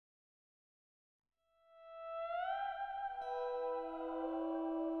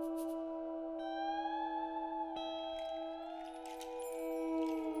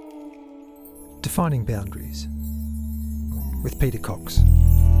Defining Boundaries with Peter Cox.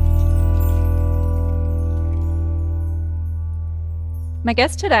 My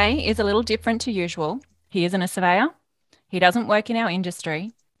guest today is a little different to usual. He isn't a surveyor. He doesn't work in our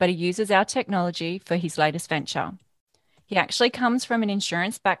industry, but he uses our technology for his latest venture. He actually comes from an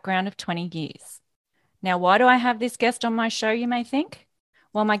insurance background of 20 years. Now, why do I have this guest on my show, you may think?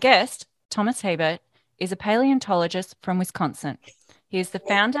 Well, my guest, Thomas Hebert, is a paleontologist from Wisconsin. He is the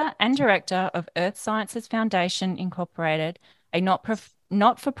founder and director of Earth Sciences Foundation, Incorporated, a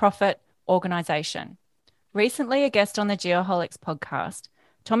not-for-profit organization. Recently a guest on the Geoholics podcast,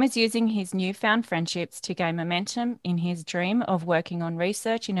 Tom is using his newfound friendships to gain momentum in his dream of working on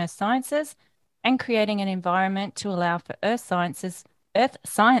research in earth sciences and creating an environment to allow for earth sciences,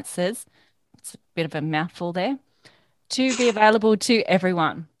 it's a bit of a mouthful there, to be available to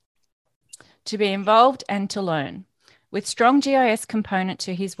everyone, to be involved and to learn. With strong GIS component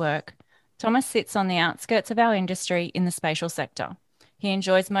to his work, Thomas sits on the outskirts of our industry in the spatial sector. He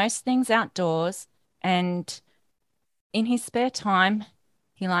enjoys most things outdoors, and in his spare time,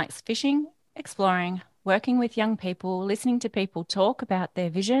 he likes fishing, exploring, working with young people, listening to people talk about their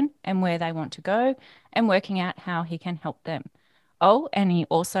vision and where they want to go, and working out how he can help them. Oh, and he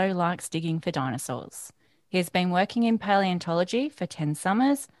also likes digging for dinosaurs. He has been working in paleontology for 10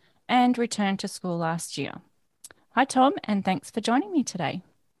 summers and returned to school last year. Hi, Tom, and thanks for joining me today.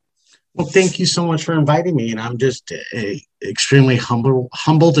 Well, thank you so much for inviting me, and I'm just extremely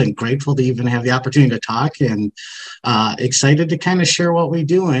humbled and grateful to even have the opportunity to talk, and excited to kind of share what we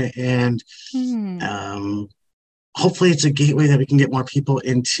do, and hopefully it's a gateway that we can get more people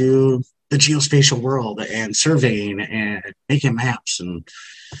into the geospatial world and surveying and making maps, and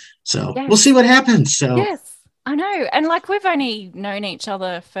so We'll see what happens. So yes, I know, and like we've only known each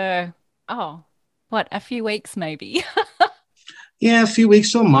other for a few weeks maybe. Yeah, a few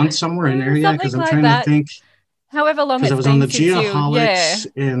weeks to a month, somewhere in there. Yeah, because I'm trying to think. However long it's been. Because I was on the Geoholics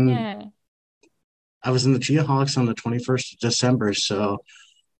I was in the Geoholics on the 21st of December. So.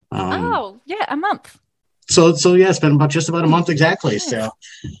 A month. So yeah, it's been just about a month exactly. Yes. So.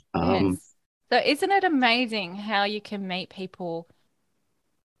 So isn't it amazing how you can meet people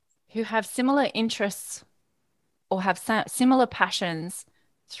who have similar interests or have similar passions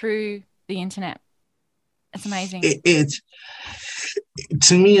through the internet? It's amazing.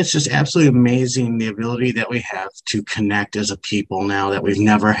 To me, it's just absolutely amazing the ability that we have to connect as a people now that we've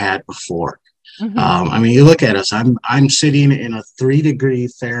never had before. Mm-hmm. I mean, you look at us. I'm sitting in a 3-degree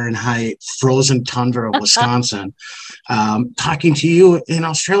Fahrenheit frozen tundra of Wisconsin, talking to you in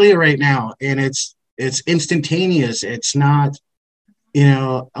Australia right now, and it's instantaneous. It's not,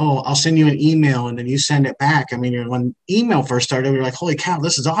 I'll send you an email and then you send it back. I mean, when email first started, we were like, holy cow,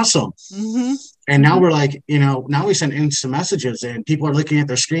 this is awesome. Mm-hmm. And now we're like, now we send instant messages and people are looking at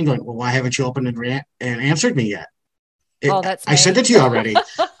their screen going, well, why haven't you opened and answered me yet? I sent it to you already.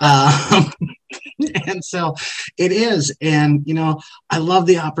 And so it is. And, I love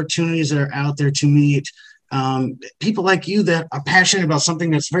the opportunities that are out there to meet people like you that are passionate about something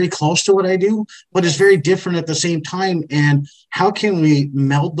that's very close to what I do, but is very different at the same time. And how can we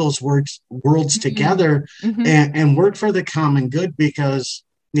meld those worlds together and work for the common good? Because,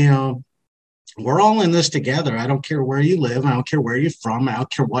 we're all in this together. I don't care where you live. I don't care where you're from. I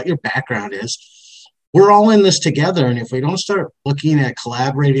don't care what your background is. We're all in this together. And if we don't start looking at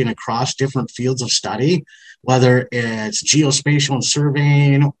collaborating across different fields of study, whether it's geospatial and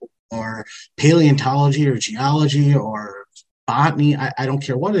surveying or paleontology or geology or botany, I don't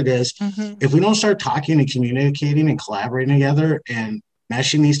care what it is. Mm-hmm. If we don't start talking and communicating and collaborating together and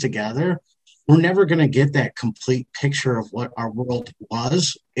meshing these together, we're never going to get that complete picture of what our world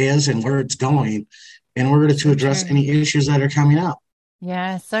is, and where it's going in order to address any issues that are coming up.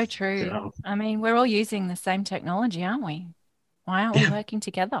 Yeah, so true. So, I mean, we're all using the same technology, aren't we? Why aren't we working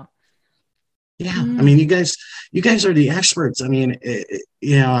together? Yeah, I mean, you guys are the experts. I mean,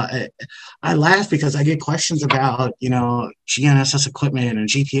 I laugh because I get questions about, GNSS equipment and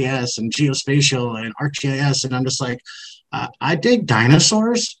GPS and geospatial and ArcGIS, and I'm just like, I dig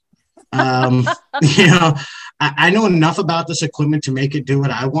dinosaurs. I know enough about this equipment to make it do what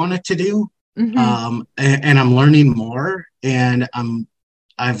I want it to do. Mm-hmm. And I'm learning more, and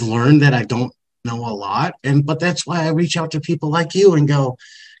I've learned that I don't know a lot. But that's why I reach out to people like you and go,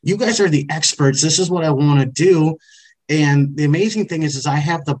 you guys are the experts. This is what I want to do. And the amazing thing is I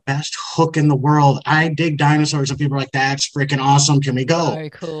have the best hook in the world. I dig dinosaurs, and people are like, that's freaking awesome. Can we go? Very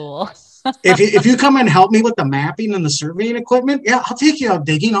cool. if you come and help me with the mapping and the surveying equipment, yeah, I'll take you out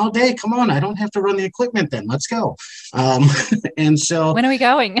digging all day. Come on, I don't have to run the equipment then. Let's go. And so when are we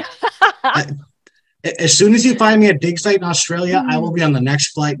going? As soon as you find me a dig site in Australia, I will be on the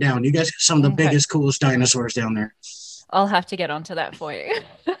next flight down. You guys have some of the biggest, coolest dinosaurs down there. I'll have to get onto that for you.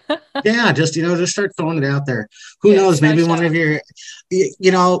 Yeah, just start throwing it out there. Who knows? Maybe one of your,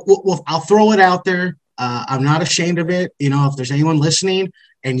 I'll throw it out there. I'm not ashamed of it. If there's anyone listening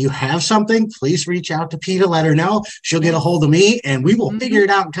and you have something, please reach out to PETA. Let her know. She'll get a hold of me, and we will figure it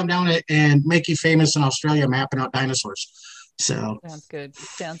out and come down and make you famous in Australia, mapping out dinosaurs. So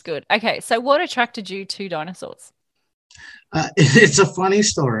sounds good. Okay, so what attracted you to dinosaurs? It's a funny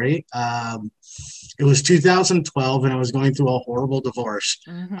story. It was 2012, and I was going through a horrible divorce.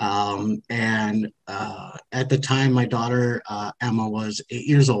 And at the time, my daughter Emma was 8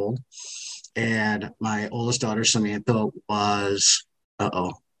 years old, and my oldest daughter Samantha was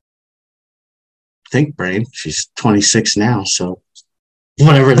think brain. She's 26 now, so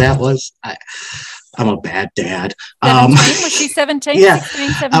whatever that was. I'm a bad dad. 17? Was she 17? Yeah. 16,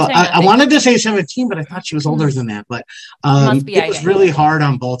 17, I wanted to say 17, but I thought she was older than that. But it was really hard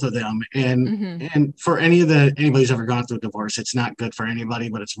on both of them. And for anybody who's ever gone through a divorce, it's not good for anybody,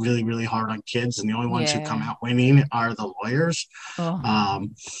 but it's really, really hard on kids. And the only ones who come out winning are the lawyers.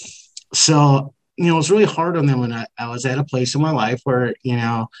 So, it was really hard on them when I was at a place in my life where,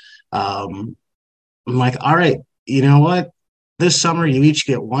 I'm like, all right, you know what? This summer, you each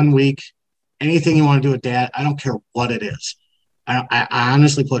get 1 week. Anything you want to do with Dad, I don't care what it is. I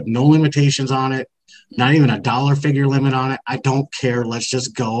honestly put no limitations on it, not even a dollar figure limit on it. I don't care. Let's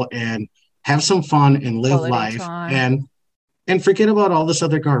just go and have some fun and live quality life time. and forget about all this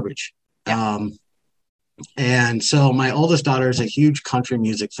other garbage. And so my oldest daughter is a huge country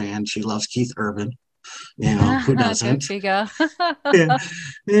music fan. She loves Keith Urban. Who doesn't? Figure. Well,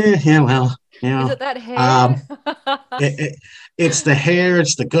 is it that hair? It's the hair,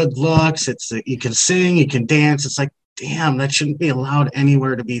 it's the good looks, you can sing, you can dance. It's like, damn, that shouldn't be allowed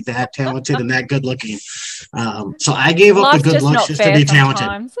anywhere to be that talented and that good looking. So I gave up the good looks just to be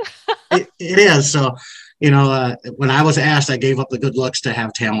talented. It is. So, when I was asked, I gave up the good looks to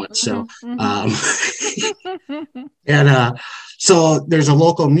have talent. So, so there's a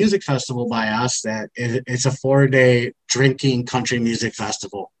local music festival by us that it's a 4-day drinking country music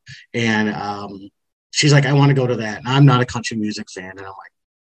festival. And she's like, I want to go to that. And I'm not a country music fan. And I'm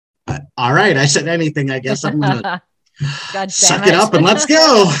like, all right, I said anything. I guess I'm going to suck it up and let's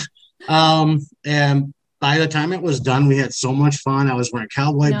go. And by the time it was done, we had so much fun. I was wearing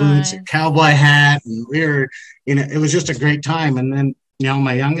cowboy boots and cowboy hat. And we were, it was just a great time. And then,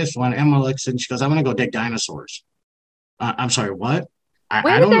 my youngest one, Emma, looks and she goes, I'm going to go dig dinosaurs. I'm sorry, what?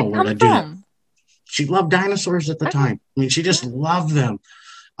 I don't know where to do that. She loved dinosaurs at the time. I mean, she just loved them.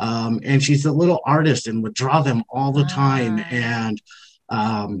 And she's a little artist and would draw them all the time.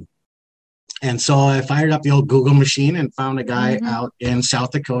 And so I fired up the old Google machine and found a guy out in South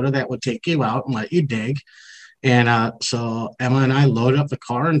Dakota that would take you out and let you dig. And so Emma and I loaded up the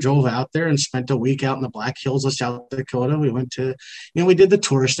car and drove out there and spent a week out in the Black Hills of South Dakota. We went to, we did the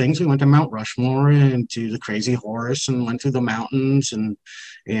tourist things. We went to Mount Rushmore and to the Crazy Horse and went through the mountains and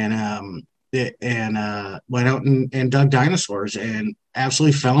went out and dug dinosaurs and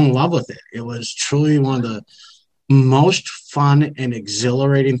absolutely fell in love with it. It was truly one of the most fun and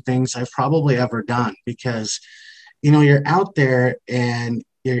exhilarating things I've probably ever done because, you're out there and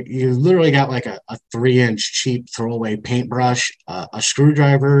you literally got like a 3-inch cheap throwaway paintbrush, a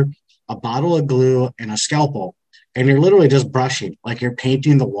screwdriver, a bottle of glue, and a scalpel. And you're literally just brushing, like you're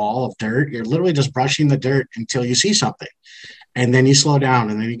painting the wall of dirt. You're literally just brushing the dirt until you see something. And then you slow down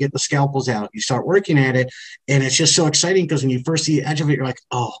and then you get the scalpels out. You start working at it. And it's just so exciting because when you first see the edge of it, you're like,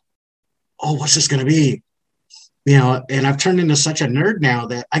 oh, what's this going to be? And I've turned into such a nerd now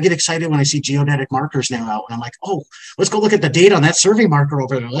that I get excited when I see geodetic markers now out. And I'm like, oh, let's go look at the date on that survey marker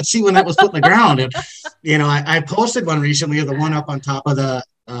over there. Let's see when that was put in the ground. And, I posted one recently of the one up on top of the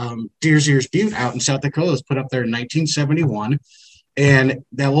Deer's Ears Butte out in South Dakota. It was put up there in 1971. And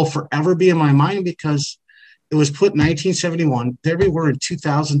that will forever be in my mind because it was put in 1971. There we were in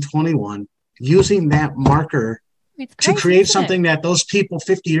 2021 using that marker to create something that those people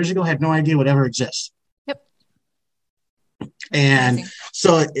 50 years ago had no idea would ever exist. And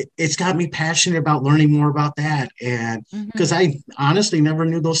so it's got me passionate about learning more about that. And because I honestly never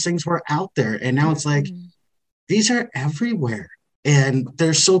knew those things were out there. And now it's like, these are everywhere and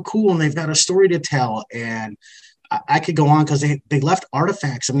they're so cool and they've got a story to tell. And I could go on because they left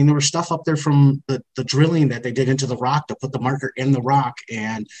artifacts. I mean, there was stuff up there from the drilling that they did into the rock to put the marker in the rock.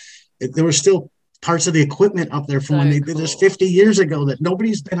 And there were still parts of the equipment up there from when they did this 50 years ago that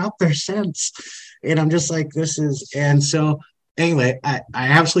nobody's been up there since. And I'm just like, and so anyway, I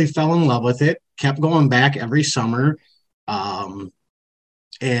absolutely fell in love with it, kept going back every summer. And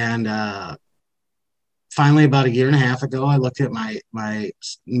finally, about a year and a half ago, I looked at my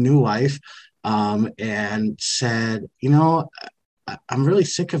new wife and said, I'm really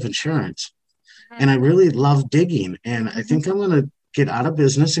sick of insurance and I really love digging. And I think I'm going to get out of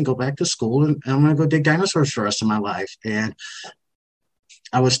business and go back to school and I'm going to go dig dinosaurs for the rest of my life. And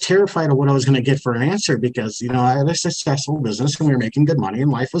I was terrified of what I was going to get for an answer because, I had a successful business and we were making good money and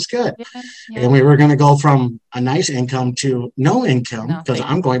life was good. Yeah. And we were going to go from a nice income to no income because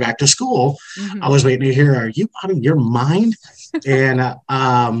I'm going back to school. I was waiting to hear, are you out of your mind? And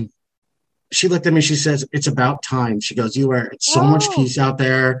she looked at me, she says, it's about time. She goes, you are so much peace out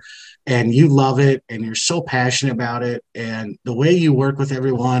there and you love it and you're so passionate about it. And the way you work with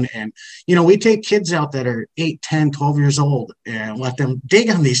everyone. And, we take kids out that are 8, 10, 12 years old and let them dig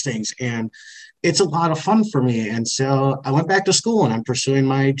on these things. And it's a lot of fun for me. And so I went back to school and I'm pursuing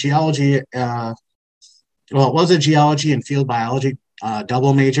my geology. It was a geology and field biology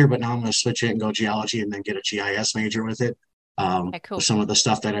double major, but now I'm going to switch it and go geology and then get a GIS major with it. Cool. With some of the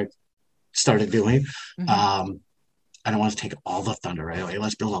stuff that I started doing. I don't want to take all the thunder right away.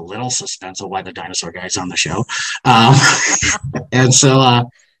 Let's build a little suspense of why the dinosaur guy's on the show. And so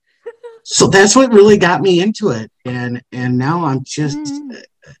that's what really got me into it. And now I'm just,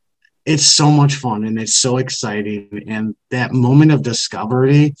 it's so much fun and it's so exciting. And that moment of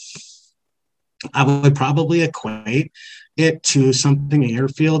discovery, I would probably equate it to something in your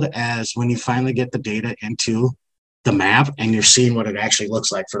field as when you finally get the data into the map and you're seeing what it actually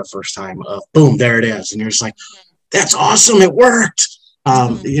looks like for the first time. Boom, there it is. And you're just like, that's awesome. It worked.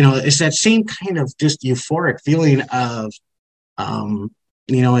 It's that same kind of just euphoric feeling of, and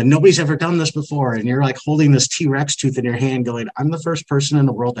nobody's ever done this before. And you're like holding this T-Rex tooth in your hand going, I'm the first person in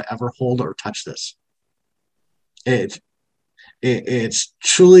the world to ever hold or touch this. It's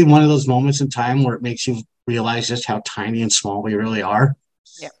truly one of those moments in time where it makes you realize just how tiny and small we really are.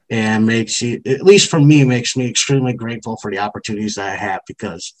 Yeah. And makes you, at least for me, makes me extremely grateful for the opportunities that I have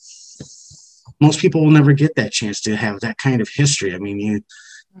because most people will never get that chance to have that kind of history. I mean,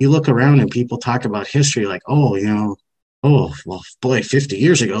 you look around and people talk about history like, well, boy, 50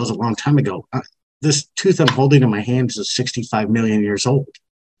 years ago is a long time ago. This tooth I'm holding in my hand is 65 million years old.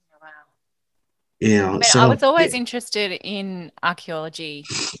 Wow. I was always interested in archaeology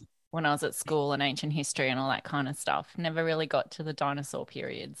when I was at school and ancient history and all that kind of stuff. Never really got to the dinosaur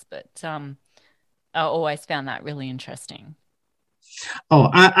periods, but I always found that really interesting. Oh,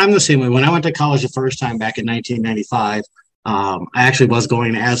 I'm the same way. When I went to college the first time back in 1995, I actually was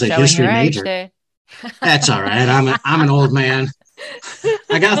going as a history major. That's all right. I'm an old man.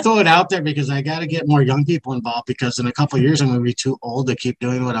 I got to throw it out there because I got to get more young people involved because in a couple of years I'm going to be too old to keep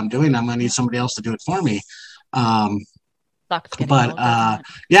doing what I'm doing. I'm going to need somebody else to do it for me. I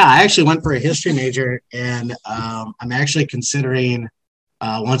actually went for a history major and I'm actually considering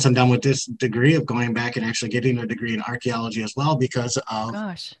once I'm done with this degree of going back and actually getting a degree in archaeology as well because of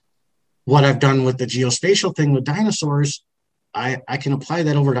what I've done with the geospatial thing with dinosaurs. I can apply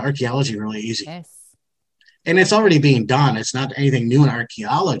that over to archaeology really easy. Yes. And it's already being done. It's not anything new in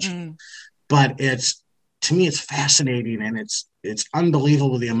archaeology, but to me, it's fascinating and it's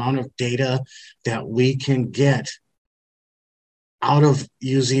unbelievable the amount of data that we can get out of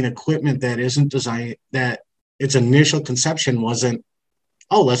using equipment that isn't designed, that its initial conception wasn't,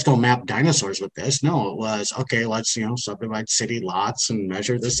 let's go map dinosaurs with this. No, it was, okay, let's, subdivide city lots and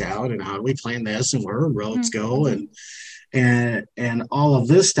measure this out and how do we plan this and where roads go and all of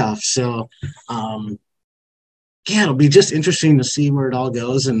this stuff. So, it'll be just interesting to see where it all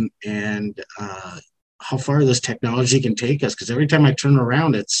goes and how far this technology can take us. Because every time I turn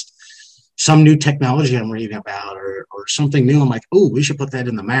around, it's some new technology I'm reading about or something new. I'm like, we should put that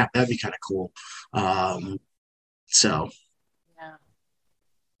in the map. That'd be kind of cool. So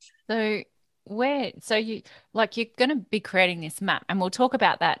you're going to be creating this map, and we'll talk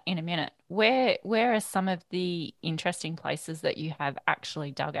about that in a minute. Where are some of the interesting places that you have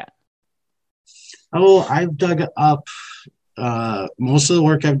actually dug at? I've dug up most of the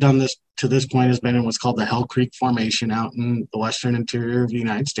work I've done to this point has been in what's called the Hell Creek Formation out in the western interior of the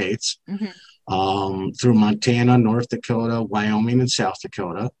United States, through Montana, North Dakota, Wyoming, and South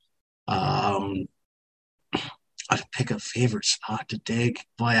Dakota. I'd pick a favorite spot to dig.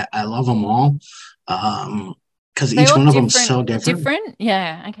 Boy, I love them all because each one of them is so different.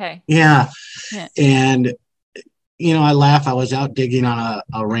 Yeah. Okay. Yeah. And I laugh. I was out digging on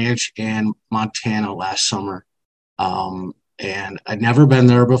a ranch in Montana last summer, and I'd never been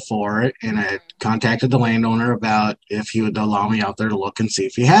there before. And I contacted the landowner about if he would allow me out there to look and see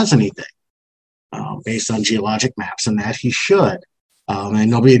if he has anything based on geologic maps, and that he should. And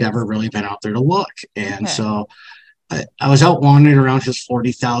nobody had ever really been out there to look. And so I was out wandering around his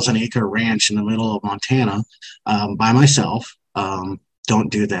 40,000 acre ranch in the middle of Montana by myself.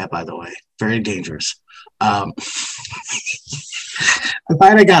 Don't do that, by the way. Very dangerous. If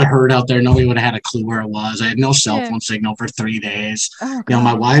I'd have got hurt out there, nobody would have had a clue where it was. I had no cell phone signal for 3 days. Oh, you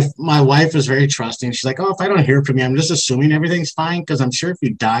know, God. my wife is very trusting. She's like, oh, if I don't hear from you, I'm just assuming everything's fine because I'm sure if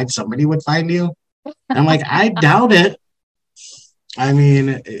you died, somebody would find you. I'm like, I doubt it. I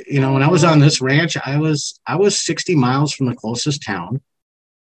mean, you know, when I was on this ranch, I was 60 miles from the closest town.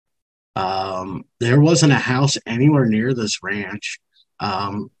 There wasn't a house anywhere near this ranch.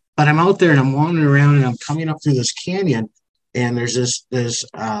 But I'm out there and I'm wandering around and I'm coming up through this canyon, and there's this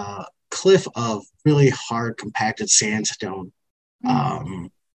cliff of really hard compacted sandstone.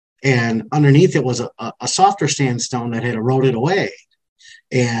 And underneath it was a softer sandstone that had eroded away.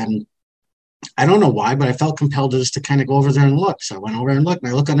 And I don't know why, but I felt compelled just to kind of go over there and look. So I went over and looked,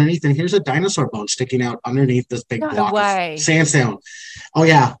 and I look underneath, and here's a dinosaur bone sticking out underneath this big block of sandstone. Oh,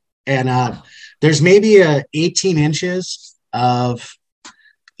 yeah. And there's maybe 18 inches of,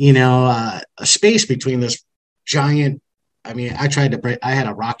 you know, a space between this giant. I mean, I had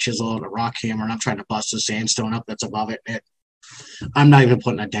a rock chisel and a rock hammer, and I'm trying to bust the sandstone up that's above it. I'm not even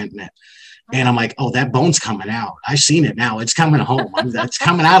putting a dent in it. And I'm like, oh, that bone's coming out. I've seen it now. It's coming home. It's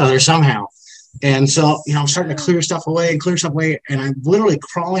coming out of there somehow. And so, you know, I'm starting to clear stuff away. And I'm literally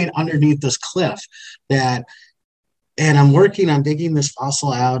crawling underneath this cliff and I'm working on digging this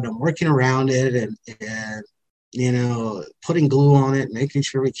fossil out. I'm working around it and, you know, putting glue on it, making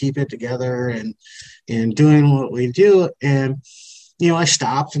sure we keep it together and doing what we do. And, you know, I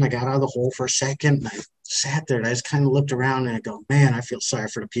stopped and I got out of the hole for a second, and I sat there and I just kind of looked around and I go, man, I feel sorry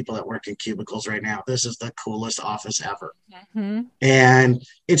for the people that work in cubicles right now. This is the coolest office ever. Mm-hmm. And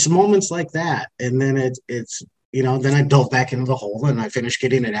it's moments like that. And then it's, you know, then I dove back into the hole and I finished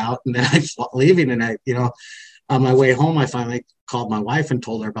getting it out, and then I was leaving, and I, you know, on my way home, I finally called my wife and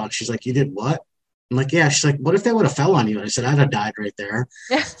told her about it. She's like, you did what? I'm like, yeah. She's like, what if that would have fell on you? And I said, I'd have died right there.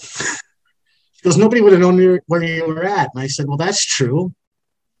 She goes, nobody would have known where you were at. And I said, well, that's true.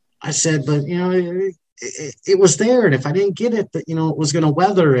 I said, but, you know, it was there. And if I didn't get it, that, you know, it was going to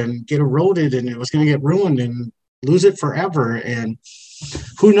weather and get eroded and it was going to get ruined and lose it forever. And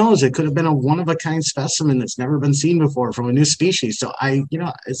who knows, it could have been a one-of-a-kind specimen that's never been seen before from a new species. So I, you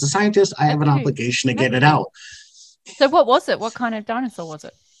know, as a scientist, I have an obligation to get it out. So what was it? What kind of dinosaur was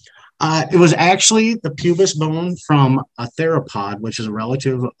it? It was actually the pubis bone from a theropod, which is a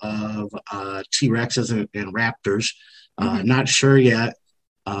relative of T-Rexes and raptors. Not sure yet.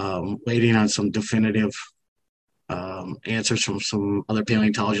 Waiting on some definitive answers from some other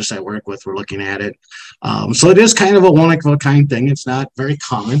paleontologists I work with. We're looking at it. So it is kind of a one-of-a-kind thing. It's not very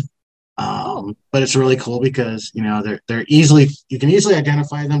common, but it's really cool because, you know, you can easily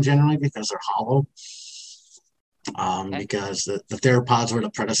identify them generally because they're hollow. Because the theropods were the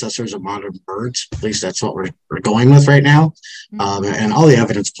predecessors of modern birds. At least that's what we're going with right now. And all the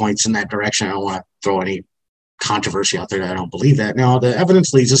evidence points in that direction. I don't want to throw any controversy out there that I don't believe that. No, the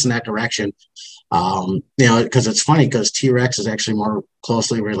evidence leads us in that direction. You know, because it's funny because T-Rex is actually more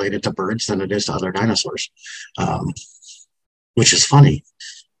closely related to birds than it is to other dinosaurs, which is funny.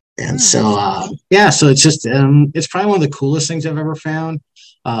 And so, so it's just, it's probably one of the coolest things I've ever found.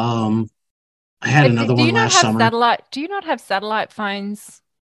 I had another one last summer. Do you not have satellite phones?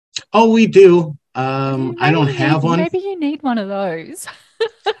 Oh, we do. I don't have one. Maybe you need one of those.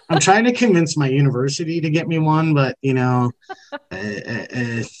 I'm trying to convince my university to get me one, but, you know,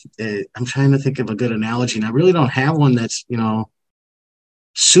 I'm trying to think of a good analogy, and I really don't have one that's, you know,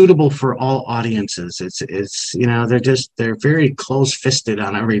 suitable for all audiences. It's you know, they're very close-fisted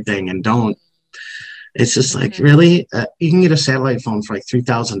on everything and it's just like, really? You can get a satellite phone for like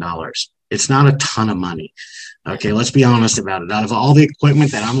 $3,000. It's not a ton of money. Okay, let's be honest about it. Out of all the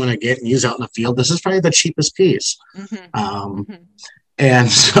equipment that I'm going to get and use out in the field, this is probably the cheapest piece. And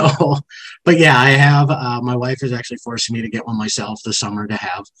so, but yeah, I have, my wife is actually forcing me to get one myself this summer to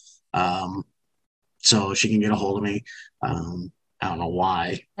have, so she can get a hold of me. I don't know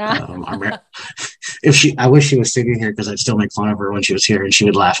why. I wish she was sitting here because I'd still make fun of her when she was here and she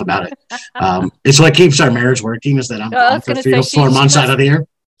would laugh about it. It's what keeps our marriage working is that I'm gone for 3 to 4 months out of the year.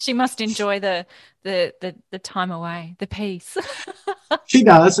 She must enjoy the time away, the peace. She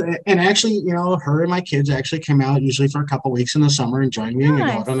does. And actually, you know, her and my kids actually come out usually for a couple of weeks in the summer and join me. And we go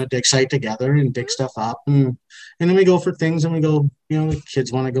out on a dig site together and dig stuff up. And then we go for things and we go, you know, the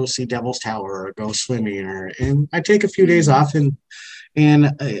kids want to go see Devil's Tower or go swimming and I take a few days off and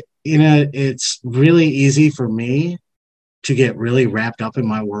you know, it's really easy for me to get really wrapped up in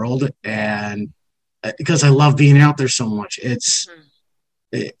my world and because I love being out there so much.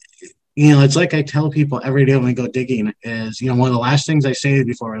 it's like I tell people every day when we go digging is, one of the last things I say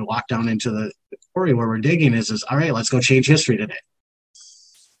before I walk down into the quarry where we're digging is, all right, let's go change history today.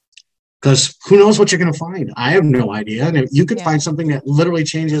 Because who knows what you're going to find? I have no idea. And you could find something that literally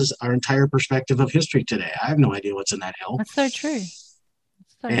changes our entire perspective of history today. I have no idea what's in that hill. That's so true.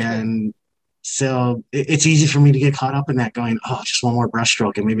 So it's easy for me to get caught up in that going, just one more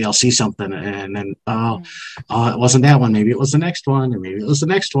brushstroke and maybe I'll see something. And then, it wasn't that one. Maybe it was the next one, and maybe it was the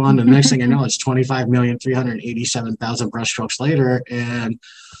next one. And the next thing I know, it's 25,387,000 brushstrokes later. And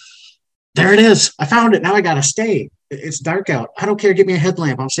there it is. I found it. Now I got to stay. It's dark out. I don't care. Give me a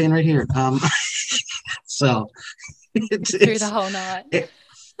headlamp. I'm staying right here. So it's through the whole night.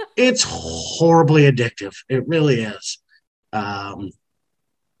 It's horribly addictive. It really is.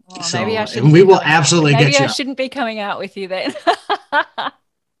 Maybe I shouldn't. And we will absolutely get you. Maybe I shouldn't be coming out with you then.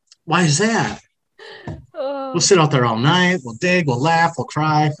 Why is that? We'll sit out there all night. We'll dig. We'll laugh. We'll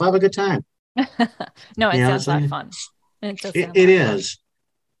cry. We'll have a good time. No, it sounds like fun. It is.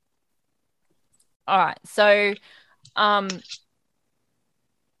 All right. So,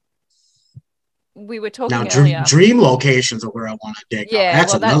 we were talking earlier. Dream locations are where I want to dig. Yeah,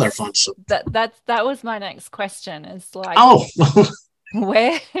 that's another fun. That was my next question. Is like,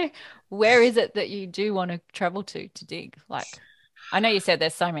 where is it that you do want to travel to dig? Like, I know you said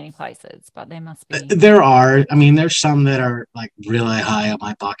there's so many places, but there must be. There are. I mean, there's some that are like really high on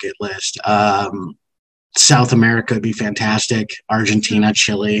my bucket list. South America would be fantastic. Argentina,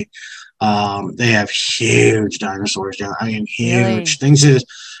 Chile. They have huge dinosaurs down. I mean, huge things.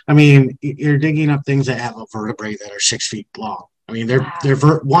 You're digging up things that have a vertebrae that are 6 feet long. I mean,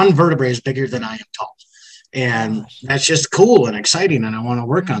 one vertebrae is bigger than I am tall. And that's just cool and exciting, and I want to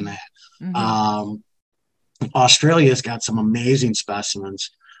work on that. Australia's got some amazing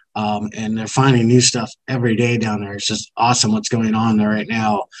specimens, and they're finding new stuff every day down there. It's just awesome what's going on there right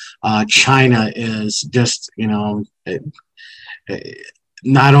now. China is just,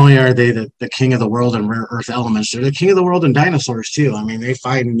 not only are they the king of the world in rare earth elements, they're the king of the world in dinosaurs too. I mean, they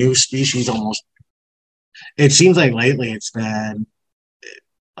find new species almost. It seems like lately it's been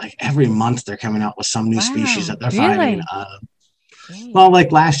like every month they're coming out with some new species that they're finding. Well,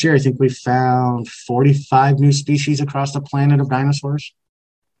 like last year, I think we found 45 new species across the planet of dinosaurs,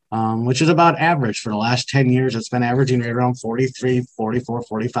 which is about average for the last 10 years. It's been averaging right around 43, 44,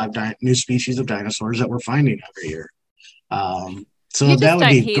 45 new species of dinosaurs that we're finding every year. So you that would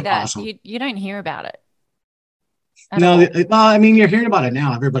be awesome. You don't hear about it. No, well, I mean, you're hearing about it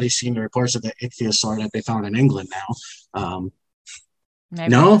now. Everybody's seen the reports of the ichthyosaur that they found in England now.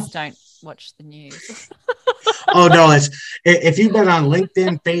 Maybe I just don't watch the news. Oh no, if you've been on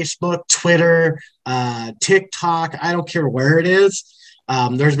LinkedIn, Facebook, Twitter, TikTok, I don't care where it is.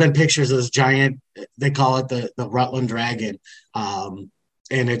 There's been pictures of this giant. They call it the Rutland dragon, and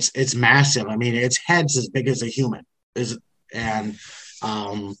it's massive. I mean, its head's as big as a human.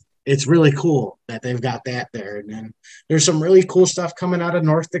 It's really cool that they've got that there. And then there's some really cool stuff coming out of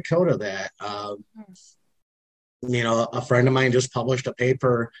North Dakota that, a friend of mine just published a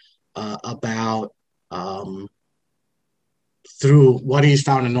paper about through what he's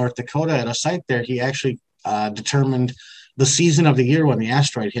found in North Dakota at a site there. He actually determined the season of the year when the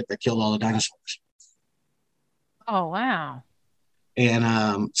asteroid hit that killed all the dinosaurs. Oh, wow.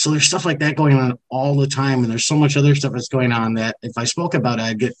 And so there's stuff like that going on all the time. And there's so much other stuff that's going on that if I spoke about it,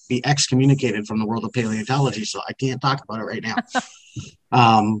 I'd be excommunicated from the world of paleontology. So I can't talk about it right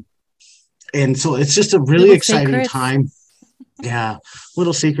now. And so it's just a really exciting time. Yeah.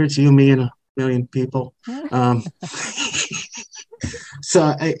 Little secrets, you, me, and a million people.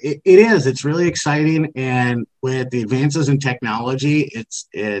 So it is. It's really exciting. And with the advances in technology,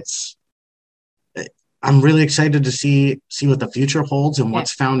 I'm really excited to see what the future holds and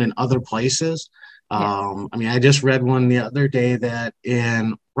what's found in other places. I mean, I just read one the other day that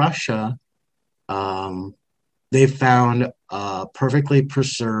in Russia, they found a perfectly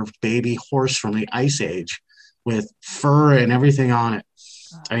preserved baby horse from the Ice Age with fur and everything on it.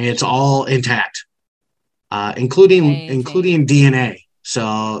 I mean, it's all intact, including DNA.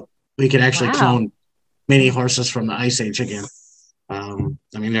 So we could actually clone many horses from the Ice Age again.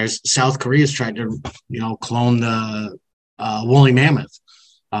 I mean, there's South Korea's tried to, clone the woolly mammoth.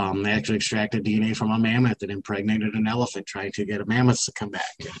 They actually extracted DNA from a mammoth and impregnated an elephant, trying to get a mammoth to come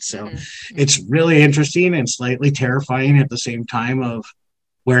back. And so it's really interesting and slightly terrifying at the same time of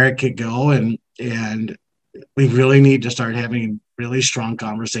where it could go. And we really need to start having really strong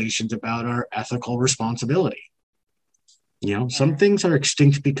conversations about our ethical responsibility. Some things are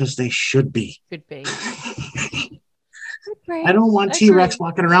extinct because they should be. Could be. I don't want T-Rex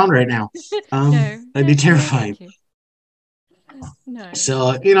walking around right now. That'd be terrifying. No.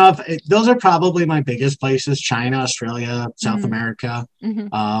 So, those are probably my biggest places: China, Australia, South America.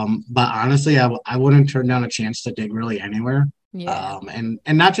 But honestly, I wouldn't turn down a chance to dig really anywhere. Yeah. And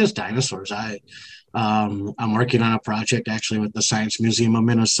not just dinosaurs. I'm working on a project actually with the Science Museum of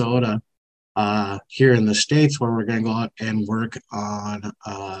Minnesota here in the States, where we're going to go out and work on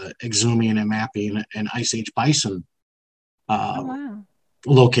exhuming and mapping an Ice Age bison Oh, wow.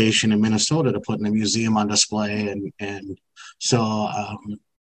 location in Minnesota to put in a museum on display. And so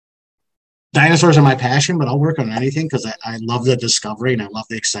dinosaurs are my passion, but I'll work on anything because I love the discovery and I love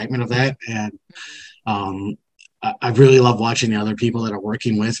the excitement of that. And I really love watching the other people that are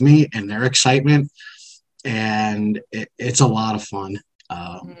working with me and their excitement. And it's a lot of fun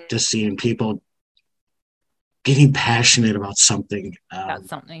just seeing people getting passionate about something. Yeah.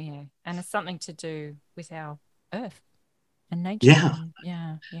 And it's something to do with our earth and nature. Yeah.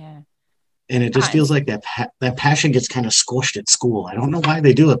 Yeah. And it just feels like that passion gets kind of squished at school. I don't know why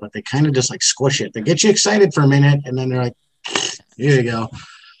they do it, but they kind of just like squish it. They get you excited for a minute, and then they're like, here you go.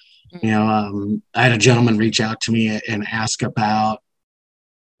 I had a gentleman reach out to me and ask about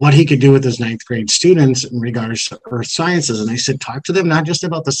what he could do with his 9th grade students in regards to earth sciences. And I said, talk to them not just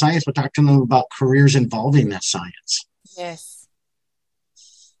about the science, but talk to them about careers involving that science. Yes.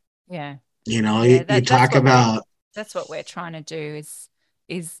 Yeah. You talk about... That's what we're trying to do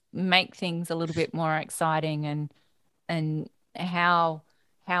is make things a little bit more exciting and how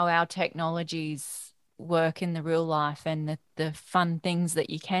our technologies work in the real life and the fun things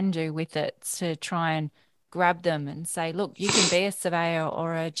that you can do with it to try and grab them and say, look, you can be a surveyor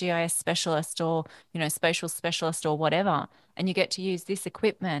or a GIS specialist or, spatial specialist or whatever, and you get to use this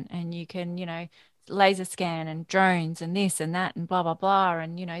equipment and you can, laser scan and drones and this and that and blah, blah, blah.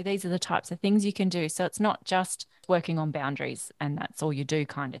 And, these are the types of things you can do. So it's not just working on boundaries and that's all you do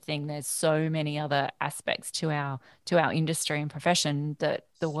kind of thing. There's so many other aspects to our industry and profession that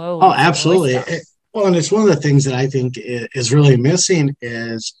the world. Oh, absolutely. Well, and it's one of the things that I think is really missing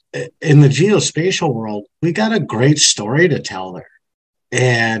is in the geospatial world, we got a great story to tell there.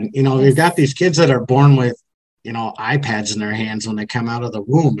 And, we've got these kids that are born with, iPads in their hands when they come out of the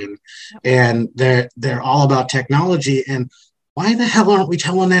womb, and they're all about technology. And why the hell aren't we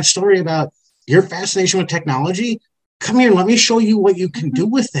telling that story about your fascination with technology? Come here, let me show you what you can do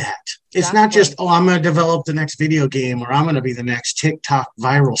with that. It's not just, I'm going to develop the next video game, or I'm going to be the next TikTok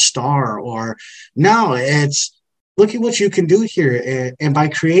viral star, or no, it's look at what you can do here. And by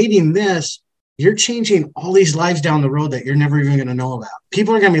creating this, you're changing all these lives down the road that you're never even going to know about.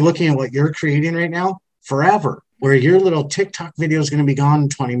 People are going to be looking at what you're creating right now forever, where your little TikTok video is going to be gone in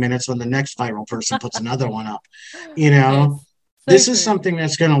 20 minutes when the next viral person puts another one up. This is something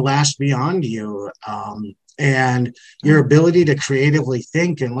that's going to last beyond you. And your ability to creatively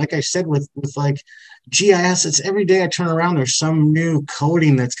think. And like I said, with like GIS, it's every day I turn around, there's some new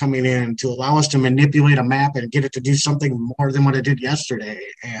coding that's coming in to allow us to manipulate a map and get it to do something more than what it did yesterday.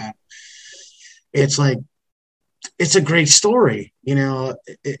 And it's like, it's a great story, and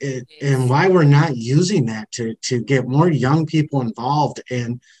why we're not using that to get more young people involved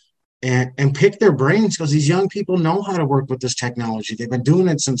and pick their brains, because these young people know how to work with this technology. They've been doing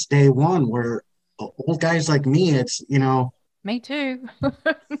it since day one, where old guys like me, it's, Me too.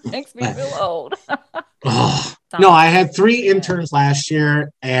 Makes me feel old. No, I had 3 interns last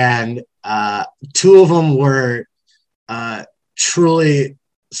year, and 2 of them were truly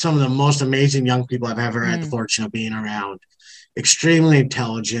some of the most amazing young people I've ever had the fortune of being around. Extremely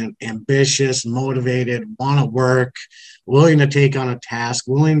intelligent, ambitious, motivated, want to work, willing to take on a task,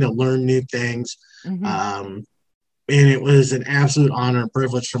 willing to learn new things. And it was an absolute honor and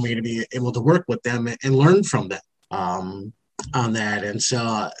privilege for me to be able to work with them and learn from them on that. And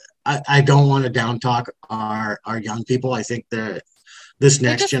so I don't want to down talk our young people. I think this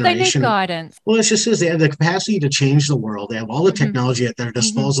next generation, they need guidance. Well, it's just they have the capacity to change the world. They have all the technology at their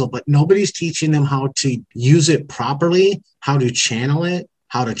disposal, but nobody's teaching them how to use it properly, how to channel it,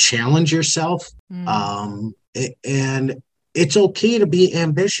 how to challenge yourself. And it's okay to be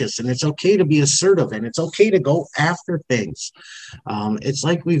ambitious, and it's okay to be assertive, and it's okay to go after things. It's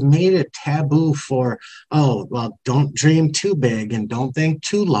like we've made it taboo for, don't dream too big and don't think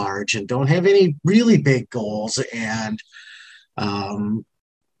too large and don't have any really big goals. And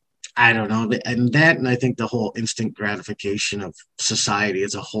I don't know. And I think the whole instant gratification of society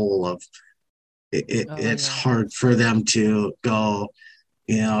as a whole it's hard for them to go,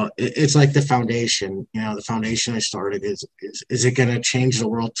 it's like the foundation, the foundation I started is it going to change the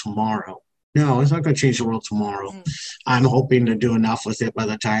world tomorrow? No, it's not going to change the world tomorrow. I'm hoping to do enough with it by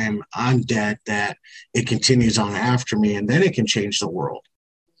the time I'm dead that it continues on after me, and then it can change the world.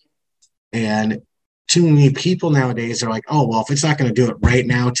 And too many people nowadays are like, oh, well, if it's not going to do it right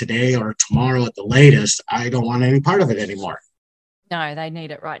now, today, or tomorrow at the latest, I don't want any part of it anymore. No, they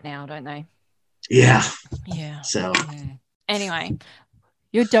need it right now, don't they? Yeah. Yeah. So anyway,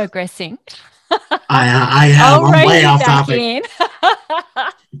 you're digressing. I am. I'm way off topic.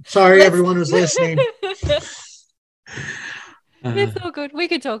 Sorry, everyone who's listening. It's all good. We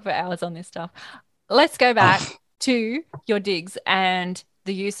could talk for hours on this stuff. Let's go back to your digs and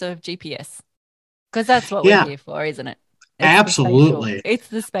the use of GPS, because that's what we're here for, isn't it? Absolutely. It's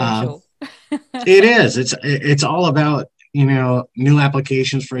the spatial. It is. It's all about, new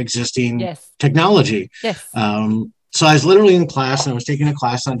applications for existing technology. Yes. So I was literally in class, and I was taking a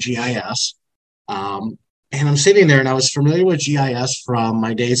class on GIS. And I'm sitting there, and I was familiar with GIS from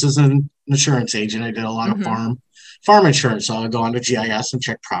my days as an insurance agent. I did a lot of farm insurance. So I would go onto GIS and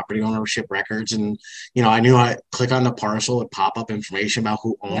check property ownership records. And, I knew I click on the parcel, it would pop up information about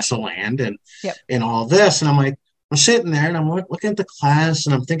who owns the land and all this. And I'm sitting there, and I'm looking at the class,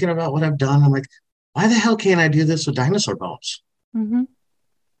 and I'm thinking about what I've done. I'm like, why the hell can't I do this with dinosaur bones? Mm-hmm.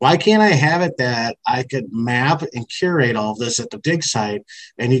 Why can't I have it that I could map and curate all of this at the dig site,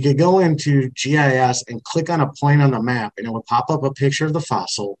 and you could go into GIS and click on a point on the map, and it would pop up a picture of the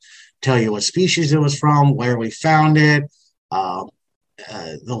fossil, tell you what species it was from, where we found it, the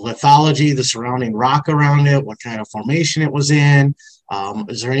lithology, the surrounding rock around it, what kind of formation it was in.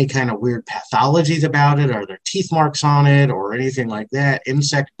 Is there any kind of weird pathologies about it? Are there teeth marks on it or anything like that?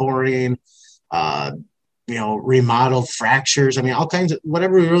 Insect boring, remodeled fractures. I mean, all kinds of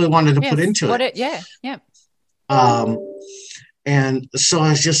whatever we really wanted to put into it. Yeah. And so I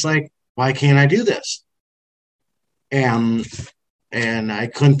was just like, why can't I do this? And I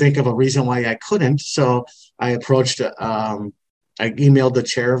couldn't think of a reason why I couldn't. So I approached, I emailed the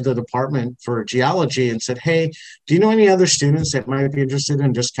chair of the department for geology and said, hey, do you know any other students that might be interested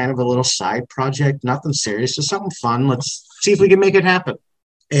in just kind of a little side project? Nothing serious, just something fun. Let's see if we can make it happen.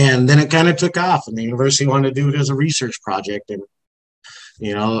 And then it kind of took off, and the university wanted to do it as a research project, and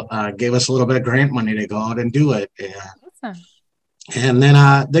gave us a little bit of grant money to go out and do it. And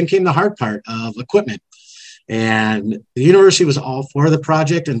then came the hard part of equipment. And the university was all for the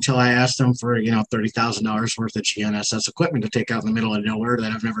project until I asked them for $30,000 worth of GNSS equipment to take out in the middle of nowhere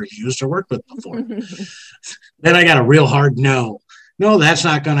that I've never used or worked with before. Then I got a real hard no. No, that's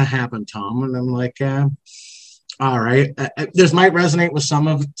not going to happen, Tom. And I'm like, all right. This might resonate with some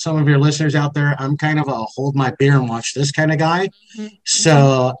of your listeners out there. I'm kind of a hold my beer and watch this kind of guy. Mm-hmm.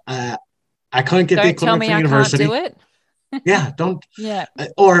 So I couldn't get the equipment from the university. Can't do it. Yeah, don't. Yeah.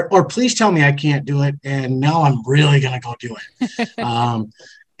 Or please tell me I can't do it, and now I'm really gonna go do it.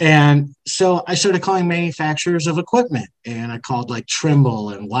 And so I started calling manufacturers of equipment, and I called like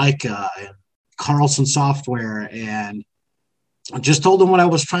Trimble and Leica and Carlson Software, and I just told them what I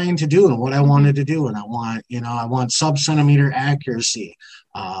was trying to do and what I wanted to do, and I want sub-centimeter accuracy,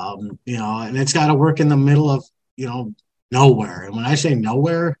 and it's got to work in the middle of nowhere. And when I say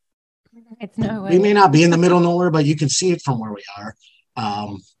nowhere, it's nowhere. We may not be in the middle of nowhere, but you can see it from where we are.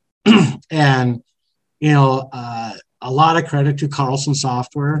 And a lot of credit to Carlson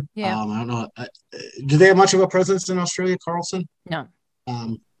Software. Yeah. I don't know. Do they have much of a presence in Australia, Carlson? No.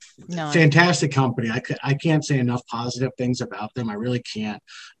 No. Fantastic company. I can't say enough positive things about them. I really can't.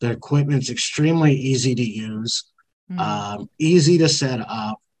 Their equipment's extremely easy to use, easy to set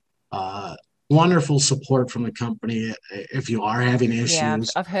up, wonderful support from the company if you are having issues. Yeah,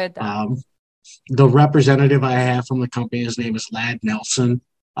 I've heard that. The representative I have from the company, his name is Lad Nelson.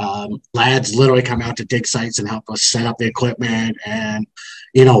 Lads literally come out to dig sites and help us set up the equipment and,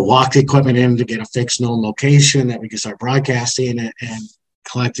 walk the equipment in to get a fixed known location that we can start broadcasting it and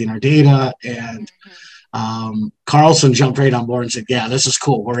collecting our data. And Carlson jumped right on board and said, yeah, this is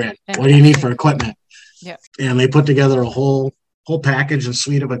cool. We're in. What do you need for equipment? Yeah. And they put together a whole package and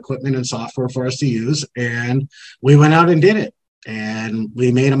suite of equipment and software for us to use. And we went out and did it. And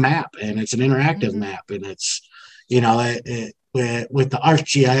we made a map, and it's an interactive map. And it's, with the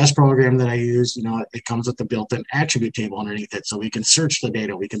ArcGIS program that I use, it comes with the built-in attribute table underneath it. So we can search the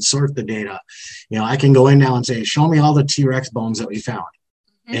data, we can sort the data. I can go in now and say, show me all the T-Rex bones that we found.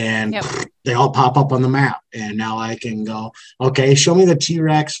 And they all pop up on the map. And now I can go, okay, show me the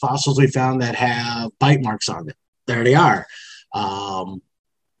T-Rex fossils we found that have bite marks on them. There they are. So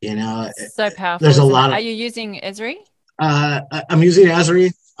powerful. There's a lot of. Are you using Esri? I'm using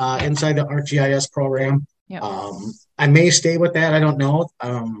Esri inside the ArcGIS program. Yep. I may stay with that. I don't know.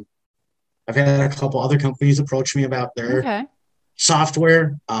 I've had a couple other companies approach me about their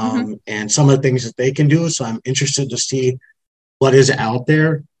software and some of the things that they can do. So I'm interested to see what is out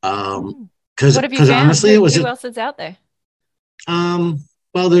there. Because honestly, who else is out there?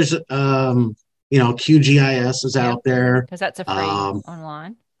 Well, there's QGIS is out there. Because that's a free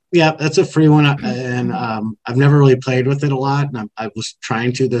online. Yeah, that's a free one. And I've never really played with it a lot. And I was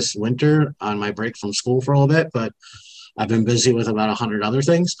trying to this winter on my break from school for a little bit, but I've been busy with about 100 other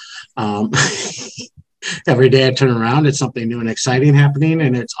things. Every day I turn around, it's something new and exciting happening,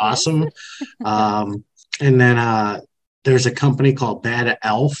 and it's awesome. And then there's a company called Bad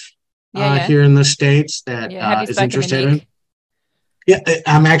Elf here in the States that is interested in. Yeah,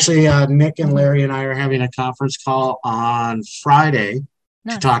 I'm actually, Nick and Larry and I are having a conference call on Friday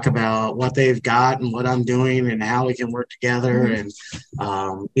to talk about what they've got and what I'm doing and how we can work together. And,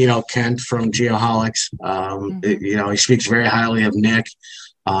 Kent from Geoholics, he speaks very highly of Nick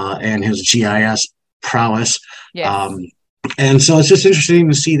and his GIS prowess. Yes. And so it's just interesting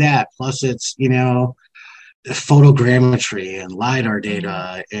to see that. Plus it's, photogrammetry and LiDAR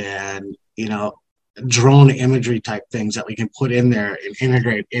data and, drone imagery type things that we can put in there and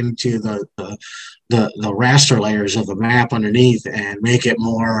integrate into the raster layers of the map underneath and make it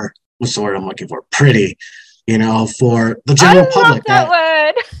more, what's the word I'm looking for? Pretty, for the general public. That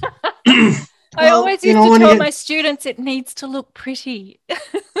word. I always used to tell my students it needs to look pretty.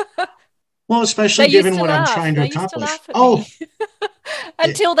 Well, especially given what I'm trying to accomplish.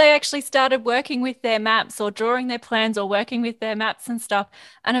 Until they actually started working with their maps or drawing their plans or working with their maps and stuff.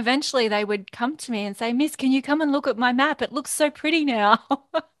 And eventually they would come to me and say, Miss, can you come and look at my map? It looks so pretty now.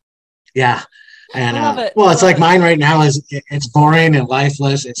 Yeah. And it's like mine right now it's boring and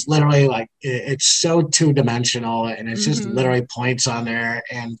lifeless. It's literally like, it's so two-dimensional and it's just literally points on there.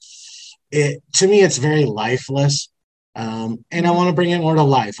 And to me, it's very lifeless. And I want to bring it more to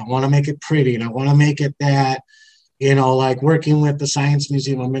life. I want to make it pretty, and I want to make it that, like working with the Science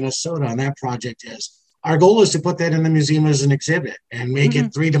Museum of Minnesota on that project is. Our goal is to put that in the museum as an exhibit and make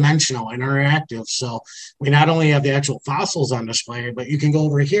it three-dimensional, interactive. So we not only have the actual fossils on display, but you can go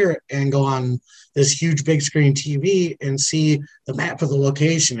over here and go on this huge big screen TV and see the map of the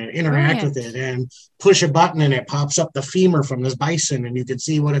location and interact with it and push a button and it pops up the femur from this bison and you can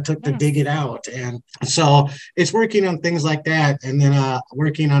see what it took to dig it out. And so it's working on things like that. And then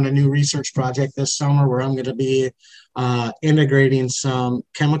working on a new research project this summer where I'm going to be integrating some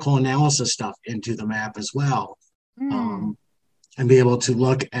chemical analysis stuff into the map as well, and be able to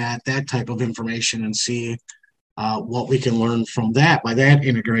look at that type of information and see what we can learn from that by that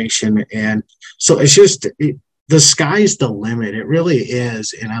integration. And so it's just the sky's the limit. It really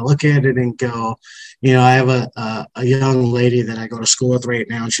is. And I look at it and go, I have a young lady that I go to school with right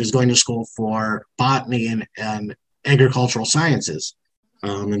now, and she's going to school for botany and agricultural sciences.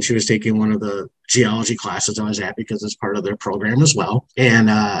 And she was taking one of the geology classes I was at because it's part of their program as well. And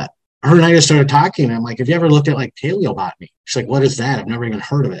her and I just started talking. I'm like, have you ever looked at like paleobotany? She's like, what is that? I've never even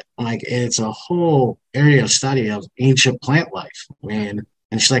heard of it. I'm like, it's a whole area of study of ancient plant life. And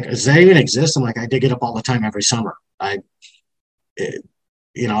she's like, does that even exist? I'm like, I dig it up all the time every summer.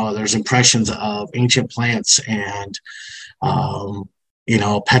 There's impressions of ancient plants and,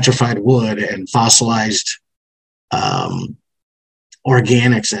 petrified wood and fossilized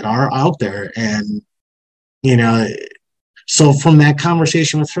organics that are out there. And, so from that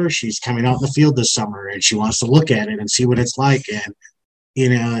conversation with her, she's coming out in the field this summer and she wants to look at it and see what it's like. And,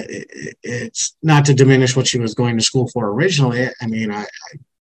 it's not to diminish what she was going to school for originally. I mean,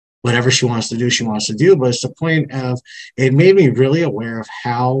 whatever she wants to do, she wants to do. But it's the point of, it made me really aware of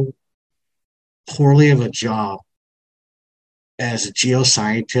how poorly of a job as a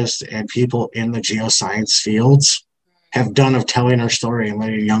geoscientist and people in the geoscience fields have done of telling our story and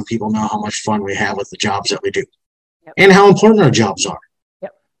letting young people know how much fun we have with the jobs that we do and how important our jobs are.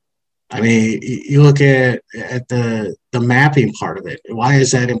 Yep. I mean, you look at the mapping part of it. Why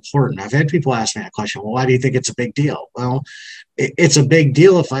is that important? I've had people ask me that question. Well, why do you think it's a big deal? Well, it's a big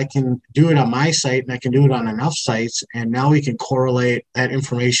deal if I can do it on my site and I can do it on enough sites. And now we can correlate that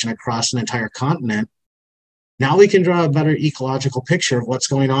information across an entire continent. Now we can draw a better ecological picture of what's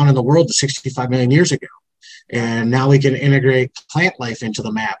going on in the world 65 million years ago. And now we can integrate plant life into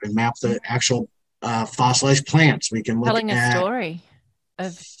the map and map the actual fossilized plants. We can look telling a story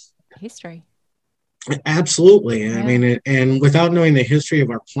of history. Absolutely. Yeah. I mean, and without knowing the history of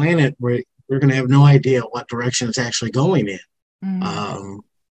our planet, we're going to have no idea what direction it's actually going in.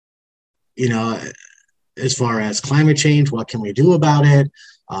 As far as climate change, what can we do about it?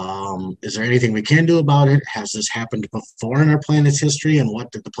 Is there anything we can do about it? Has this happened before in our planet's history? And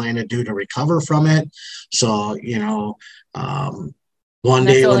what did the planet do to recover from it? So, one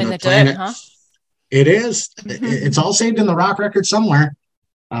day when the planet, dirt, huh? It is, it's all saved in the rock record somewhere.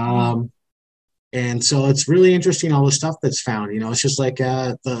 And so it's really interesting, all the stuff that's found. It's just like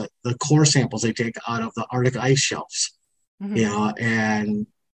the core samples they take out of the Arctic ice shelves, and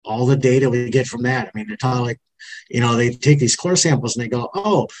all the data we get from that. I mean, they're talking like, they take these core samples and they go,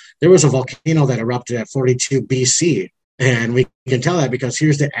 oh, there was a volcano that erupted at 42 BC. And we can tell that because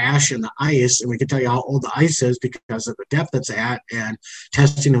here's the ash and the ice, and we can tell you how old the ice is because of the depth it's at and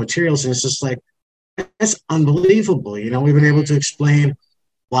testing the materials. And it's just like, that's unbelievable. We've been able to explain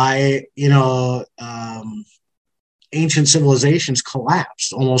why, ancient civilizations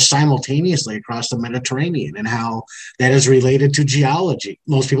collapsed almost simultaneously across the Mediterranean and how that is related to geology.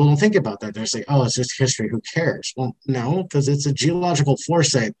 Most people don't think about that. They're like, oh, it's just history. Who cares? Well, no, because it's a geological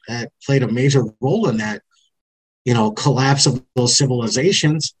force that played a major role in that, collapse of those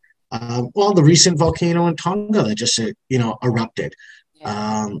civilizations. The recent volcano in Tonga that just, erupted.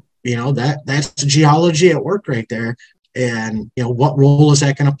 That's geology at work right there. And, what role is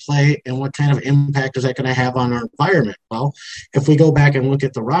that going to play and what kind of impact is that going to have on our environment? Well, if we go back and look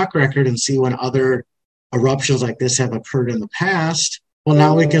at the rock record and see when other eruptions like this have occurred in the past, well,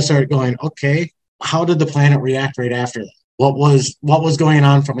 now we can start going, okay, how did the planet react right after that? What was going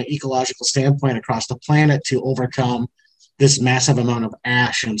on from an ecological standpoint across the planet to overcome this massive amount of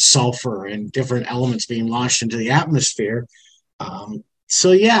ash and sulfur and different elements being launched into the atmosphere?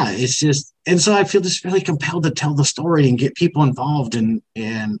 So yeah, it's just, and so I feel just really compelled to tell the story and get people involved and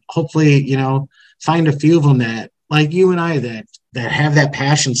hopefully, find a few of them that, like you and I, that have that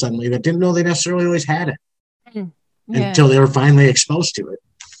passion suddenly that didn't know they necessarily always had it until they were finally exposed to it.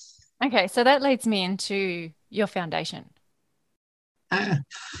 Okay, so that leads me into your foundation.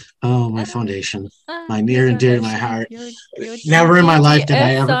 My foundation, my near and dear to my heart. You're Never in my life did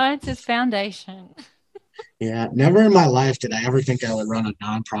I ever. Sciences Foundation. Yeah, never in my life did I ever think I would run a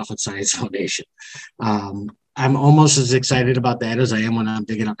nonprofit science foundation. I'm almost as excited about that as I am when I'm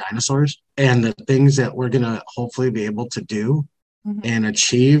digging up dinosaurs and the things that we're going to hopefully be able to do and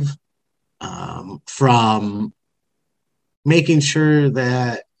achieve from making sure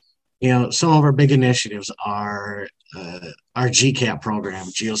that, some of our big initiatives are our GCAP program,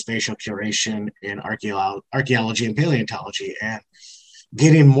 Geospatial Curation in Archaeology and Paleontology, and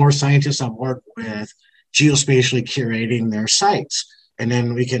getting more scientists on board with geospatially curating their sites. And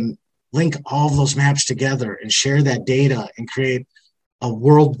then we can link all of those maps together and share that data and create a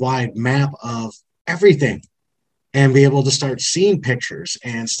worldwide map of everything and be able to start seeing pictures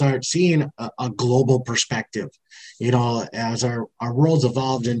and start seeing a global perspective. As our world's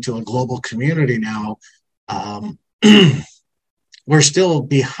evolved into a global community now, we're still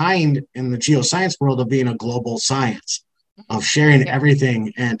behind in the geoscience world of being a global science, of sharing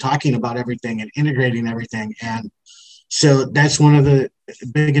everything and talking about everything and integrating everything. And so that's one of the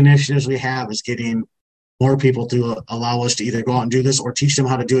big initiatives we have, is getting more people to allow us to either go out and do this or teach them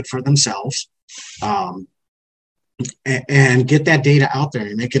how to do it for themselves, and get that data out there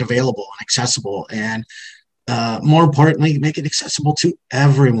and make it available and accessible. And more importantly, make it accessible to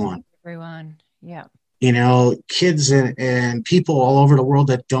everyone. Yeah. Kids and people all over the world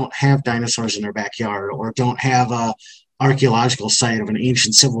that don't have dinosaurs in their backyard or don't have a archaeological site of an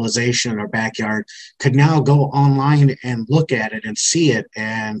ancient civilization in our backyard could now go online and look at it and see it.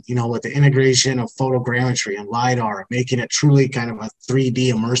 And, with the integration of photogrammetry and LiDAR, making it truly kind of a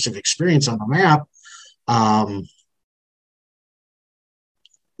 3D immersive experience on the map,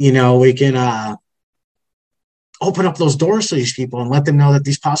 we can open up those doors to these people and let them know that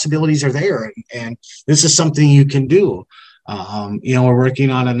these possibilities are there. And this is something you can do. We're working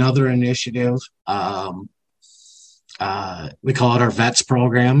on another initiative. We call it our VETS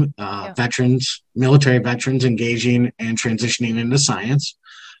program, military veterans engaging and transitioning into science,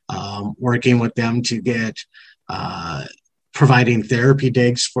 working with them to get providing therapy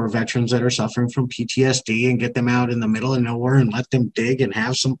digs for veterans that are suffering from PTSD and get them out in the middle of nowhere and let them dig and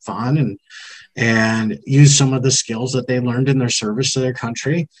have some fun and use some of the skills that they learned in their service to their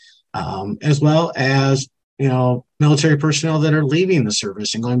country, as well as, military personnel that are leaving the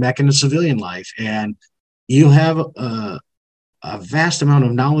service and going back into civilian life. And you have a vast amount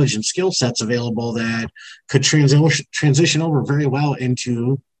of knowledge and skill sets available that could transition over very well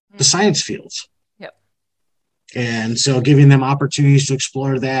into the science fields. Yep. And so giving them opportunities to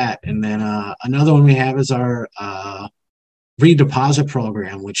explore that. And then another one we have is our redeposit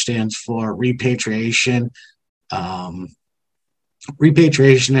program, which stands for repatriation and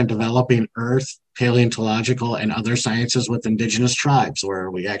developing earth, paleontological, and other sciences with indigenous tribes, where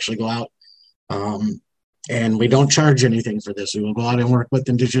we actually go out And we don't charge anything for this. We will go out and work with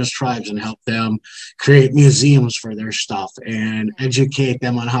indigenous tribes and help them create museums for their stuff and educate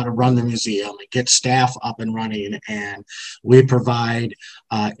them on how to run the museum and get staff up and running. And we provide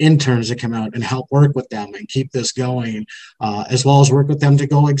interns that come out and help work with them and keep this going, as well as work with them to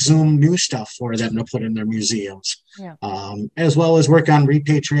go exhume new stuff for them to put in their museums, as well as work on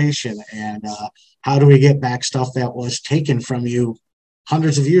repatriation and how do we get back stuff that was taken from you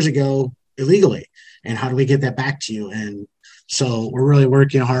hundreds of years ago illegally, and how do we get that back to you? And so we're really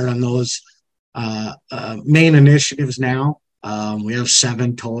working hard on those main initiatives now. We have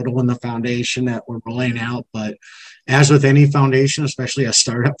 7 total in the foundation that we're rolling out, but as with any foundation, especially a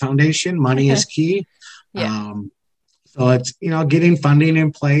startup foundation, money is key. So it's, getting funding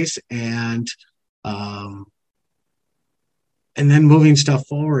in place and then moving stuff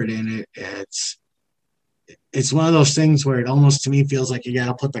forward. And it's one of those things where it almost to me feels like you got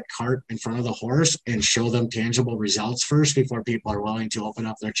to put the cart in front of the horse and show them tangible results first before people are willing to open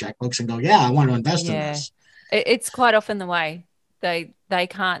up their checkbooks and go, yeah, I want to invest in this. It's quite often the way. They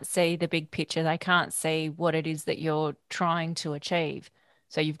can't see the big picture. They can't see what it is that you're trying to achieve.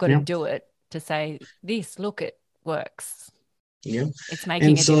 So you've got to do it to say, this, look, it works. Yeah. It's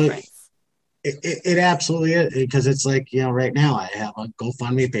making a difference. It absolutely is, because it's like, right now I have a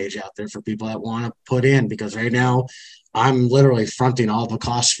GoFundMe page out there for people that want to put in, because right now I'm literally fronting all the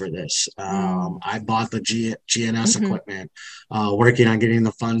costs for this. I bought the GNS equipment, working on getting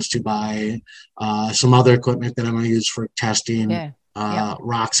the funds to buy some other equipment that I'm going to use for testing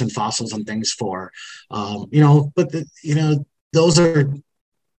rocks and fossils and things for, but those are,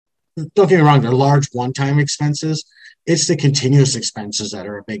 don't get me wrong, they're large one-time expenses. It's the continuous expenses that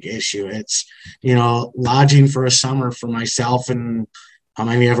are a big issue. It's, lodging for a summer for myself and how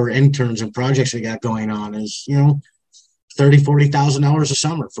many of our interns and projects we got going on is, $30,000-$40,000 a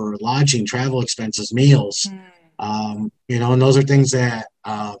summer for lodging, travel expenses, meals. And those are things that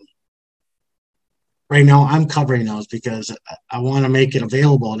right now I'm covering those because I want to make it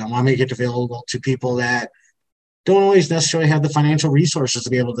available, and I want to make it available to people that don't always necessarily have the financial resources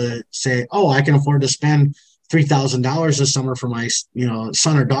to be able to say, oh, I can afford to spend $3,000 this summer for my,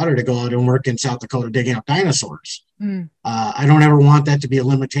 son or daughter to go out and work in South Dakota digging up dinosaurs. I don't ever want that to be a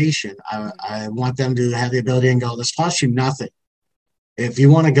limitation. I want them to have the ability and go, this costs you nothing. If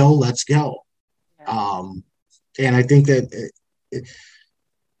you want to go, let's go. And I think that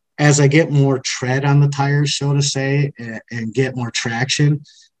as I get more tread on the tires, so to say, and get more traction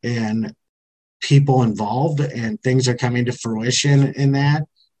and people involved and things are coming to fruition in that,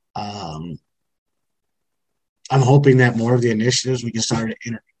 I'm hoping that more of the initiatives we can start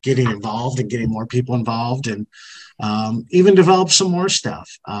getting involved and getting more people involved, and even develop some more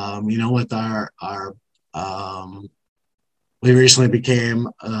stuff. With our we recently became,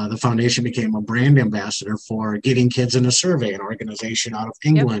 the foundation became a brand ambassador for Getting Kids in a Survey, an organization out of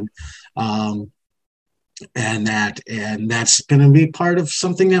England. And that's going to be part of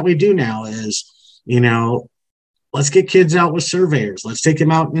something that we do now is, let's get kids out with surveyors. Let's take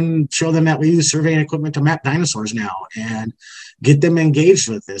them out and show them that we use surveying equipment to map dinosaurs now and get them engaged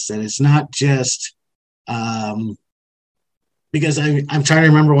with this. And it's not just because I'm trying to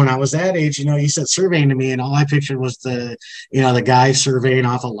remember when I was that age, you said surveying to me and all I pictured was the guy surveying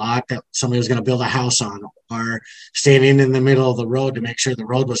off a lot that somebody was going to build a house on, or standing in the middle of the road to make sure the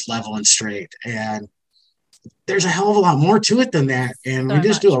road was level and straight. And there's a hell of a lot more to it than that. And we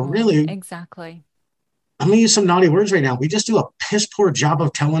just do a really... Exactly. I'm going to use some naughty words right now. We just do a piss poor job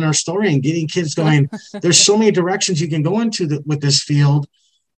of telling our story and getting kids going. There's so many directions you can go into with this field.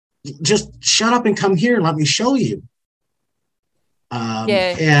 Just shut up and come here and let me show you.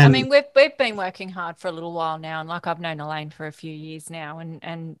 I mean, we've been working hard for a little while now, and like I've known Elaine for a few years now,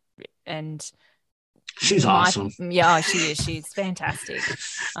 and she's awesome. Yeah, she is. She's fantastic.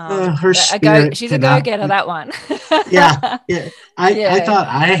 Her spirit, she's a go-getter, that one. yeah. I thought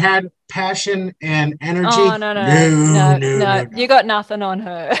I had passion and energy. Oh, no. You got nothing on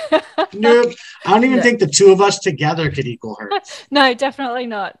her. Nope. I don't even think the two of us together could equal her. No, definitely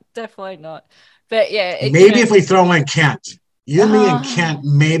not. Definitely not. But yeah. Maybe if we throw in Kent. You, me, and Kent,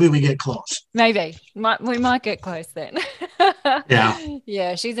 maybe we get close. Maybe. We might get close then. Yeah.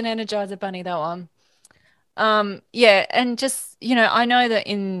 Yeah, she's an Energizer bunny, that one. And just, I know that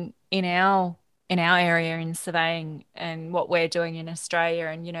in our area in surveying and what we're doing in Australia,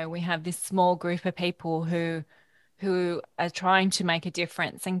 and we have this small group of people who are trying to make a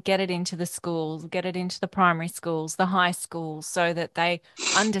difference and get it into the schools, get it into the primary schools, the high schools, so that they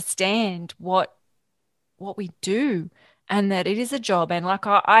understand what we do and that it is a job. And like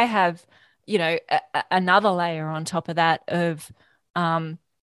I have, another layer on top of that of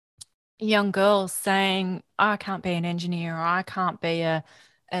young girls saying, I can't be an engineer, or I can't be a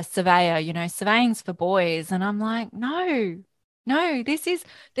surveyor, surveying's for boys. And I'm like, no, no,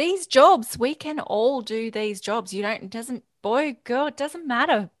 these jobs, we can all do these jobs. It doesn't, boy, girl, it doesn't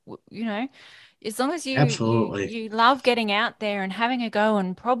matter, as long as Absolutely. you love getting out there and having a go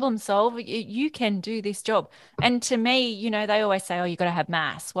and problem solve, you can do this job. And to me, they always say, oh, you got to have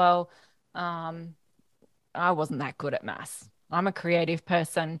maths. Well, um, I wasn't that good at maths. I'm a creative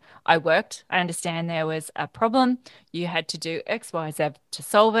person. I worked. I understand there was a problem. You had to do X, Y, Z to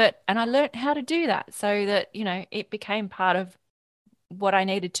solve it. And I learned how to do that so that, it became part of what I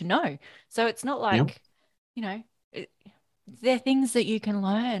needed to know. So it's not Yep. like, it, they're things that you can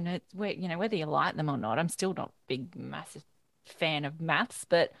learn. It's whether you like them or not. I'm still not big, massive fan of maths,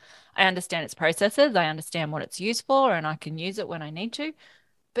 but I understand its processes. I understand what it's used for, and I can use it when I need to.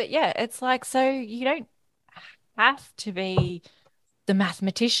 But yeah, it's like, so you don't have to be the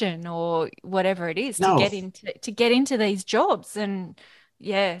mathematician or whatever it is No. to get into these jobs. And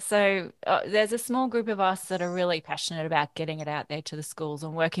yeah, so there's a small group of us that are really passionate about getting it out there to the schools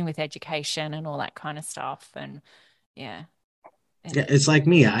and working with education and all that kind of stuff. And yeah, Yeah, it's like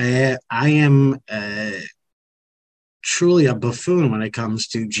me. I am truly a buffoon when it comes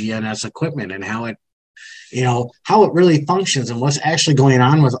to GNS equipment and how it really functions and what's actually going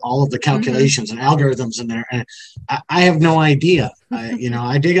on with all of the calculations and algorithms in there. And I have no idea.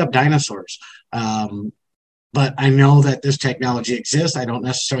 I dig up dinosaurs, but I know that this technology exists. I don't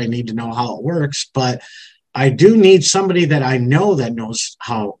necessarily need to know how it works, but I do need somebody that I know that knows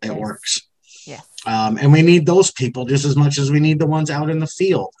how it works. Yes. And we need those people just as much as we need the ones out in the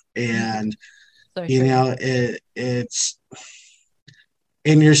field. And So it's,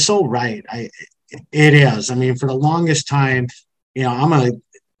 and you're so right. It is. I mean, for the longest time, I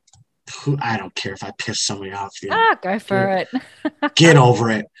don't care if I piss somebody off. go for it. Get over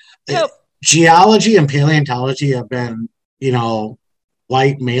it. Yep. Geology and paleontology have been,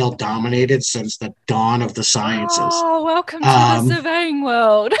 white male dominated since the dawn of the sciences. Oh, welcome to the surveying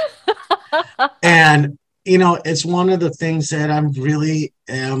world. And, it's one of the things that I'm really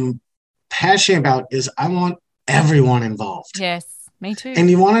passionate about is I want everyone involved. Yes, me too. And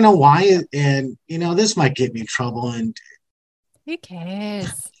you want to know why? And, this might get me in trouble. And who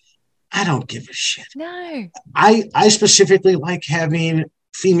cares? I don't give a shit. No. I specifically like having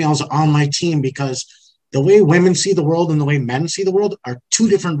females on my team because the way women see the world and the way men see the world are two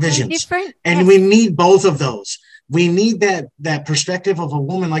different visions. And we need both of those. We need that perspective of a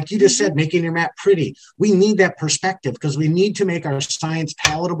woman, like you just said, making your map pretty. We need that perspective because we need to make our science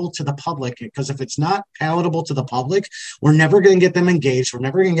palatable to the public. Because if it's not palatable to the public, we're never going to get them engaged. We're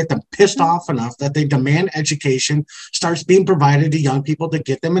never going to get them pissed off enough that they demand education starts being provided to young people to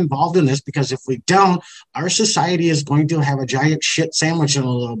get them involved in this. Because if we don't, our society is going to have a giant shit sandwich in a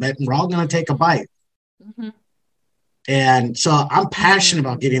little bit, and we're all going to take a bite. Mm-hmm. And so I'm passionate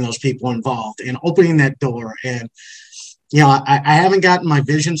about getting those people involved and opening that door. And, I haven't gotten my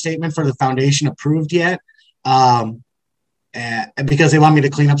vision statement for the foundation approved yet because they want me to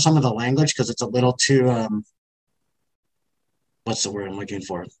clean up some of the language because it's a little too, what's the word I'm looking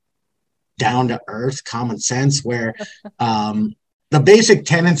for? Down to earth, common sense, where the basic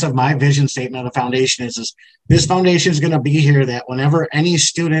tenets of my vision statement of the foundation is this foundation is going to be here that whenever any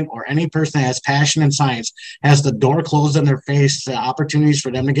student or any person that has passion in science has the door closed in their face, the opportunities for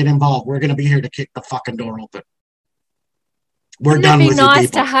them to get involved, we're going to be here to kick the fucking door open. We're done with you people. It'd be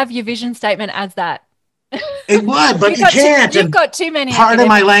nice to have your vision statement as that. It would, but you can't. You've got too many. Part of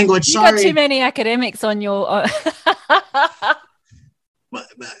my language. Sorry. You've got too many academics on your.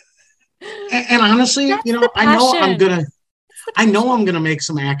 And honestly, I know I'm gonna make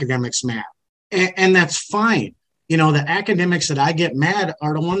some academics mad, and that's fine. The academics that I get mad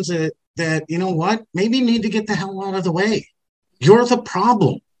are the ones that maybe need to get the hell out of the way. You're the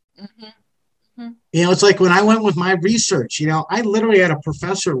problem. Mm-hmm. Mm-hmm. It's like when I went with my research, I literally had a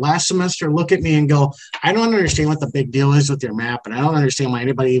professor last semester look at me and go, I don't understand what the big deal is with your map. And I don't understand why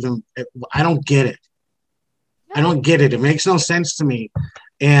anybody I don't get it. No. I don't get it. It makes no sense to me.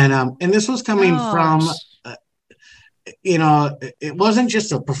 And this was coming from, it wasn't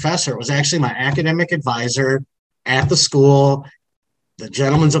just a professor. It was actually my academic advisor at the school. The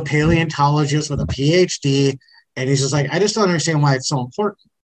gentleman's a paleontologist with a PhD. And he's just like, I just don't understand why it's so important.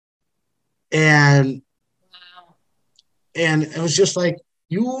 And it was just like,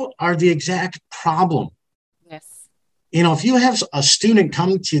 you are the exact problem. Yes. If you have a student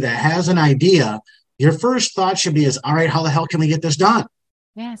come to you that has an idea, your first thought should be all right, how the hell can we get this done?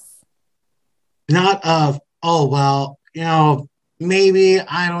 Yes. Not of, oh, well, maybe,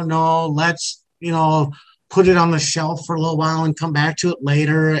 I don't know, let's, put it on the shelf for a little while and come back to it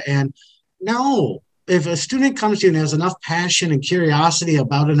later. And no, if a student comes to you and has enough passion and curiosity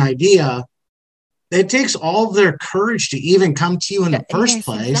about an idea, it takes all of their courage to even come to you in the first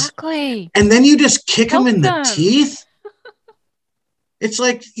place. Exactly. And then you just kick them in them. the teeth. It's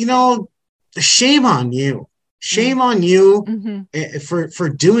like, shame on you. Shame on you for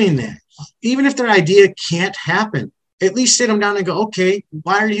doing that. Even if their idea can't happen, at least sit them down and go, okay,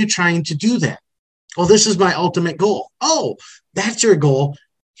 why are you trying to do that? Well, this is my ultimate goal. Oh, that's your goal.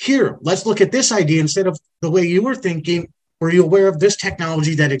 Here, let's look at this idea instead of the way you were thinking. Were you aware of this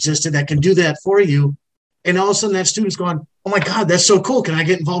technology that existed that can do that for you? And all of a sudden that student's going, oh my God, that's so cool. Can I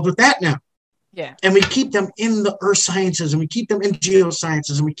get involved with that now? Yeah. And we keep them in the earth sciences, and we keep them in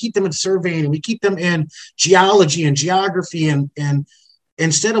geosciences, and we keep them in surveying, and we keep them in geology and geography. And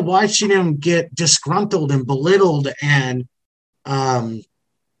instead of watching them get disgruntled and belittled and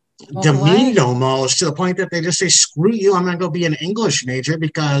demeaned almost to the point that they just say, screw you, I'm going to go be an English major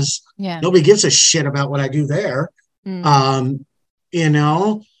because nobody gives a shit about what I do there. And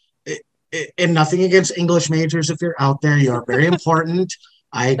nothing against English majors. If you're out there, you are very important.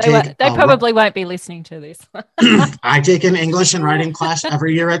 They probably won't be listening to this. I take an English and writing class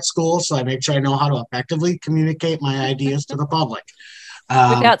every year at school, so I make sure I know how to effectively communicate my ideas to the public.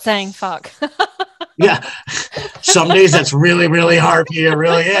 Without saying fuck. Yeah. Some days that's really, really hard for you. It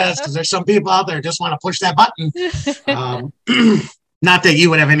really is, because there's some people out there who just want to push that button. Not that you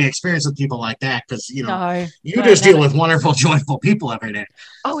would have any experience with people like that, because, you deal with wonderful, joyful people every day.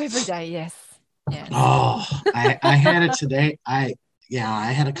 Oh, every day, yes. Oh, I had it today. I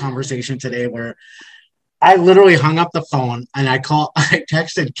had a conversation today where I literally hung up the phone and I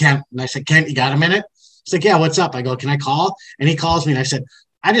texted Kent and I said, Kent, you got a minute? He's like, yeah, what's up? I go, can I call? And he calls me and I said,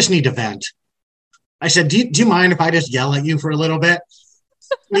 I just need to vent. I said, do you mind if I just yell at you for a little bit?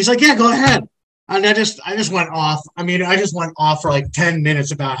 And he's like, yeah, go ahead. And I just went off. I mean, I just went off for like 10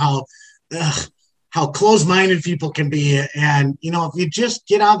 minutes about how closed-minded people can be. And, if you just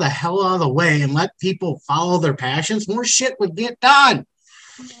get out of the way and let people follow their passions, more shit would get done.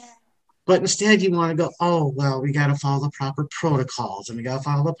 But instead you want to go, oh, well, we got to follow the proper protocols and we got to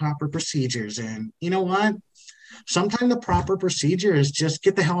follow the proper procedures. And you know what? Sometimes the proper procedure is just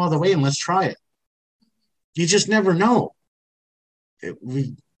get the hell out of the way and let's try it. You just never know.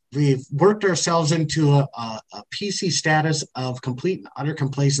 We've worked ourselves into a PC status of complete and utter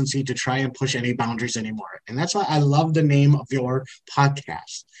complacency to try and push any boundaries anymore. And that's why I love the name of your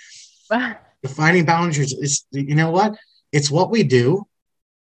podcast. Defining boundaries is, you know what? It's what we do.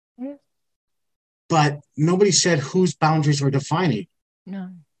 Yeah. But nobody said whose boundaries we're defining. No.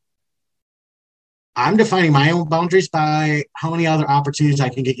 I'm defining my own boundaries by how many other opportunities I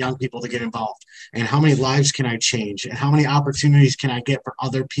can get young people to get involved, and how many lives can I change, and how many opportunities can I get for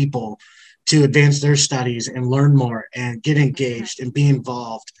other people to advance their studies and learn more and get engaged and be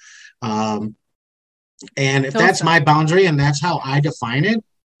involved. And if that's my boundary and that's how I define it,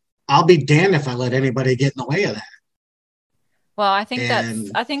 I'll be damned if I let anybody get in the way of that. Well, I think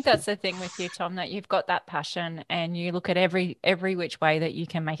that's the thing with you, Tom, that you've got that passion and you look at every which way that you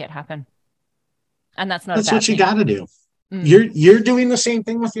can make it happen. And that's what you got to do. You're doing the same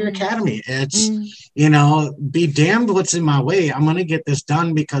thing with your academy. It's, be damned what's in my way. I'm going to get this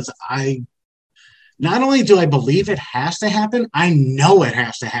done because not only do I believe it has to happen, I know it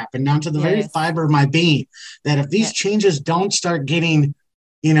has to happen down to the very fiber of my being, that if these changes don't start getting,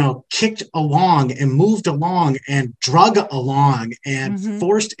 kicked along and moved along and drug along and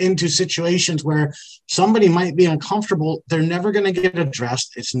forced into situations where somebody might be uncomfortable, they're never going to get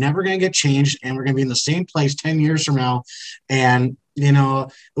addressed. It's never going to get changed. And we're going to be in the same place 10 years from now. And,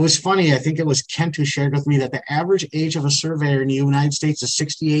 it was funny. I think it was Kent who shared with me that the average age of a surveyor in the United States is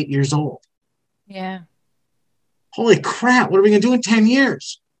 68 years old. Yeah. Holy crap. What are we going to do in 10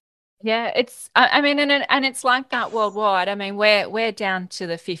 years? Yeah, it's, and it's like that worldwide. I mean, we're down to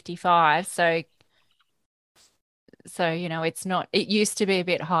the 55. So, it's not, it used to be a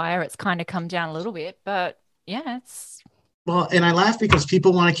bit higher. It's kind of come down a little bit, but yeah, it's. Well, and I laugh because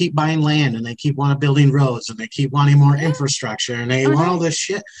people want to keep buying land and they keep wanting building roads and they keep wanting more infrastructure and they want all this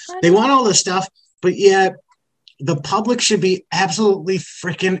shit. They want all this stuff, but yet the public should be absolutely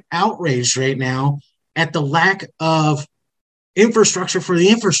freaking outraged right now at the lack of infrastructure for the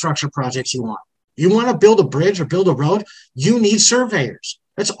infrastructure projects you want. You want to build a bridge or build a road, you need surveyors.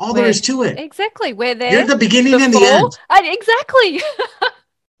 That's all there is to it. Exactly. We're there. You're the beginning and the end. Exactly.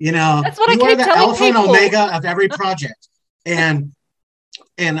 That's what I keep telling people. You are the alpha and omega of every project. And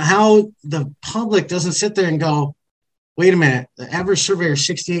how the public doesn't sit there and go, wait a minute, the average surveyor is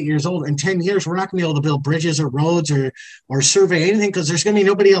 68 years old. In 10 years, we're not going to be able to build bridges or roads or survey anything because there's going to be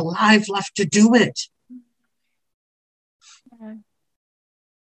nobody alive left to do it.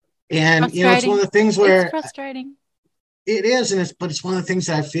 And, you know, it's one of the things It's where frustrating. it is, but it's one of the things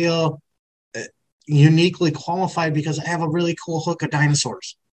that I feel uniquely qualified because I have a really cool hook of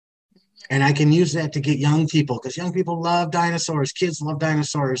dinosaurs. And I can use that to get young people because young people love dinosaurs. Kids love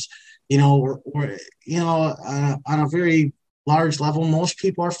dinosaurs. You know, on a very large level, most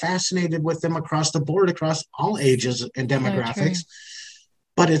people are fascinated with them across the board, across all ages and demographics. So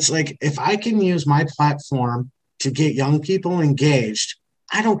but it's like if I can use my platform to get young people engaged,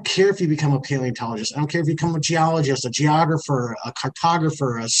 I don't care if you become a paleontologist. I don't care if you become a geologist, a geographer, a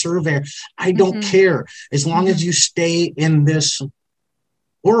cartographer, a surveyor. I don't care as long as you stay in this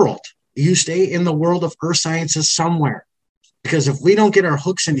world. You stay in the world of earth sciences somewhere. Because if we don't get our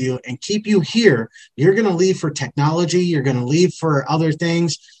hooks into you and keep you here, you're going to leave for technology. You're going to leave for other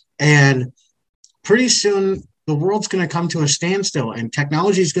things. And pretty soon, the world's going to come to a standstill and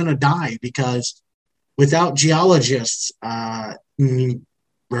technology is going to die because without geologists, rare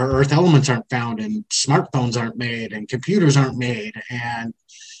earth elements aren't found and smartphones aren't made and computers aren't made. And,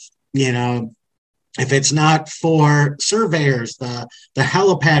 you know, if it's not for surveyors, the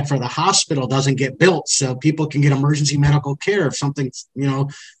helipad for the hospital doesn't get built so people can get emergency medical care if something, you know,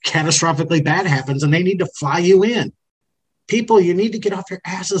 catastrophically bad happens and they need to fly you in. People, you need to get off your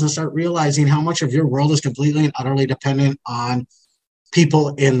asses and start realizing how much of your world is completely and utterly dependent on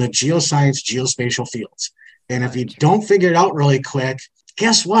people in the geoscience, geospatial fields. And if you don't figure it out really quick,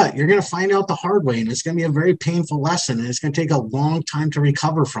 guess what? You're going to find out the hard way, and it's going to be a very painful lesson, and it's going to take a long time to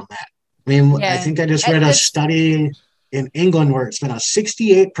recover from that. I mean, I think I just read a study in England where it's been a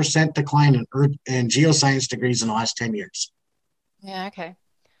 68% decline in geoscience degrees in the last 10 years. Yeah, okay.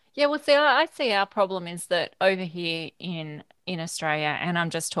 Yeah, well, see, I see our problem is that over here in Australia, and I'm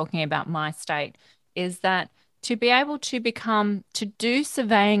just talking about my state, is that to be able to do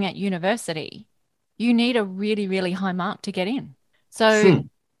surveying at university, you need a really, really high mark to get in. So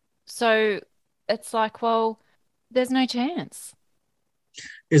it's like, well, there's no chance.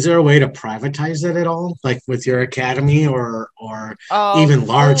 Is there a way to privatize it at all, like with your academy or even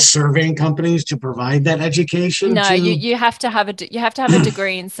large surveying companies to provide that education? No, you have to have a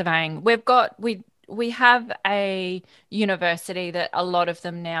degree in surveying. We have a university that a lot of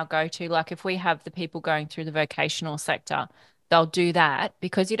them now go to. Like if we have the people going through the vocational sector, they'll do that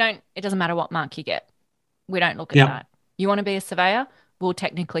because it doesn't matter what mark you get. We don't look at that. You want to be a surveyor? We'll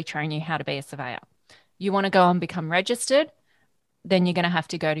technically train you how to be a surveyor. You want to go and become registered? Then you're going to have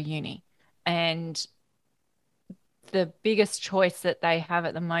to go to uni. And the biggest choice that they have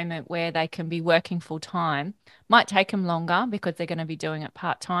at the moment where they can be working full time might take them longer because they're going to be doing it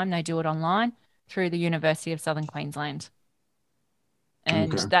part time. They do it online through the University of Southern Queensland.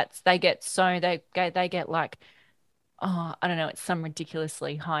 And they get like, I don't know, it's some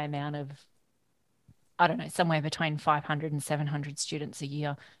ridiculously high amount of, I don't know, somewhere between 500 and 700 students a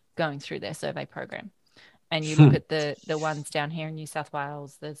year going through their survey program. And you look at the ones down here in New South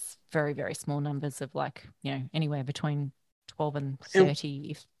Wales, there's very, very small numbers of like, you know, anywhere between 12 and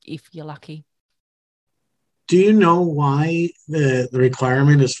 30 if you're lucky. Do you know why the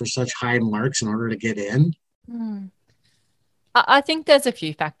requirement is for such high marks in order to get in? I think there's a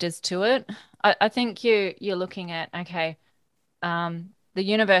few factors to it. I think you're looking at, okay, the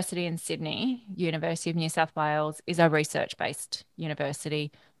university in Sydney, University of New South Wales, is a research-based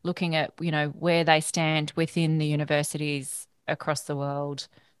university, looking at, you know, where they stand within the universities across the world.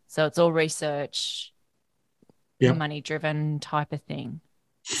 So it's all research, money-driven type of thing.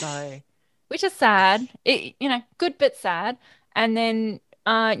 So, which is sad, good but sad. And then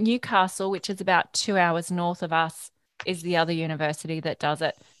Newcastle, which is about 2 hours north of us, is the other university that does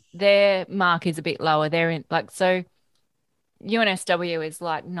it. Their mark is a bit lower. They're in so UNSW is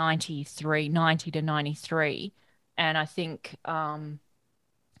like 90 to 93. And I think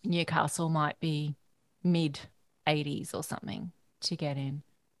Newcastle might be mid 80s or something to get in.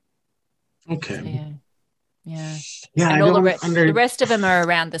 Okay. So, yeah. And all the rest of them are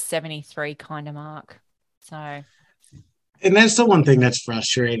around the 73 kind of mark. So. And that's the one thing that's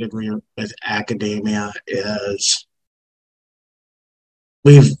frustrated me with academia is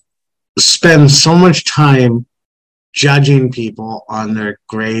we've spent so much time judging people on their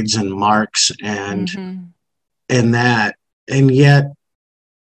grades and marks and that, and yet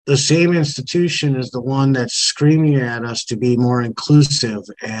the same institution is the one that's screaming at us to be more inclusive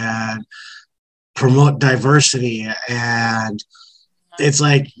and promote diversity. And it's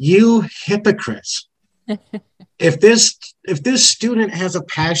like, you hypocrites. If this student has a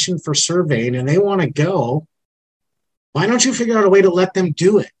passion for surveying and they want to go, why don't you figure out a way to let them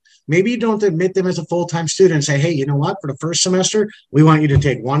do it? Maybe you don't admit them as a full-time student and say, hey, you know what? For the first semester, we want you to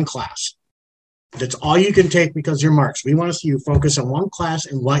take one class. That's all you can take because you're marks. We want to see you focus on one class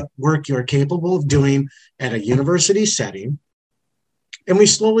and what work you're capable of doing at a university setting. And we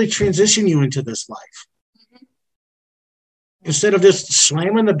slowly transition you into this life. Instead of just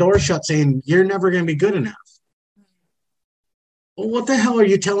slamming the door shut saying, you're never going to be good enough. Well, what the hell are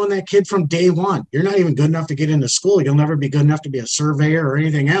you telling that kid from day one? You're not even good enough to get into school. You'll never be good enough to be a surveyor or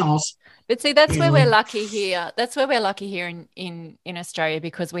anything else. But see, that's where we're lucky here. That's where we're lucky here in Australia,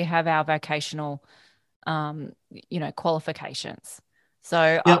 because we have our vocational, qualifications.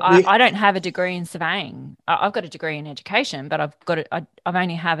 So Yeah, I don't have a degree in surveying. I've got a degree in education, but I've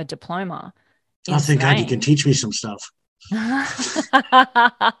only have a diploma in thank God you surveying. can teach me some stuff.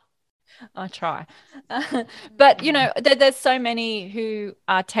 I try. But, there's so many who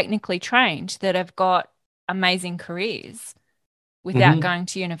are technically trained that have got amazing careers without going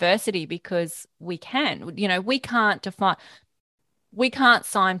to university, because we can. We can't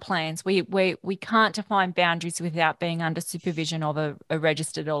sign plans. We can't define boundaries without being under supervision of a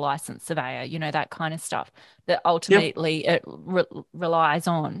registered or licensed surveyor, that kind of stuff that ultimately it relies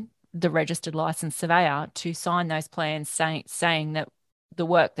on the registered licensed surveyor to sign those plans saying that the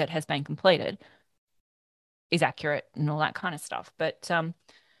work that has been completed is accurate and all that kind of stuff. But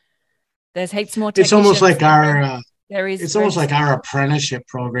there's heaps more. It's almost like our almost like our apprenticeship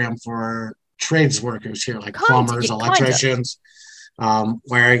program for trades workers here, like plumbers, electricians,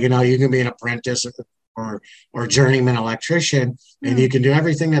 where you can be an apprentice or journeyman electrician, and you can do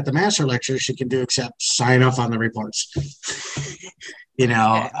everything that the master electrician can do except sign off on the reports. And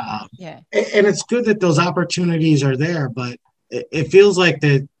it's good that those opportunities are there, but it feels like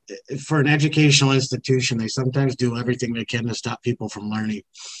that for an educational institution, they sometimes do everything they can to stop people from learning.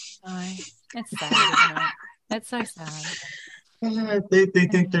 That's sad, isn't it? That's so sad. They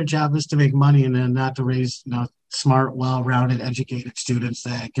think their job is to make money and then not to raise, smart, well-rounded, educated students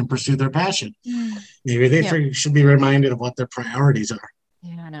that can pursue their passion. Maybe they should be reminded of what their priorities are.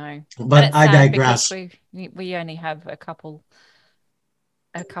 Yeah, I know. But I digress. We only have a couple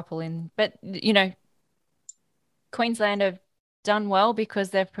in, but Queensland have done well because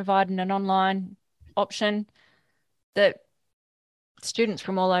they've provided an online option that those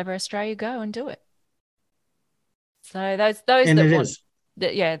from all over Australia go and do it. So those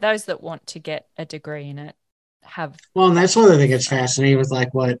that want to get a degree in it have. Well, and that's one of the things that's fascinating with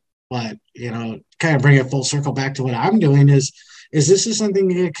like what kind of bring it full circle back to what I'm doing is this is something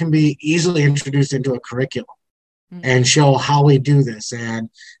that can be easily introduced into a curriculum and show how we do this, and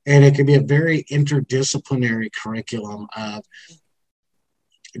it can be a very interdisciplinary curriculum of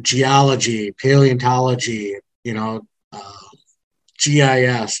geology, paleontology, GIS,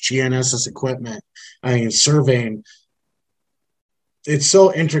 GNSS equipment, surveying. It's so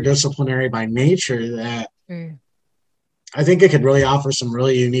interdisciplinary by nature that I think it could really offer some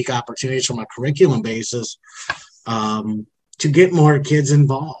really unique opportunities from a curriculum basis to get more kids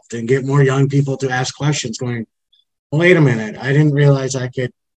involved and get more young people to ask questions going, wait a minute, I didn't realize I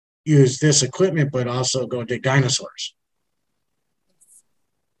could use this equipment, but also go dig dinosaurs.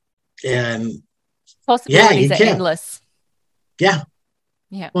 And possibilities are endless. Yeah.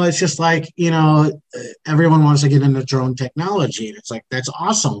 Well, it's just like, everyone wants to get into drone technology. And it's like, that's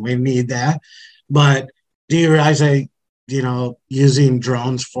awesome. We need that. But do you realize that, using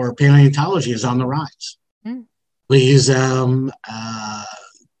drones for paleontology is on the rise? We use them.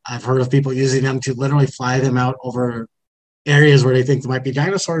 I've heard of people using them to literally fly them out over areas where they think there might be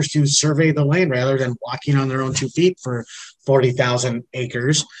dinosaurs to survey the land rather than walking on their own 2 feet for 40,000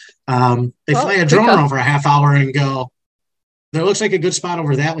 acres. They fly a drone around for a half hour and go, there looks like a good spot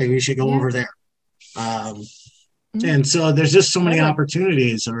over that way. We should go over there. And so there's just so many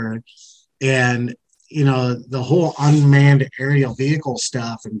opportunities the whole unmanned aerial vehicle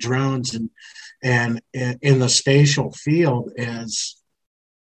stuff and drones and in the spatial field is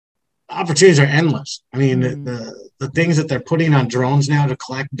opportunities are endless. I mean, the things that they're putting on drones now to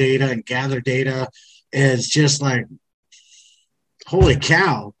collect data and gather data is just like, holy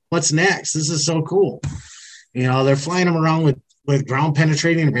cow, what's next? This is so cool. They're flying them around with ground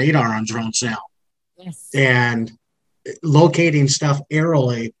penetrating radar on drones now. Yes. And locating stuff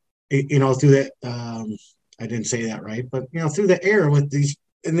aerially, through the, I didn't say that right, but, through the air with these,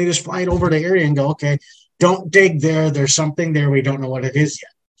 and they just fly it over the area and go, okay, don't dig there. There's something there. We don't know what it is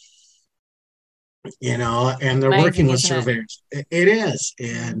yet. And they're working with surveyors. It is.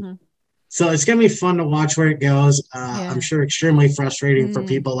 And so it's going to be fun to watch where it goes. I'm sure extremely frustrating for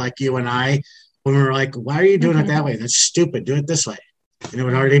people like you and I when we're like, why are you doing it that way? That's stupid. Do it this way. And it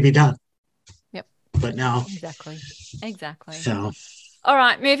would already be done. Yep. But now. Exactly. So. All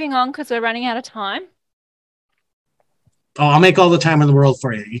right, moving on because we're running out of time. Oh, I'll make all the time in the world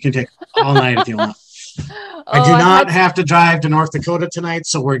for you. You can take all night if you want. I do I've not have to drive to North Dakota tonight,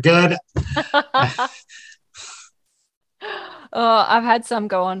 so we're good. I've had some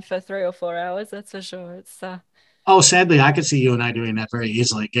go on for 3 or 4 hours, that's for sure. It's Oh, sadly, I could see you and I doing that very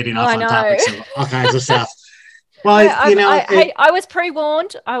easily, getting off I on know. topics of all kinds of stuff. Well, Hey, I was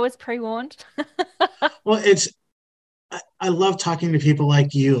pre-warned. I was pre-warned. well, I love talking to people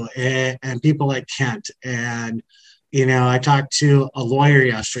like you and people like Kent. And, I talked to a lawyer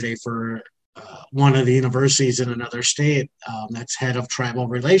yesterday for one of the universities in another state that's head of tribal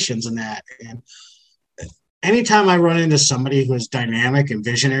relations and that. And anytime I run into somebody who is dynamic and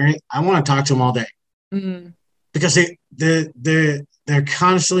visionary, I want to talk to them all day Mm. because they're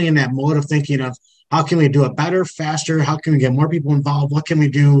constantly in that mode of thinking of how can we do it better, faster? How can we get more people involved? What can we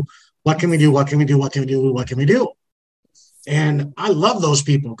do? What can we do? What can we do? What can we do? What can we do? And I love those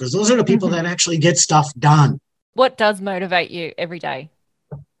people because those are the people that actually get stuff done. What does motivate you every day?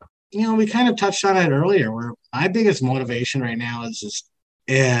 We kind of touched on it earlier where my biggest motivation right now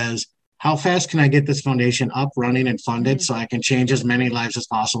is how fast can I get this foundation up, running, and funded so I can change as many lives as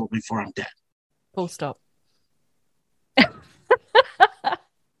possible before I'm dead. Full stop.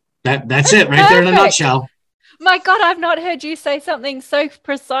 That's it right there in a nutshell. My God, I've not heard you say something so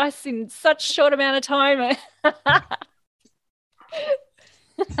precise in such a short amount of time.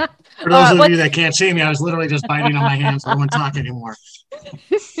 For those of you that can't see me, I was literally just biting on my hands. I won't talk anymore.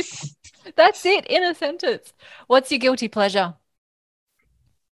 That's it in a sentence. What's your guilty pleasure?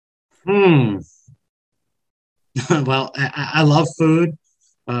 Well, I love food,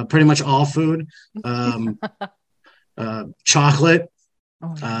 pretty much all food. Chocolate.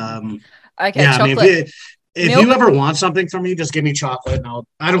 Okay, yeah, chocolate. I mean, if you ever want something from me, just give me chocolate.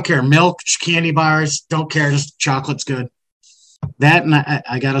 I don't care. Milk, candy bars, don't care. Just chocolate's good. That and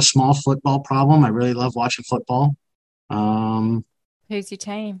I got a small football problem. I really love watching football. Who's your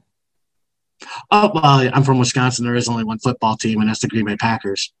team? Oh, well, I'm from Wisconsin. There is only one football team, and that's the Green Bay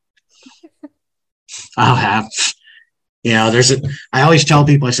Packers. I'll have, I always tell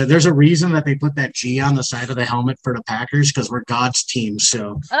people, I said, there's a reason that they put that G on the side of the helmet for the Packers because we're God's team.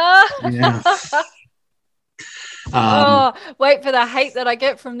 So, yeah. Wait for the hate that I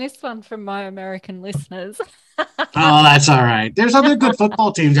get from this one from my American listeners. Oh, that's all right. There's other good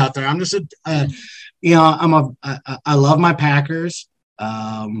football teams out there. I'm just, I love my Packers.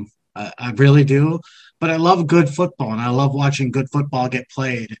 I really do, but I love good football and I love watching good football get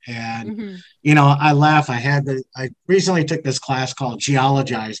played. And, I laugh. I recently took this class called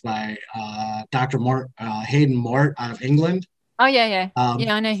Geologize by Dr. Hayden Mort out of England. Oh, yeah.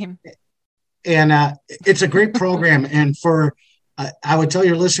 I know him. And it's a great program. And I would tell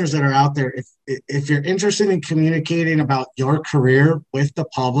your listeners that are out there, if you're interested in communicating about your career with the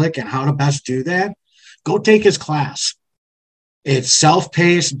public and how to best do that, go take his class. It's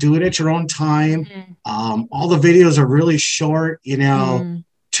self-paced, do it at your own time. All the videos are really short, 2,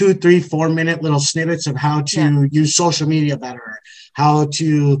 3, 4 minute little snippets of how to use social media better, how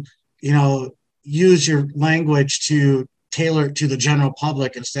to, use your language to tailor it to the general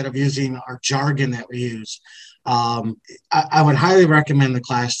public instead of using our jargon that we use. I would highly recommend the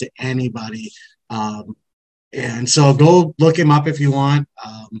class to anybody. And so go look him up if you want,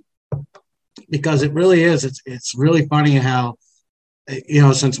 because it really is. It's really funny how,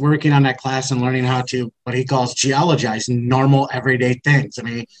 since working on that class and learning how to, what he calls geologize normal everyday things. I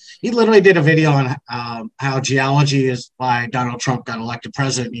mean, he literally did a video on how geology is why Donald Trump got elected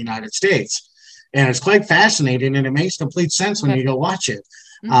president of the United States. And it's quite fascinating and it makes complete sense when you go watch it.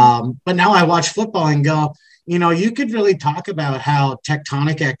 But now I watch football and go, you could really talk about how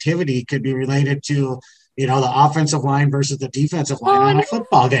tectonic activity could be related to, the offensive line versus the defensive line on a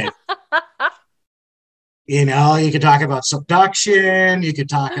football game. You could talk about subduction, you could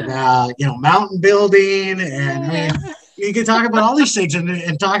talk about, mountain building, and you could talk about all these things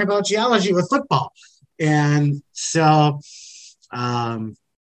and talk about geology with football. And so,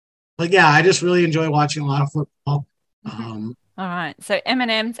 but yeah, I just really enjoy watching a lot of football. All right. So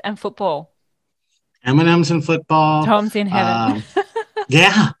M&Ms and football. M&Ms and football. Tom's in heaven.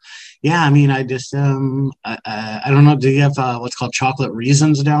 Yeah. I mean, I just, I don't know. Do you have what's called chocolate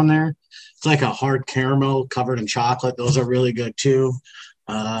raisins down there? It's like a hard caramel covered in chocolate. Those are really good too.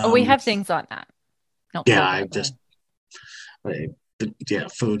 We have things like that.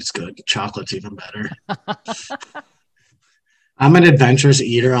 Food's good. Chocolate's even better. I'm an adventurous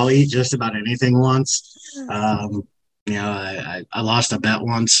eater. I'll eat just about anything once. I lost a bet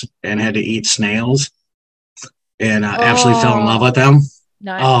once and had to eat snails and absolutely fell in love with them.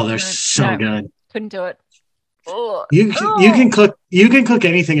 They're so good. Couldn't do it. You can cook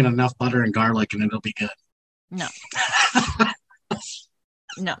anything in enough butter and garlic and it'll be good. No.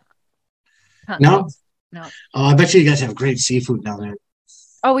 No. Can't No? do it. No. Oh, I bet you guys have great seafood down there.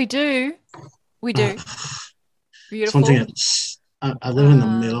 Oh, we do. We do. It's Beautiful. one thing that's, I live in the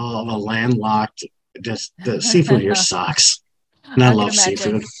middle of a landlocked, just the seafood here sucks. And I love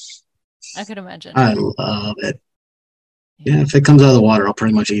seafood. I could imagine. I love it. Yeah, if it comes out of the water, I'll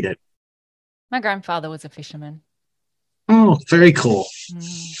pretty much eat it. My grandfather was a fisherman. Oh, very cool.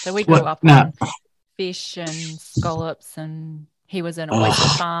 So we grew up on fish and scallops, and he was an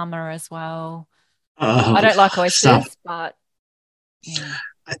oyster farmer as well. I don't like oysters, but yeah.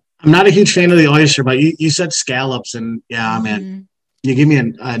 I'm not a huge fan of the oyster, but you said scallops, and yeah, man, you give me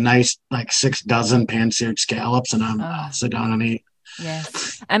a nice like 6 dozen pan-seared scallops, and I'll sit down and eat.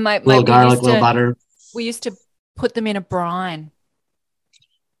 Yes, and my little garlic, little butter. We used to put them in a brine.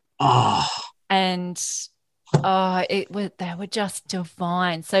 Oh, and they were just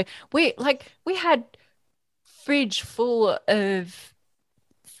divine. So we had fridge full of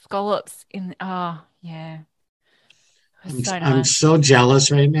scallops in. Oh yeah. I'm so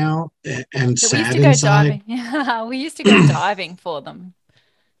jealous right now and so sad we used to go inside. diving. Yeah, we used to go diving for them.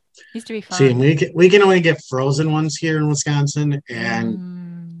 Used to be fun. See, we can only get frozen ones here in Wisconsin,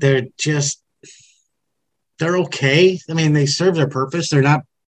 and they're okay. I mean, they serve their purpose. They're not,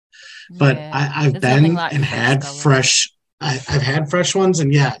 but I've been like and had fresh. I've had fresh ones,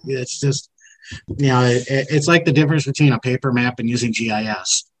 and yeah, it's just it's like the difference between a paper map and using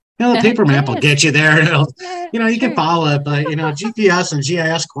GIS. The paper map will get you there. You can follow it, but GPS and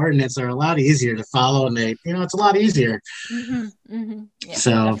GIS coordinates are a lot easier to follow, and it's a lot easier. Yeah,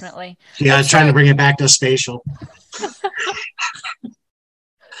 so definitely. Yeah, I was trying to bring it back to spatial.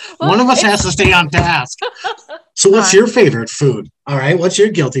 One of us has to stay on task. So, what's your favorite food? All right, what's your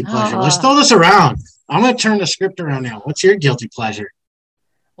guilty pleasure? Let's throw this around. I'm going to turn the script around now. What's your guilty pleasure?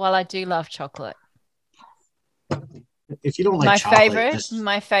 Well, I do love chocolate. If you don't like chocolate,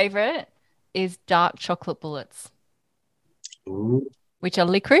 my favorite is dark chocolate bullets, which are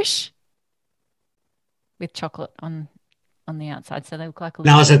licorice with chocolate on the outside, so they look like.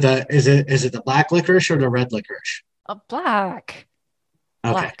 Now, is it the black licorice or the red licorice? Black.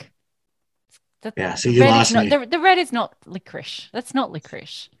 Okay. Black. Yeah, so you lost me. The red is not licorice. That's not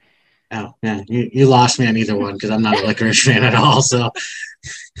licorice. Oh, yeah, you lost me on either one because I'm not a licorice fan at all. So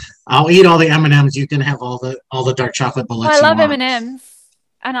I'll eat all the M&Ms. You can have all the dark chocolate bullets. I love M&Ms,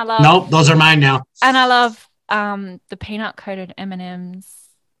 and I love. Nope, those are mine now. And I love the peanut coated M&Ms,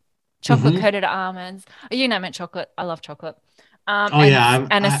 chocolate coated almonds. You name it, chocolate. I love chocolate.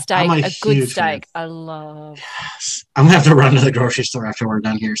 And a steak, a good steak. Fan. I love. Yes. I'm gonna have to run to the grocery store after we're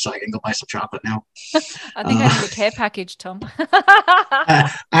done here, so I can go buy some chocolate now. I think I need a care package, Tom.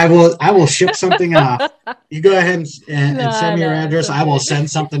 I will ship something off. You go ahead and send me your address. I will send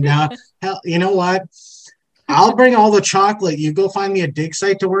something down. Hell, you know what? I'll bring all the chocolate. You go find me a dig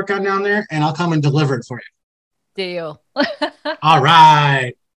site to work on down there, and I'll come and deliver it for you. Deal. All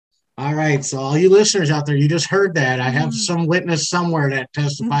right. All right, so all you listeners out there, you just heard that. I have some witness somewhere that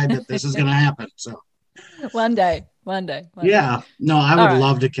testified that this is going to happen. So one day. Yeah, no, I would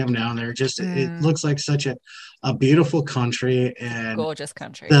love to come down there. Just it looks like such a beautiful country and gorgeous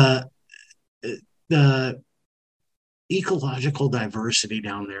country. The ecological diversity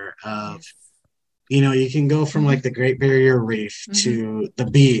down there of you can go from like the Great Barrier Reef to the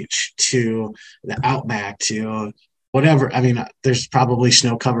beach to the outback to whatever. I mean, there's probably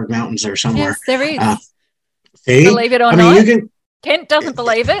snow-covered mountains there somewhere. Yes, there is. Believe it or not. Kent doesn't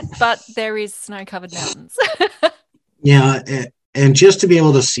believe it, but there is snow-covered mountains. Yeah, and just to be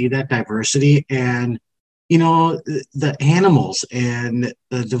able to see that diversity and, the animals and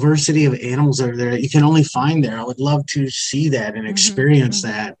the diversity of animals that are there that you can only find there. I would love to see that and experience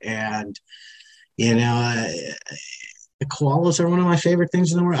that. And, the koalas are one of my favorite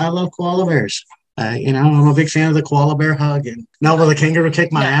things in the world. I love koala bears. I'm a big fan of the koala bear hug. And now will the kangaroo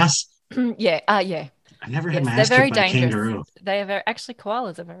kick my ass? Yeah. Yeah. I never had my ass kicked by a kangaroo. They are actually,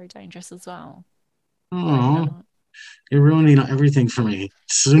 koalas are very dangerous as well. Oh, you're ruining everything for me.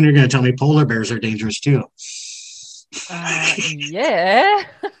 Soon you're going to tell me polar bears are dangerous too. Yeah.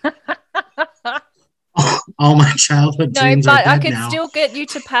 All my childhood dreams are dead now. I could still get you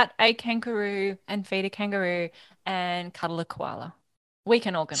to pat a kangaroo and feed a kangaroo and cuddle a koala. We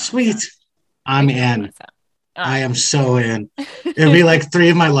can organize. Sweet. That. I'm in. I am so in. It'd be like 3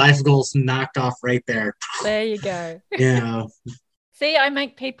 of my life goals knocked off right there. There you go. Yeah. See, I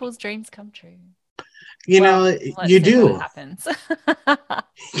make people's dreams come true. You do. What happens.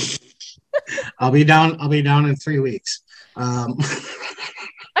 I'll be down in 3 weeks.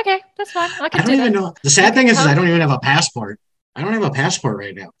 Okay, that's fine. I don't even know. The sad thing is I don't even have a passport. I don't have a passport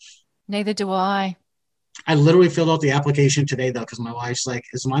right now. Neither do I. I literally filled out the application today though, because my wife's like,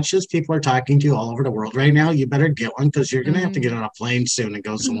 as much as people are talking to you all over the world right now, you better get one because you're gonna have to get on a plane soon and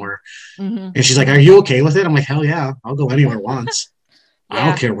go somewhere. Mm-hmm. And she's like, "Are you okay with it?" I'm like, "Hell yeah, I'll go anywhere once. I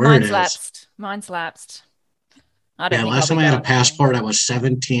don't care where it is." Mine's lapsed. I don't Yeah, think last I'll time be I had a going again. passport, I was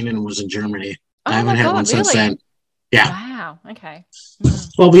 17 and was in Germany. Oh I haven't my had God, one since really? then. Yeah. Wow. Okay. Mm.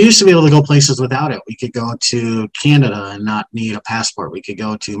 Well, we used to be able to go places without it. We could go to Canada and not need a passport. We could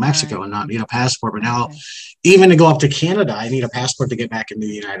go to Mexico Right. and not need a passport. But now, Okay. even to go up to Canada, I need a passport to get back into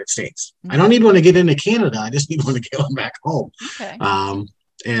the United States. I don't Mm. need one to get into Canada. I just need one to get one back home. Okay.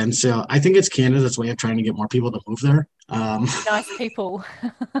 And so I think it's Canada's way of trying to get more people to move there. Nice people.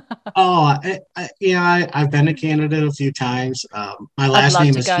 I've been to Canada a few times. My I'd last love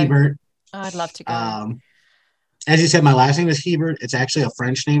name to is go. Hebert. I'd love to go. As you said, my last name is Hebert. It's actually a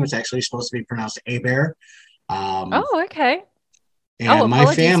French name. It's actually supposed to be pronounced Hebert. Oh, okay. And my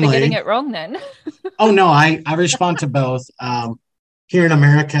apologies for getting family. it wrong then. Oh no, I respond to both. Here in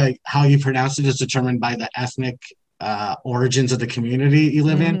America, how you pronounce it is determined by the ethnic origins of the community you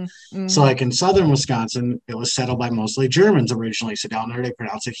live in. Mm-hmm. So, like in southern Wisconsin, it was settled by mostly Germans originally. So down there, they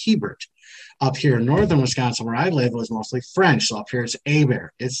pronounce it Hebert. Up here in northern Wisconsin, where I live, it was mostly French. So up here, it's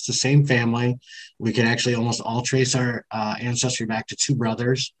Hebert. It's the same family. We can actually almost all trace our ancestry back to two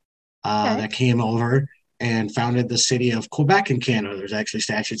brothers that came over and founded the city of Quebec in Canada. There's actually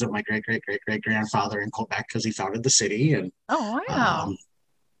statues of my great-great-great-great-grandfather in Quebec because he founded the city. And Oh, wow.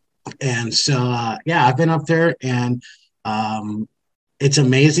 and so, I've been up there, and it's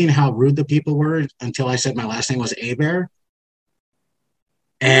amazing how rude the people were until I said my last name was Hebert.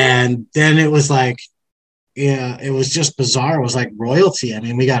 And then it was like, yeah, it was just bizarre. It was like royalty. I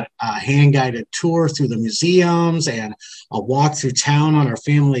mean, we got a hand-guided tour through the museums and a walk through town on our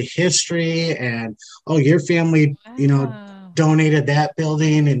family history. And, oh, your family, donated that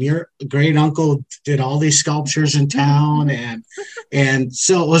building, and your great uncle did all these sculptures in town. And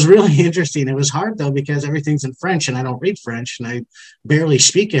so it was really interesting. It was hard though, because everything's in French and I don't read French and I barely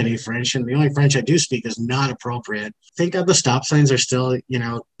speak any French. And the only French I do speak is not appropriate. Thank God the stop signs are still,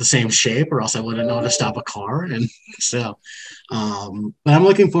 the same shape, or else I wouldn't know how to stop a car. And so, but I'm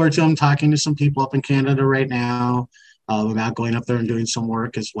looking forward to talking to some people up in Canada right now about going up there and doing some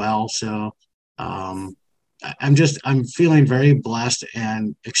work as well. So, I'm feeling very blessed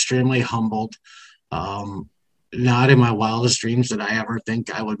and extremely humbled. Not in my wildest dreams did I ever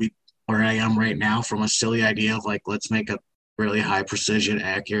think I would be where I am right now, from a silly idea of like, let's make a really high precision,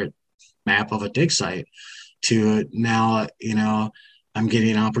 accurate map of a dig site, to now, I'm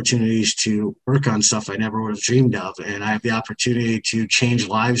getting opportunities to work on stuff I never would have dreamed of. And I have the opportunity to change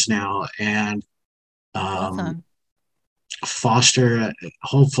lives now and Awesome. foster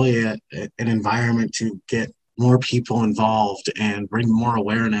hopefully an environment to get more people involved and bring more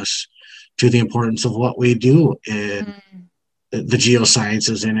awareness to the importance of what we do in the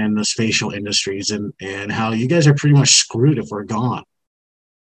geosciences and in the spatial industries, and how you guys are pretty much screwed if we're gone.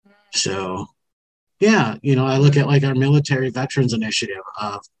 So yeah, I look at like our military veterans initiative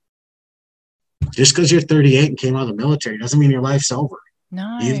of, just because you're 38 and came out of the military doesn't mean your life's over.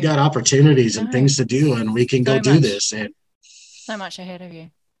 No, you've got opportunities and things to do, and we can go do this. And so much ahead of you.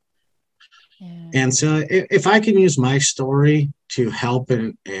 Yeah. And so if I can use my story to help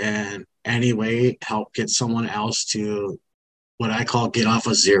in any way, help get someone else to what I call get off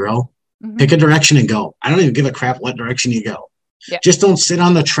of zero, pick a direction and go. I don't even give a crap what direction you go. Yeah. Just don't sit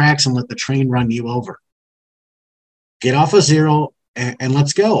on the tracks and let the train run you over. Get off of zero and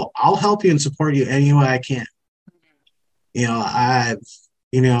let's go. I'll help you and support you any way I can. You know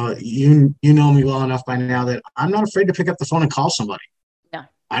me well enough by now that I'm not afraid to pick up the phone and call somebody. No.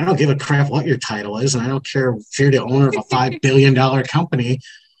 I don't give a crap what your title is, and I don't care if you're the owner of a $5 billion company.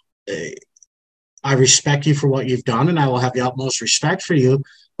 I respect you for what you've done, and I will have the utmost respect for you.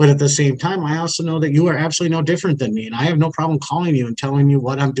 But at the same time, I also know that you are absolutely no different than me, and I have no problem calling you and telling you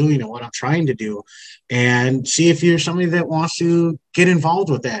what I'm doing and what I'm trying to do, and see if you're somebody that wants to get involved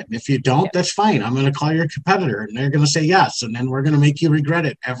with that. And if you don't, that's fine. I'm going to call your competitor, and they're going to say yes, and then we're going to make you regret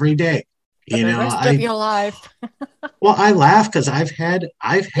it every day. For the rest of your life. Well, I laugh because I've had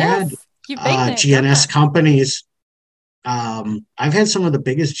GNS companies. I've had some of the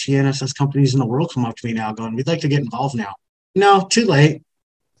biggest GNSS companies in the world come up to me now going, we'd like to get involved now. No, too late.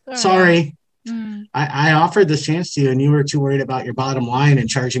 Sorry. I offered this chance to you and you were too worried about your bottom line and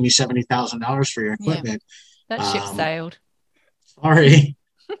charging me $70,000 for your equipment. Yeah, that ship sailed. Sorry.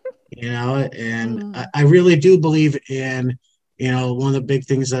 I really do believe in, one of the big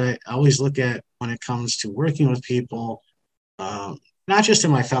things that I always look at when it comes to working with people, not just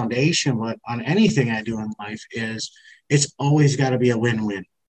in my foundation, but on anything I do in life, is it's always got to be a win-win.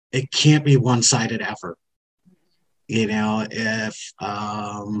 It can't be one-sided effort. if,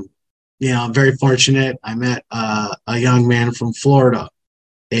 I'm very fortunate. I met a young man from Florida,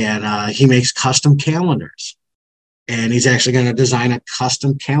 and he makes custom calendars. And he's actually going to design a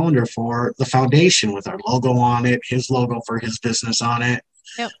custom calendar for the foundation with our logo on it, his logo for his business on it.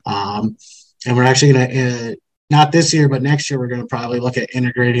 Yep. And we're actually going to, not this year, but next year, we're going to probably look at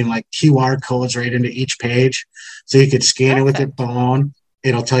integrating like QR codes right into each page. So you could scan it with your phone.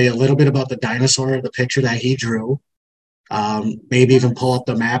 It'll tell you a little bit about the dinosaur, the picture that he drew. Maybe even pull up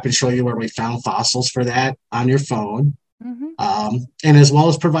the map and show you where we found fossils for that on your phone. Mm-hmm. And as well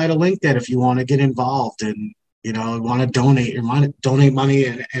as provide a link that if you want to get involved and, want to donate money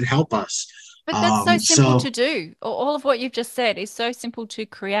and help us. But that's so simple to do. All of what you've just said is so simple to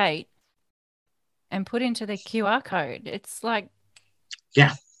create and put into the QR code. It's like,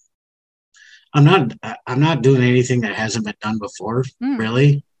 yeah, I'm not doing anything that hasn't been done before,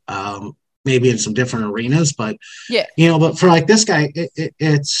 really. Maybe in some different arenas, but yeah, but for like this guy,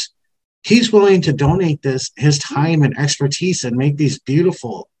 he's willing to donate his time and expertise and make these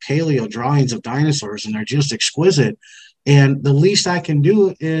beautiful paleo drawings of dinosaurs, and they're just exquisite. And the least I can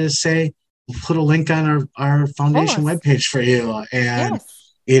do is say, put a link on our foundation webpage for you. And,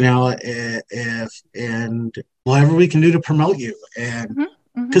 and whatever we can do to promote you. And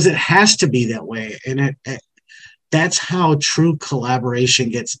because it has to be that way. And that's how true collaboration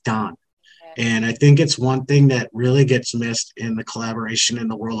gets done. And I think it's one thing that really gets missed in the collaboration in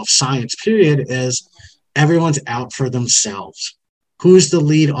the world of science, period, is everyone's out for themselves. Who's the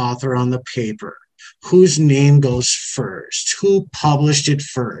lead author on the paper? Whose name goes first? Who published it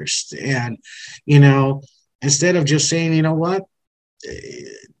first? And, instead of just saying,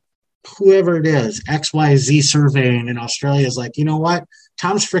 whoever it is, XYZ surveying in Australia is like,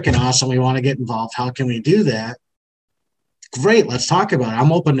 Tom's freaking awesome. We want to get involved. How can we do that? Great, let's talk about it.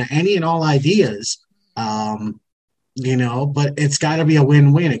 I'm open to any and all ideas, but it's got to be a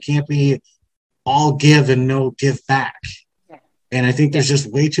win-win. It can't be all give and no give back. Yeah. And I think there's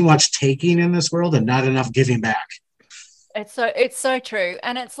just way too much taking in this world and not enough giving back. It's so true.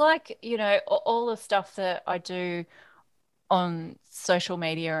 And it's like, all the stuff that I do on social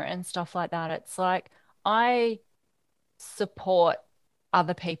media and stuff like that, it's like I support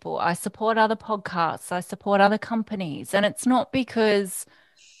other people. I support other podcasts. I support other companies. And it's not because,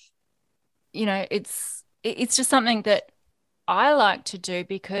 it's just something that I like to do,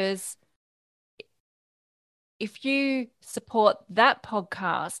 because if you support that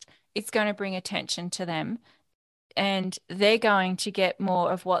podcast, it's going to bring attention to them, and they're going to get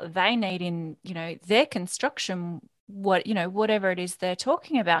more of what they need in, their construction, whatever it is they're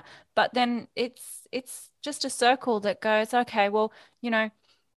talking about. But then it's just a circle that goes, okay, well,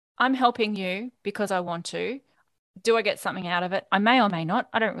 I'm helping you because I want to. Do I get something out of it? I may or may not.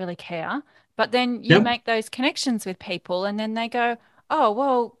 I don't really care. But then you make those connections with people, and then they go, oh,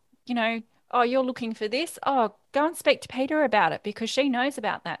 well, you're looking for this. Oh, go and speak to Peter about it because she knows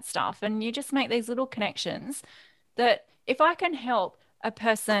about that stuff. And you just make these little connections that if I can help a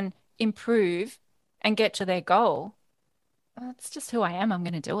person improve and get to their goal, that's just who I am. I'm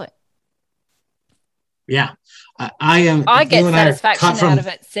going to do it. Yeah, I am. I get satisfaction out of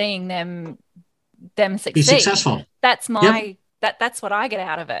it, seeing them succeed. Be successful. That's my that's what I get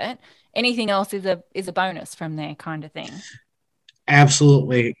out of it. Anything else is a bonus from there, kind of thing.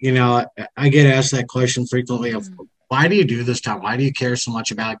 Absolutely. I get asked that question frequently of why do you do this, Tom? Why do you care so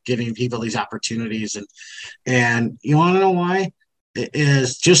much about giving people these opportunities? And you want to know why? It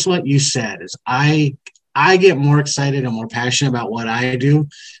is just what you said. Is I get more excited and more passionate about what I do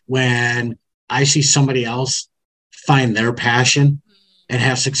when I see somebody else find their passion and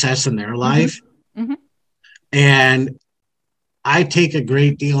have success in their life. Mm-hmm. And I take a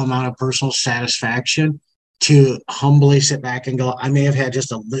great deal amount of personal satisfaction to humbly sit back and go, I may have had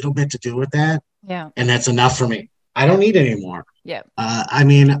just a little bit to do with that. Yeah. And that's enough for me. I don't need any more. Yeah. I've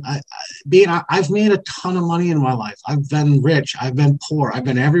made a ton of money in my life. I've been rich. I've been poor. I've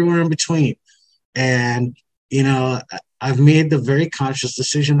been everywhere in between. And, I've made the very conscious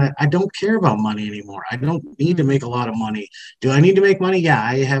decision that I don't care about money anymore. I don't need to make a lot of money. Do I need to make money? Yeah,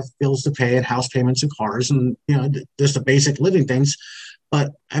 I have bills to pay and house payments and cars and, just the basic living things.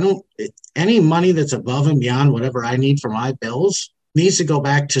 But any money that's above and beyond whatever I need for my bills needs to go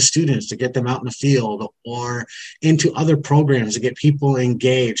back to students to get them out in the field or into other programs to get people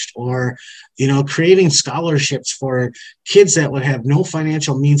engaged or, creating scholarships for kids that would have no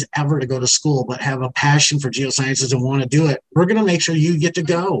financial means ever to go to school, but have a passion for geosciences and want to do it. We're going to make sure you get to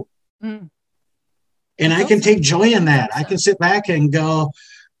go. Mm. And I can take joy in that. I can sit back and go,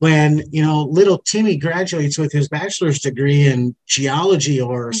 when, little Timmy graduates with his bachelor's degree in geology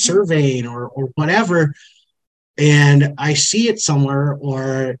or surveying or whatever, and I see it somewhere,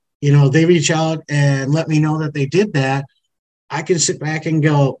 or, they reach out and let me know that they did that, I can sit back and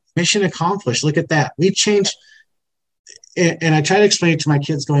go, mission accomplished. Look at that. We've changed. And I try to explain it to my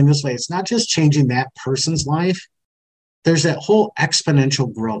kids going this way. It's not just changing that person's life. There's that whole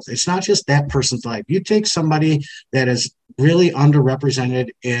exponential growth. It's not just that person's life. You take somebody that is really underrepresented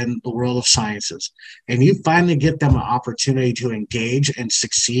in the world of sciences, and you finally get them an opportunity to engage and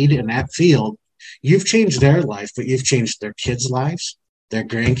succeed in that field. You've changed their life, but you've changed their kids' lives, their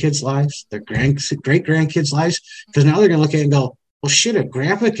grandkids' lives, their great grandkids' lives, because now they're going to look at it and go, well, shit, if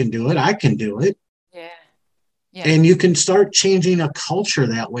grandpa can do it, I can do it. Yeah. Yeah. And you can start changing a culture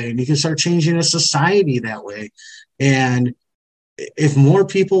that way, and you can start changing a society that way. And if more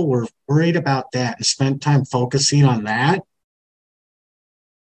people were worried about that and spent time focusing on that,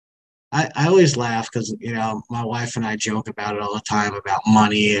 I always laugh because, my wife and I joke about it all the time about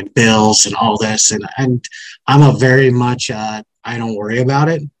money and bills and all this. And I'm a very much, I don't worry about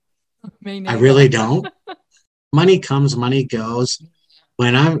it. Me neither. I really don't. Money comes, money goes.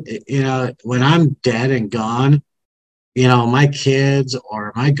 When I'm dead and gone, my kids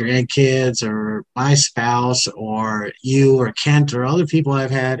or my grandkids or my spouse or you or Kent or other people I've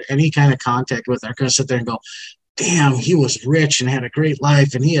had any kind of contact with are going to sit there and go, damn, he was rich and had a great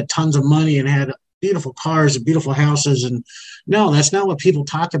life and he had tons of money and had beautiful cars and beautiful houses. And no, that's not what people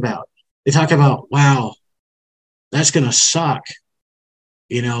talk about. They talk about, wow, that's going to suck.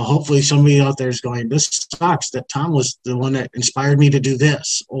 Hopefully somebody out there is going, this sucks that Tom was the one that inspired me to do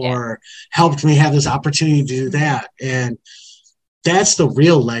this or helped me have this opportunity to do that. And that's the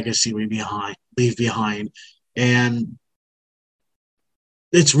real legacy we leave behind. And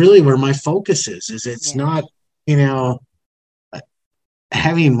it's really where my focus is it's not,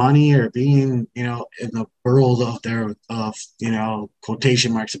 having money or being, in the world of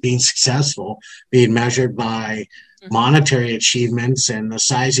quotation marks of being successful, being measured by monetary achievements and the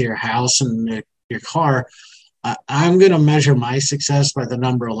size of your house and your car. I'm going to measure my success by the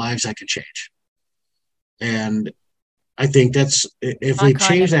number of lives I can change. And I think that's, if we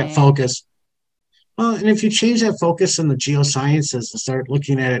change that focus, well, and if you change that focus in the geosciences and start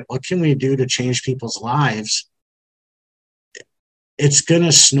looking at it, what can we do to change people's lives? It's going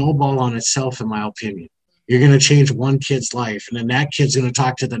to snowball on itself, in my opinion. You're going to change one kid's life, and then that kid's going to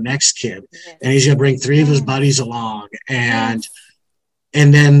talk to the next kid, and he's going to bring 3 of his buddies along. And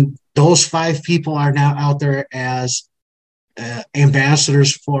then those 5 people are now out there as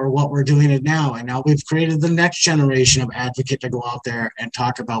ambassadors for what we're doing it now. And now we've created the next generation of advocate to go out there and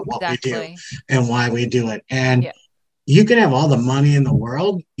talk about what we do and why we do it. And you can have all the money in the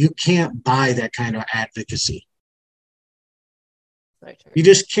world. You can't buy that kind of advocacy. You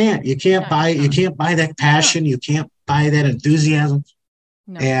just can't. You can't buy. You can't buy that passion. You can't buy that enthusiasm.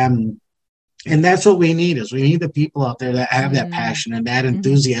 And that's what we need. Is we need the people out there that have that passion and that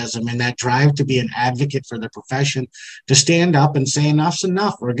enthusiasm and that drive to be an advocate for their profession, to stand up and say enough's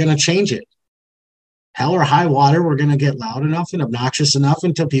enough. We're going to change it. Hell or high water, we're going to get loud enough and obnoxious enough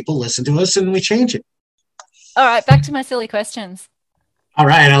until people listen to us and we change it. All right, back to my silly questions. All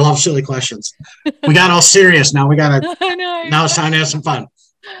right, I love silly questions. We got all serious. Now we got to. Now it's time to have some fun.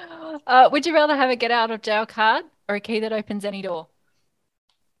 Would you rather have a get out of jail card or a key that opens any door?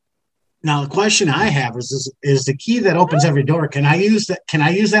 Now the question I have is the key that opens every door. Can I use that? Can I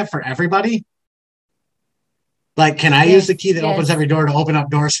use that for everybody? Like, can I use the key that opens every door to open up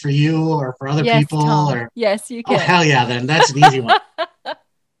doors for you or for other people? Tom. Or yes, you can. Oh hell yeah! Then that's an easy one.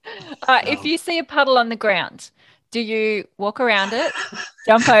 If you see a puddle on the ground, do you walk around it,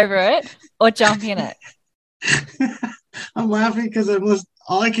 jump over it, or jump in it? I'm laughing because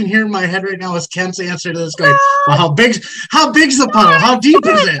all I can hear in my head right now is Kent's answer to this going, well, how big's the puddle? How deep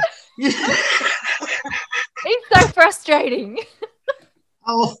is it? It's so frustrating.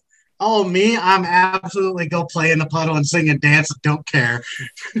 Oh, me? I'm absolutely go play in the puddle and sing and dance and don't care.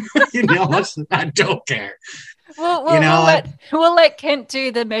 I don't care. We'll let Kent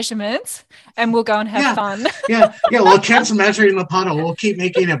do the measurements and we'll go and have fun. Well, Kent's measuring the puddle. We'll keep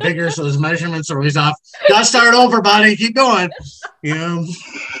making it bigger so his measurements are always off. Gotta start over, buddy. Keep going.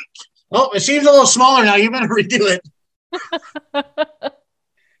 Oh, it seems a little smaller now. You better redo it.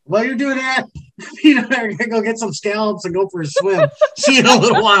 While you're doing that, I'm going to go get some scallops and go for a swim. See you in a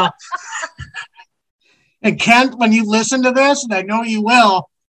little while. And Kent, when you listen to this, and I know you will,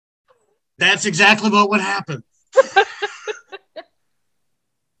 that's exactly what would happen.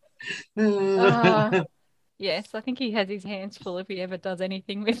 Yes, I think he has his hands full if he ever does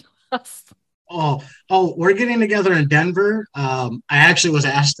anything with us. We're getting together in Denver. I actually was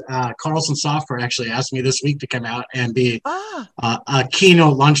asked, Carlson Software actually asked me this week to come out and be a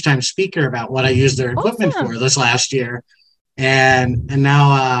keynote lunchtime speaker about what I used their equipment for this last year. And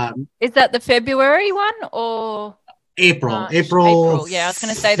now is that the February one or April? April. Yeah, I was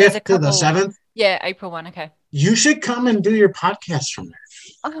going to say there's a couple. To the 7th. Yeah, April 1. Okay. You should come and do your podcast from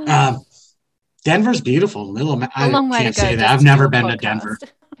there. Denver's beautiful. I can't say that. I've never been to Denver.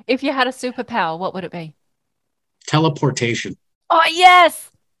 If you had a superpower, what would it be? Teleportation. Oh,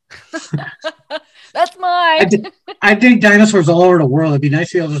 yes. That's mine. I dig dinosaurs all over the world. It'd be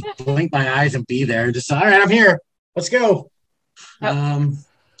nice to be able to just blink my eyes and be there. Just, all right, I'm here. Let's go. Yep.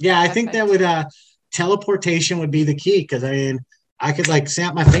 I think that would teleportation would be the key, because I mean, I could like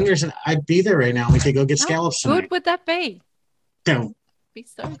snap my fingers and I'd be there right now. We could go get scallops tonight. How good would that be? Be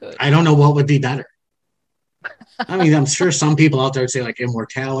so good. I don't know what would be better. I mean, I'm sure some people out there would say like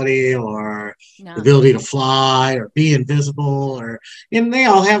immortality or the ability to fly or be invisible, and they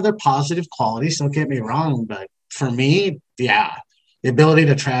all have their positive qualities. Don't get me wrong, but for me, the ability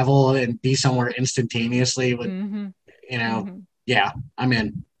to travel and be somewhere instantaneously would, I'm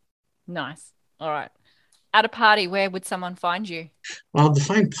in. Nice. All right. At a party, where would someone find you? Well,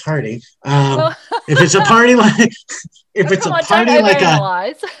 define party. If it's a party like,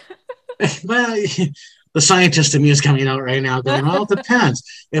 well, the scientist in me is coming out right now going, well, it depends.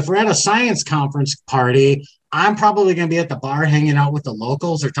 If we're at a science conference party, I'm probably going to be at the bar hanging out with the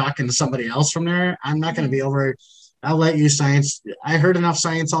locals or talking to somebody else from there. I'm not going to be over. I'll let you science. I heard enough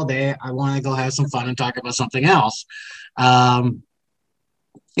science all day. I want to go have some fun and talk about something else.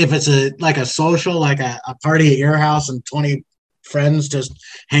 If it's a social, like a party at your house and 20 friends just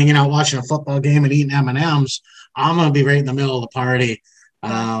hanging out watching a football game and eating M&Ms, I'm going to be right in the middle of the party.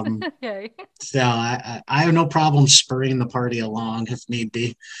 Okay. So I have no problem spurring the party along if need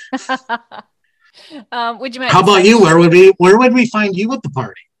be. Would you? How about you? Where would we find you at the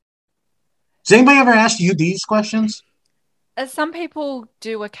party? Has anybody ever asked you these questions? Some people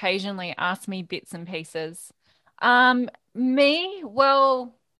do occasionally ask me bits and pieces. Me,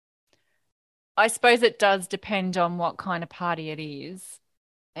 well, I suppose it does depend on what kind of party it is,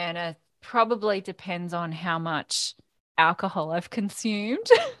 and it probably depends on how much alcohol I've consumed.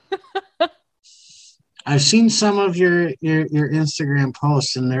 I've seen some of your Instagram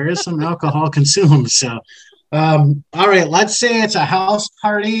posts, and there is some alcohol consumed. So, all right, let's say it's a house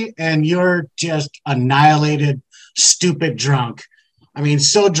party and you're just annihilated, stupid drunk. I mean,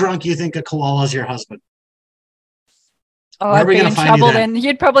 so drunk you think a koala is your husband. Oh, I'd be in trouble then.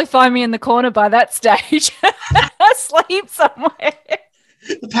 You'd probably find me in the corner by that stage, asleep somewhere.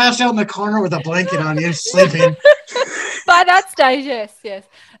 Passed out in the corner with a blanket on you, sleeping. By that stage, yes.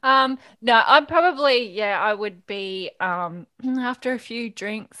 No, I'm probably, I would be, after a few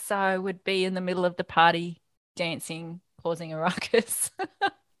drinks, I would be in the middle of the party dancing, causing a ruckus.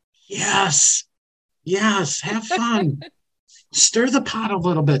 Yes, have fun. Stir the pot a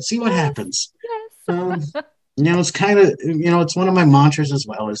little bit, see what happens. Yes. It's kind of, it's one of my mantras as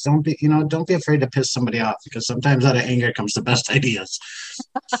well, is don't be afraid to piss somebody off, because sometimes out of anger comes the best ideas.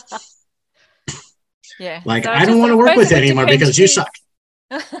 Yeah. Like, so I don't want to work with you anymore because you suck.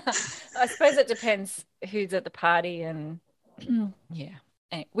 I suppose it depends who's at the party, and anyway,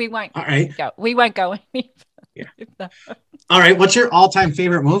 we won't go. We won't go any further. All right. What's your all-time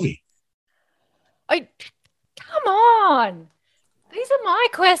favorite movie? Come on. These are my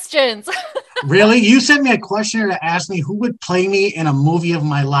questions. Really? You sent me a questionnaire to ask me who would play me in a movie of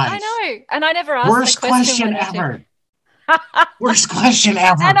my life. I know. And I never asked Worst the question ever. Worst question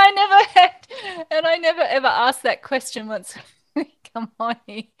ever. And I never ever asked that question once. Come on.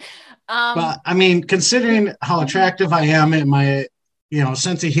 But I mean, considering how attractive I am and my,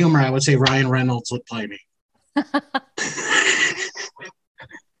 sense of humor, I would say Ryan Reynolds would play me.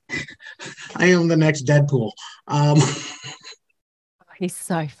 I am the next Deadpool. He's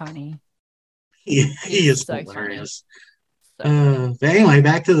so funny. He is so hilarious. But anyway,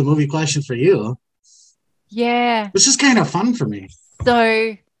 back to the movie question for you. Yeah. This is kind of fun for me.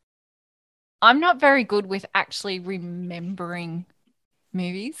 So I'm not very good with actually remembering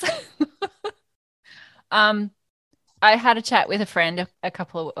movies. I had a chat with a friend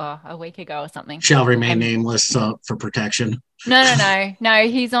a week ago or something. Shall remain nameless for protection. No.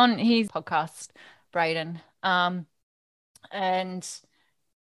 He's on his podcast, Braden. And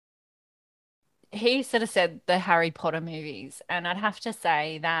he sort of said the Harry Potter movies, and I'd have to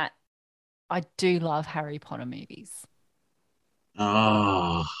say that I do love Harry Potter movies.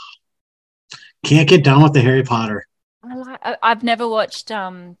 Oh, can't get done with the Harry Potter. I've never watched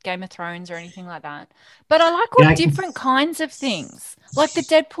Game of Thrones or anything like that, but I like all different kinds of things, like the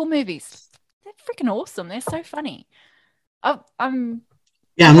Deadpool movies. they're freaking awesome. They're so funny. I'm I'm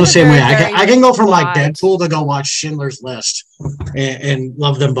the same way. very I can go from like wide. Deadpool to go watch Schindler's List and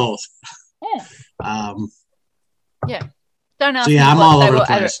love them both. Yeah. Yeah. Don't ask So me yeah, I'm what all they over were. the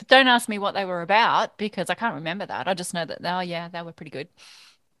place. Don't ask me what they were about because I can't remember that. I just know that they were pretty good.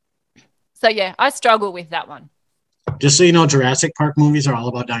 So yeah, I struggle with that one. Just so you know, Jurassic Park movies are all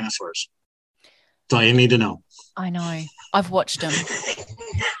about dinosaurs. That's all you need to know. I know. I've watched them.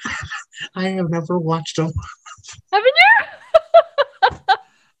 I have never watched them. Haven't you?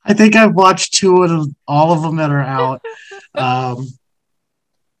 I think I've watched two of all of them that are out. And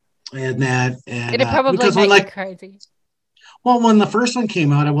It'd probably because make when you crazy. well, when the first one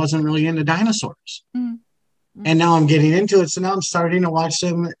came out, I wasn't really into dinosaurs. And now I'm getting into it. So now I'm starting to watch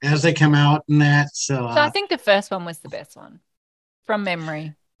them as they come out and that. So I think the first one was the best one from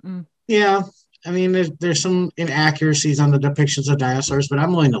memory. Yeah. I mean, there's some inaccuracies on the depictions of dinosaurs, but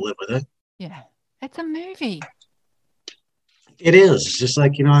I'm willing to live with it. Yeah. It's a movie. It is. Just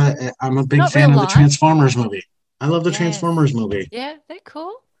like, I'm a big Not fan real of the life. Transformers movie. I love the Yes. Transformers movie. Yeah, they're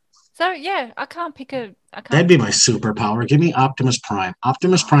cool. So yeah, I can't pick a. That'd be my superpower. Give me Optimus Prime.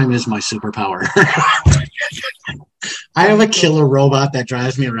 Optimus Prime is my superpower. I have a killer robot that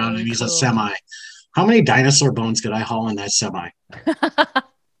drives me around and he's a semi. How many dinosaur bones could I haul in that semi?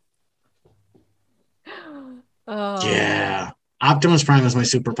 Oh. Yeah. Optimus Prime is my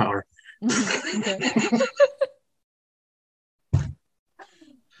superpower.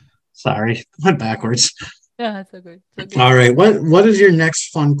 Sorry, went backwards. Yeah, so good. All right. What is your next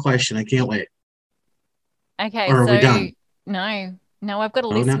fun question? I can't wait. Okay, or are we done? No, I've got a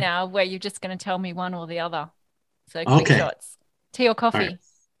list now where you're just going to tell me one or the other. So quick shots. Tea or coffee? Right.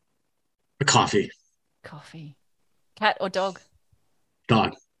 Coffee. Coffee. Cat or dog?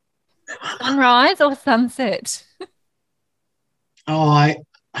 Dog. Sunrise or sunset?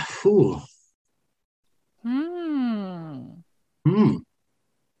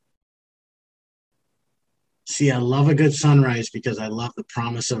 See, I love a good sunrise because I love the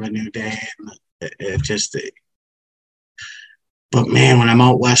promise of a new day. But man, when I'm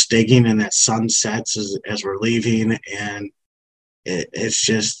out west digging and that sun sets as we're leaving, and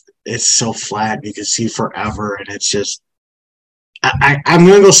it's so flat, you can see forever, and it's just, I'm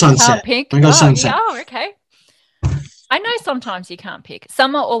gonna go sunset. Can't pick. I'm gonna go sunset. Oh, okay. I know sometimes you can't pick.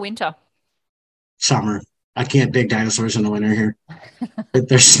 Summer or winter? Summer. I can't dig dinosaurs in the winter here.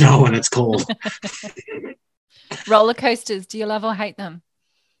 There's snow and it's cold. Roller coasters. Do you love or hate them?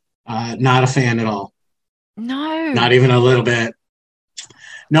 Not a fan at all. No. Not even a little bit.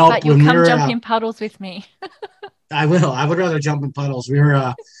 No. But you'll come jump in puddles with me. I will. I would rather jump in puddles. We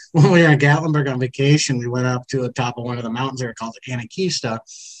were when we were in Gatlinburg on vacation. We went up to the top of one of the mountains there called Anakista,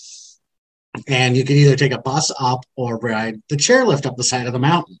 and you could either take a bus up or ride the chairlift up the side of the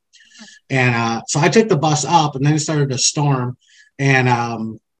mountain. And so I took the bus up, and then it started to storm,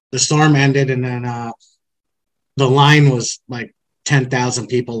 and the storm ended, and then the line was like 10,000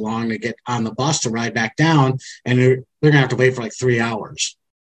 people long to get on the bus to ride back down, and they're gonna have to wait for like 3 hours.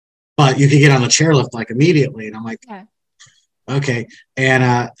 But you could get on the chairlift like immediately, and I'm like, okay.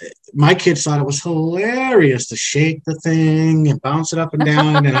 And my kids thought it was hilarious to shake the thing and bounce it up and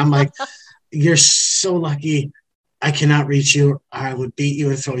down, and I'm like, you're so lucky. I cannot reach you. I would beat you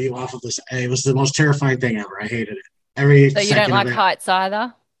and throw you off of this. It was the most terrifying thing ever. I hated it. So you don't like heights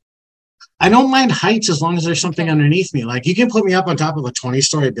either? I don't mind heights as long as there's something underneath me. Like, you can put me up on top of a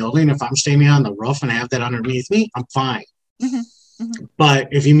 20-story building. If I'm standing on the roof and I have that underneath me, I'm fine. But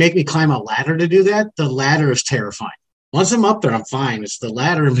if you make me climb a ladder to do that, the ladder is terrifying. Once I'm up there, I'm fine. It's the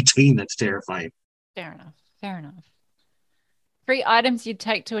ladder in between that's terrifying. Fair enough. 3 items you'd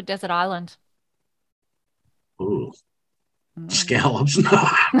take to a desert island. Ooh. Scallops.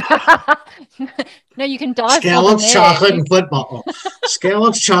 No, you can dive. Scallops, chocolate, and football.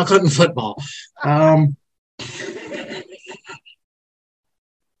 Scallops, chocolate, and football.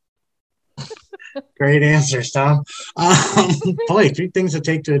 Great answers, Tom. Boy, 3 things to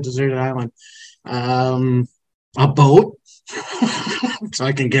take to a deserted island. A boat, so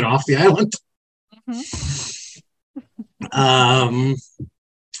I can get off the island.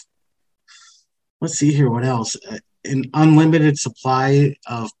 Let's see here. What else? An unlimited supply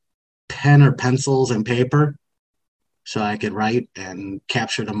of pen or pencils and paper, so I could write and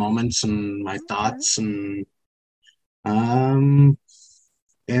capture the moments and my thoughts, and my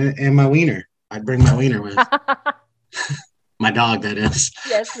wiener. I'd bring my wiener with. My dog, that is.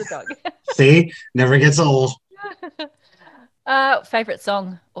 Yes, the dog. See, never gets old. Favorite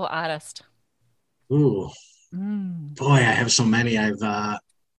song or artist? Ooh, boy, I have so many.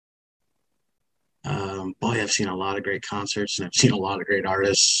 Boy, I've seen a lot of great concerts and I've seen a lot of great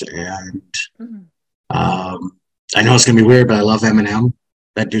artists. And Mhm. I know it's gonna be weird, but I love Eminem.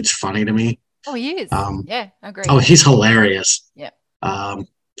 That dude's funny to me. Oh, he is. Um, Yeah, I agree. oh, he's hilarious. Yeah. I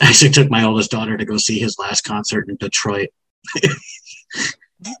actually took my oldest daughter to go see his last concert in Detroit.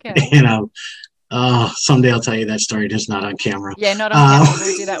 Okay. You know, someday I'll tell you that story, just not on camera. Yeah, not on camera.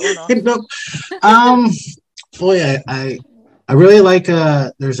 We'll do that one off. No, um, boy, I really like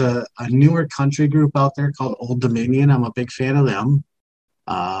there's a newer country group out there called Old Dominion. I'm a big fan of them.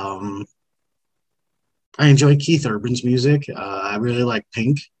 Um, I enjoy Keith Urban's music. I really like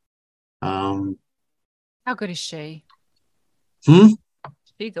Pink. Um, How good is she? hmm?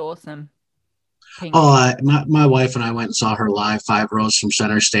 She's awesome. Pink. Oh, my wife and I went and saw her live 5 rows from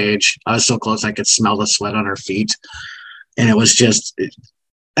center stage. I was so close I could smell the sweat on her feet. And it was just,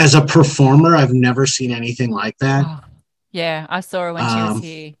 as a performer, I've never seen anything like that. Oh, yeah, I saw her when she was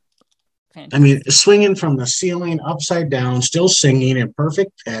here. I mean, swinging from the ceiling upside down, still singing in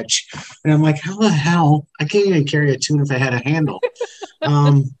perfect pitch. And I'm like, how the hell? I can't even carry a tune if I had a handle.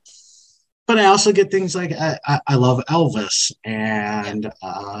 But I also get things like I love Elvis, and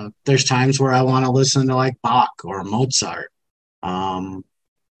there's times where I want to listen to like Bach or Mozart.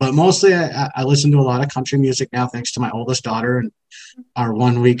 But mostly I listen to a lot of country music now, thanks to my oldest daughter and our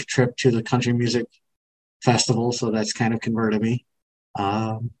 1 week trip to the country music festival. So that's kind of converted me.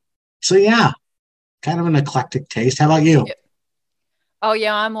 So yeah, kind of an eclectic taste. How about you? Yep. Oh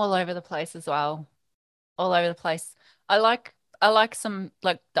yeah, I'm all over the place as well. All over the place. I like some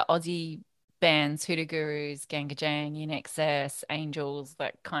like the Aussie bands, Hoodoo Gurus, Ganga Jang, In Excess, Angels,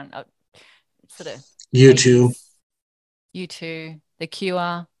 that kind of sort of You too. 80s. U2, The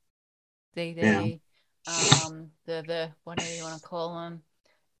Cure, Yeah. DD, the whatever you want to call them.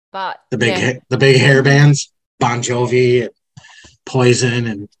 But The big hair bands, Bon Jovi, and Poison,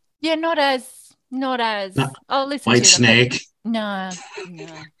 and yeah, not as not I'll listen White to them, but Snake, no, no,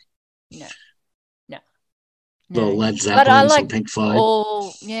 no, no, little no. Led But I Zeppelin, some like Pink Floyd.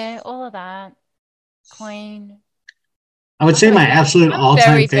 all of that. Queen. I would say my absolute I'm all-time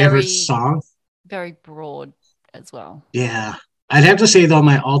very, favorite very, song. very broad as well. Yeah. I'd have to say though,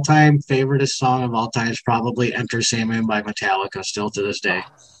 my all-time favoriteest song of all time is probably Enter Sandman by Metallica, still to this day.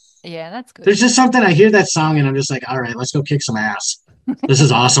 Oh, yeah, that's good. There's just something I hear that song and I'm just like, all right, let's go kick some ass. This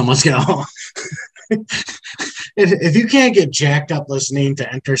is awesome. Let's go. If you can't get jacked up listening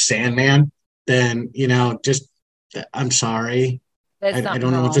to Enter Sandman, then just I'm sorry. There's I something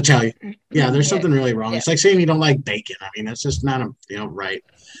don't know what to wrong. tell you. Yeah, there's Yeah, something really wrong. yeah. It's like saying you don't like bacon. I mean, that's just not right.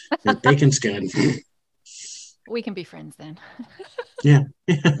 Bacon's good. We can be friends then. Yeah,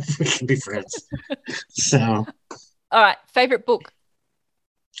 we can be friends. So, All right, favorite book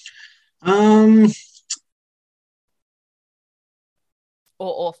um,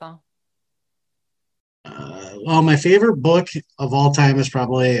 or author? well, my favorite book of all time is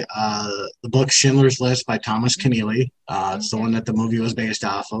probably the book Schindler's List by Thomas Keneally. It's the Okay. one that the movie was based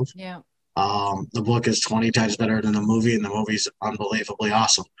off of. Yeah. The book is 20 times better than the movie, and the movie's unbelievably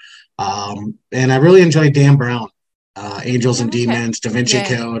awesome. And I really enjoy Dan Brown, Angels and Okay. Demons, Da Vinci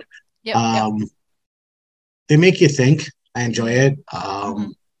Yeah. Code. Yep. They make you think. I enjoy it.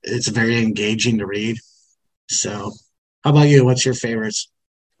 Mhm. It's very engaging to read. So, how about you? What's your favorites?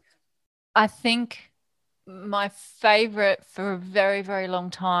 I think my favorite for a very, very long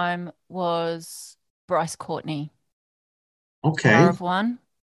time was Bryce Courtney, Okay. Power of One.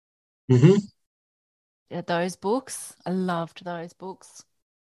 Mm-hmm. Yeah, those books. I loved those books.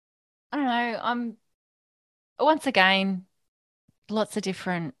 I don't know. Once again, lots of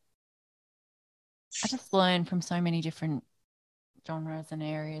different. I just learn from so many different genres and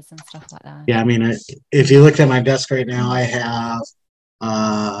areas and stuff like that. Yeah, I mean, if you looked at my desk right now, I have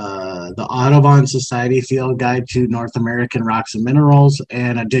the Audubon Society Field Guide to North American Rocks and Minerals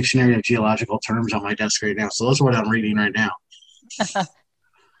and a Dictionary of Geological Terms on my desk right now. So those are what I'm reading right now.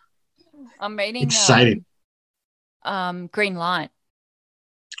 I'm reading Exciting. Green Light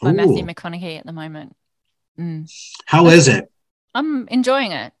by Matthew Ooh, McConaughey at the moment. how is it? I'm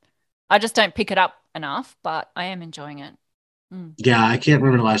enjoying it. I just don't pick it up enough, but I am enjoying it. Yeah, I can't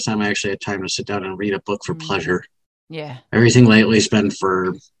remember the last time I actually had time to sit down and read a book for pleasure. Yeah. Everything lately has been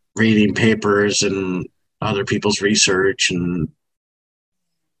for reading papers and other people's research, and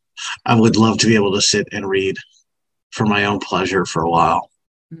I would love to be able to sit and read for my own pleasure for a while.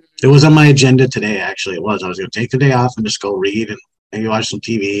 It was on my agenda today, actually. It was. I was going to take the day off and just go read and maybe watch some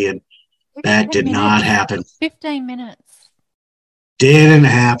TV, and that did not happen. 15 minutes. Didn't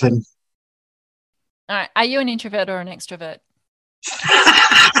happen. All right. Are you an introvert or an extrovert?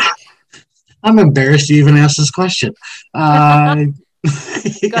 I'm embarrassed you even asked this question. Got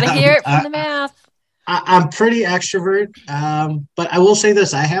to hear it from the mouth. I'm pretty extrovert, but I will say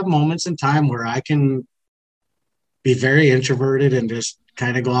this: I have moments in time where I can be very introverted and just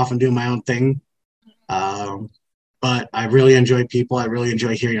kind of go off and do my own thing. Um, but I really enjoy people. I really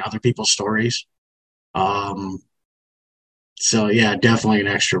enjoy hearing other people's stories. Um, so yeah, definitely an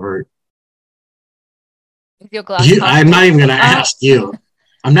extrovert. Is your glass half I'm not full? even going to ask you.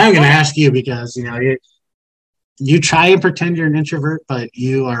 I'm not even going to ask you because you try and pretend you're an introvert, but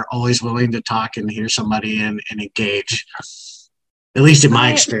you are always willing to talk and hear somebody and engage. At least in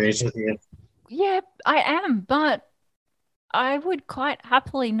my experience with you. Yeah, I am, but I would quite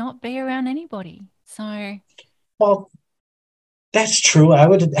happily not be around anybody. So Well, that's true. I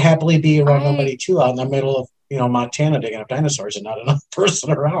would happily be around I nobody too, out in the middle of Montana digging up dinosaurs and not another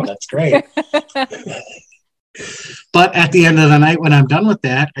person around. That's great. But at the end of the night, when I'm done with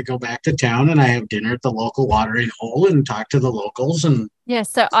that, I go back to town and I have dinner at the local watering hole and talk to the locals. And yeah,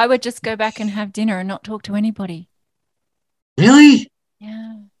 so I would just go back and have dinner and not talk to anybody. really,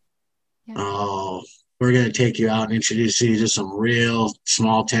 Yeah. Yeah. oh, we're gonna take you out and introduce you to some real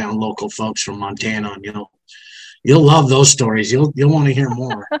small town local folks from Montana, and you'll love those stories. You'll want to hear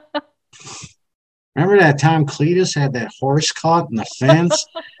more. Remember that time Cletus had that horse caught in the fence?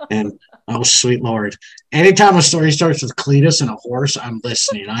 And oh, sweet Lord. Anytime a story starts with Cletus and a horse, I'm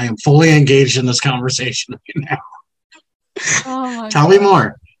listening. I am fully engaged in this conversation right now. Oh my Tell me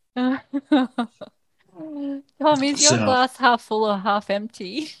more. Tom, is your So, glass half full or half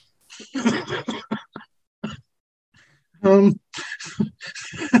empty? um,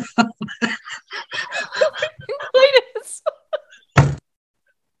 Cletus.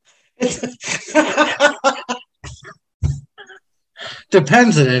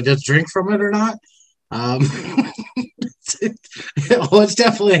 depends on it. Just drink from it or not. Um, it's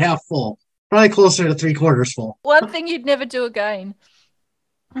definitely half full. Probably closer to 3/4 full. One thing you'd never do again.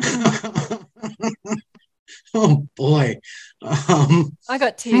 Oh boy. I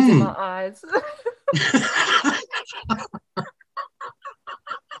got tears in my eyes.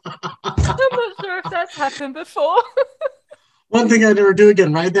 I'm not sure if that's happened before. One thing I never do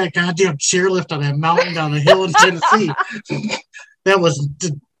again, ride that goddamn chairlift on that mountain down the hill in Tennessee. That was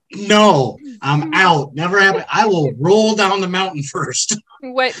no, I'm out. Never happened. I will roll down the mountain first.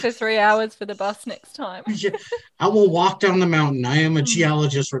 Wait for 3 hours for the bus next time. I will walk down the mountain. I am a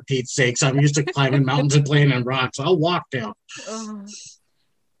geologist for Pete's sakes. I'm used to climbing mountains and playing in rocks. I'll walk down. Oh.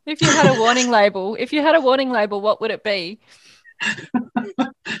 If you had a warning label, what would it be?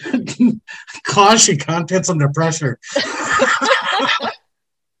 Caution, contents under pressure.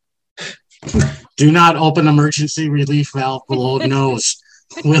 Do not open emergency relief valve below nose.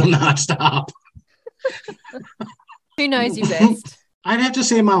 Will not stop. Who knows you best? I'd have to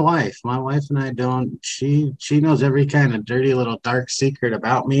say my wife. My wife and I don't. She knows every kind of dirty little dark secret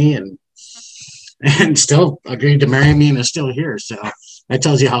about me, and still agreed to marry me and is still here. So that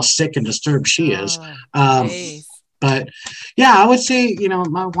tells you how sick and disturbed she is. But yeah, I would say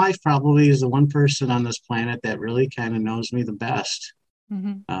my wife probably is the one person on this planet that really kind of knows me the best.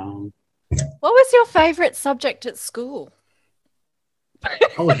 Mm-hmm. What was your favorite subject at school?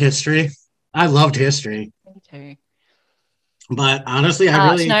 History. I loved history. Me too. But honestly,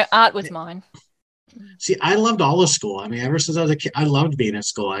 art was mine. See, I loved all of school. I mean, ever since I was a kid, I loved being at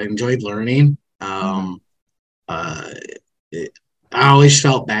school. I enjoyed learning. I always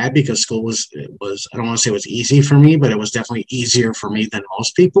felt bad because school was I don't want to say it was easy for me, but it was definitely easier for me than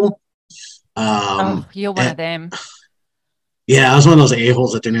most people. You're one of them. Yeah, I was one of those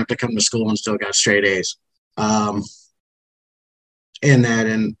a-holes that didn't have to come to school and still got straight A's. But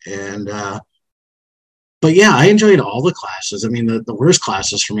yeah, I enjoyed all the classes. I mean, the worst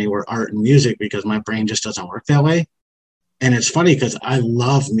classes for me were art and music because my brain just doesn't work that way. And it's funny because I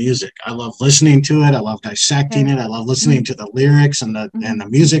love music. I love listening to it. I love dissecting it. I love listening to the lyrics and the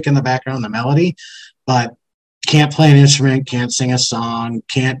music in the background, the melody, but can't play an instrument, can't sing a song,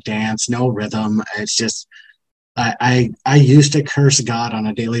 can't dance, no rhythm. It's just, I used to curse God on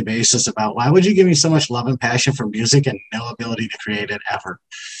a daily basis about why would you give me so much love and passion for music and no ability to create it ever.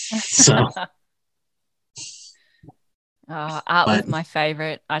 So. Art was my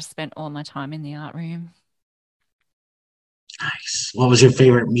favorite. I spent all my time in the art room. Nice. What was your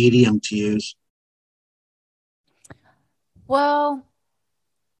favorite medium to use? Well,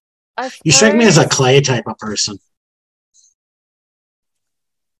 you strike me as a clay type of person.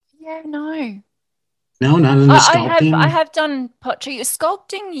 Yeah, no. No, not in the sculpting. I have done pottery.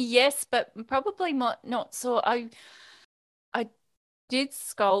 Sculpting, yes, but probably not so. I did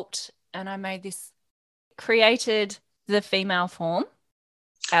sculpt and I made created the female form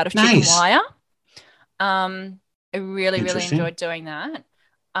out of chicken wire. I really enjoyed doing that.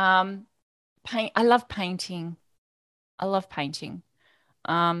 Paint. I love painting. I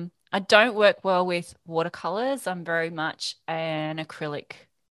don't work well with watercolors. I'm very much an acrylic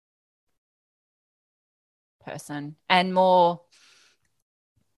person and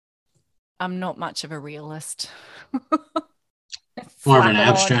I'm not much of a realist. More of an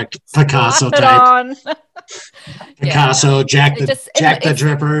abstract Picasso type. Picasso, Jack the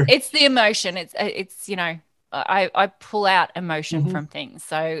Dripper. It's the emotion. It's I pull out emotion from things.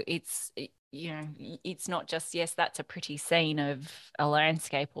 So it's it's not just, yes, that's a pretty scene of a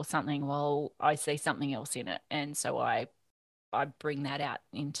landscape or something. Well, I see something else in it, and so I bring that out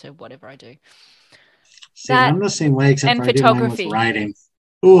into whatever I do. See, I'm the same way, except for I do mine with writing.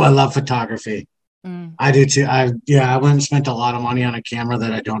 Ooh, I love photography. I do too. I went and spent a lot of money on a camera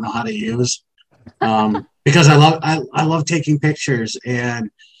that I don't know how to use, because I love taking pictures, and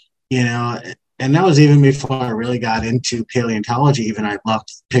and that was even before I really got into paleontology. Even I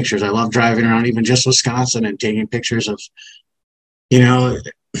loved pictures. I love driving around, even just Wisconsin, and taking pictures of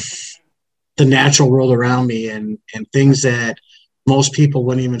the natural world around me, and things that most people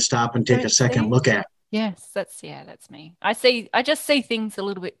wouldn't even stop and take a second look at. Yes, that's me. I just see things a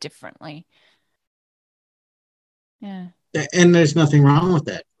little bit differently. Yeah. And there's nothing wrong with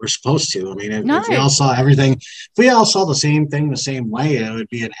that. We're supposed to. I mean, if we all saw everything, if we all saw the same thing the same way, it would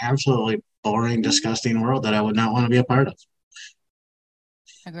be an absolutely boring, disgusting world that I would not want to be a part of.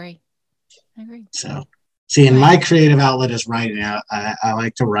 Agree. So, see, and my creative outlet is writing. I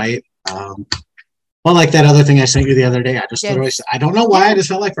like to write. Well, like that other thing I sent you the other day. I just literally, I don't know why, I just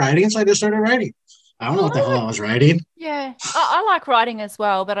felt like writing, so I just started writing. I don't know what the hell I was writing. Yeah, I like writing as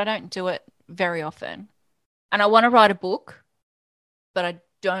well, but I don't do it very often. And I want to write a book, but I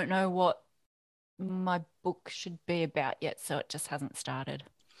don't know what my book should be about yet, so it just hasn't started.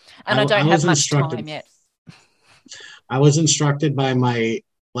 And I don't have much time yet. I was instructed by my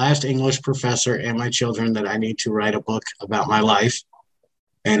last English professor and my children that I need to write a book about my life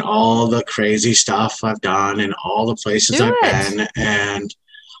and all the crazy stuff I've done and all the places I've been. And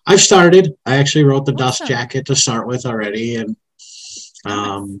I've started. I actually wrote the dust jacket to start with already, and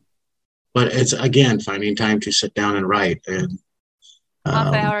but it's, again, finding time to sit down and write. And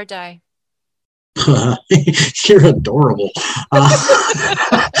half hour a day. You're adorable.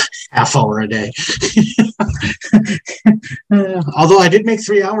 Half hour a day. Although I did make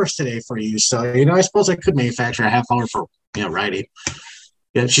 3 hours today for you, so I suppose I could manufacture a half hour for writing.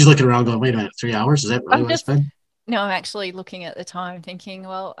 Yeah, she's looking around going, wait a minute, 3 hours? Is that really what it's been? No, I'm actually looking at the time thinking,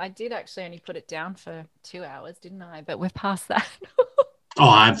 well, I did actually only put it down for 2 hours, didn't I? But we're past that.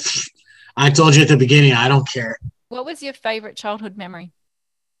 Oh, I told you at the beginning, I don't care. What was your favorite childhood memory?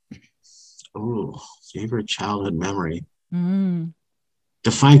 Ooh, favorite childhood memory.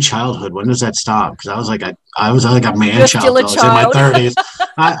 Define childhood. When does that stop? Because I was like a man child. I was in my 30s.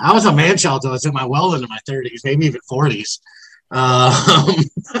 I was a man child. I was in well into my 30s, maybe even 40s.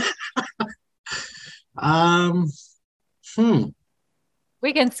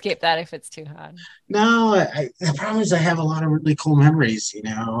 We can skip that if it's too hard. No, the problem is I have a lot of really cool memories.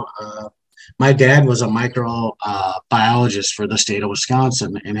 My dad was a microbiologist for the state of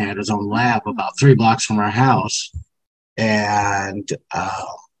Wisconsin and had his own lab about 3 blocks from our house. And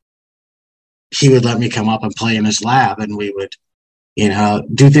he would let me come up and play in his lab, and we would,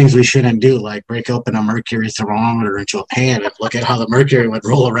 do things we shouldn't do, like break open a mercury thermometer into a pan and look at how the mercury would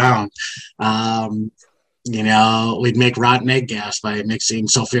roll around. We'd make rotten egg gas by mixing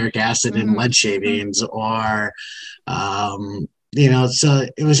sulfuric acid and lead shavings, or so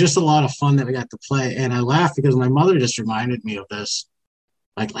it was just a lot of fun that we got to play. And I laughed because my mother just reminded me of this,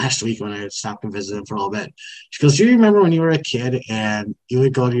 like last week when I had stopped and visited for a little bit. She goes, do you remember when you were a kid and you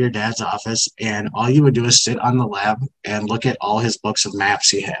would go to your dad's office and all you would do is sit on the lab and look at all his books of maps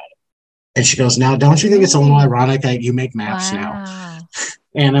he had? And she goes, now, don't you think it's a little ironic that you make maps now?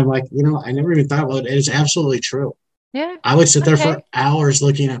 And I'm like, I never even thought about it. It's absolutely true. Yeah. I would sit there for hours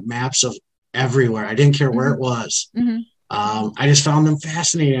looking at maps of everywhere. I didn't care where it was. I just found them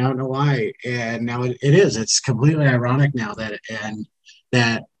fascinating. I don't know why. And now it is. It's completely ironic now that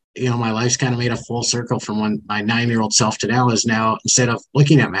my life's kind of made a full circle from when my 9-year-old self to now is now, instead of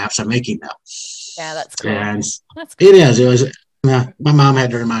looking at maps, I'm making them. Yeah, that's cool. And that's cool. It is. It was. My mom had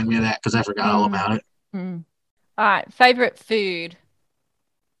to remind me of that because I forgot all about it. All right. Favorite food?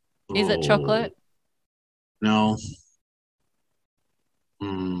 Is it chocolate? No.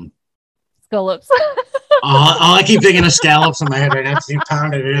 Scallops. All I keep thinking of scallops in my head right now because you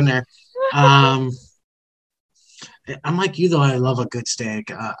pounded it in there. I'm like you, though. I love a good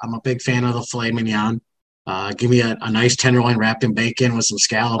steak. I'm a big fan of the filet mignon. Give me a nice tenderloin wrapped in bacon with some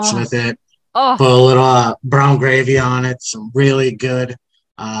scallops with it. Put a little brown gravy on it. Some really good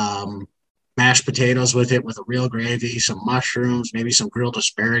mashed mashed potatoes with it with a real gravy, some mushrooms, maybe some grilled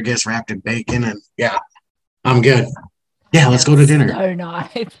asparagus wrapped in bacon. And yeah, I'm good. Yeah, let's go to dinner. So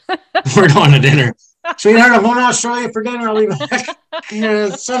nice. We're going to dinner. Sweetheart, I'm going to Australia for dinner. I'll be back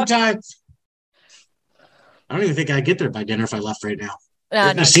sometime. I don't even think I'd get there by dinner if I left right now.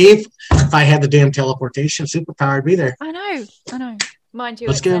 No. See, if I had the damn teleportation superpower, I'd be there. I know. Mind you,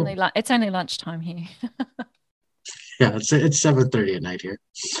 Let's go. It's only lunchtime here. Yeah, it's 7:30 at night here.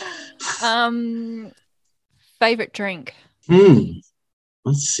 Favorite drink?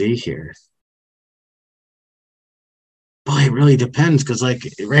 Let's see here. Boy, it really depends because, like,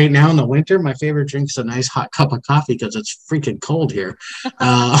 right now in the winter, my favorite drink's a nice hot cup of coffee because it's freaking cold here.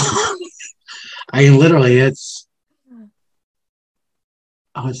 I mean, literally, it's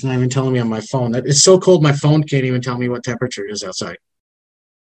not even telling me on my phone. It's so cold, my phone can't even tell me what temperature it is outside.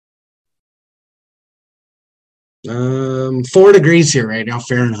 4 degrees here right now,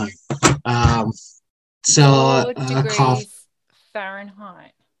 Fahrenheit. So 4 degrees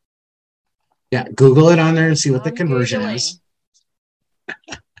Fahrenheit. Yeah, Google it on there and see what the conversion Googling. is.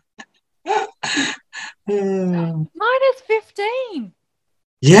 Minus 15.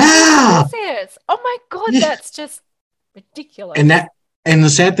 Yeah. Celsius. Oh my God, that's just ridiculous. And the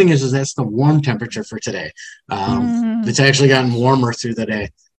sad thing is that's the warm temperature for today. It's actually gotten warmer through the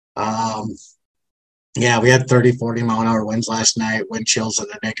day. Yeah, we had 30, 40 mile an hour winds last night, wind chills in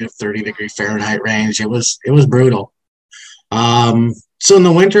the negative 30 degree Fahrenheit range. It was brutal. So in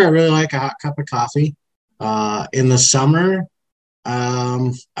the winter, I really like a hot cup of coffee. In the summer,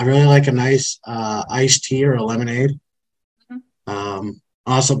 I really like a nice iced tea or a lemonade.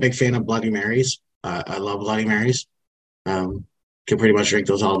 Also a big fan of Bloody Marys. I love Bloody Marys. Can pretty much drink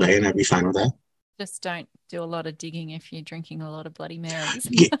those all day and I'd be fine with that. Just don't do a lot of digging if you're drinking a lot of Bloody Marys.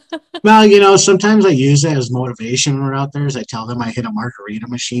 Well, sometimes I use it as motivation when we're out there. As I tell them I hit a margarita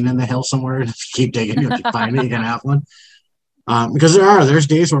machine in the hill somewhere. And if you keep digging, if you find it, you can have one. Because there's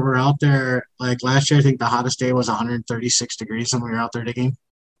days where we're out there. Like last year, I think the hottest day was 136 degrees when we were out there digging.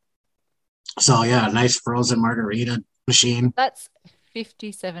 So yeah, a nice frozen margarita machine. That's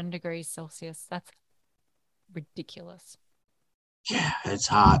 57 degrees Celsius. That's ridiculous. Yeah, it's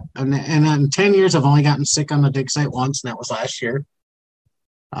hot. And in 10 years, I've only gotten sick on the dig site once, and that was last year.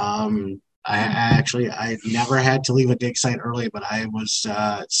 I never had to leave a dig site early, but I was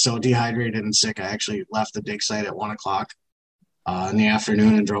so dehydrated and sick. I actually left the dig site at 1:00 in the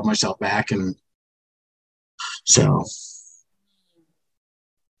afternoon and drove myself back. And so,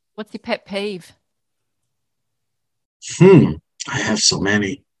 what's your pet peeve? I have so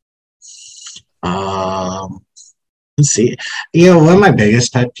many. Let's see. One of my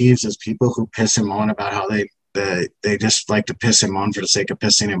biggest pet peeves is people who piss and moan about how they just like to piss and moan for the sake of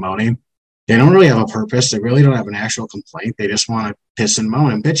pissing and moaning. They don't really have a purpose. They really don't have an actual complaint. They just want to piss and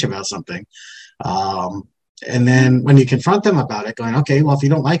moan and bitch about something. And then when you confront them about it, going, okay, well, if you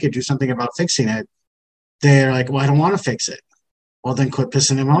don't like it, do something about fixing it. They're like, well, I don't want to fix it. Well, then quit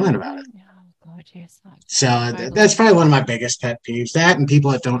pissing and moaning about it. Oh, God, yes. So that's probably one of my biggest pet peeves. That and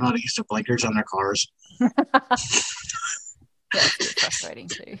people that don't know how to use their blinkers on their cars. That's frustrating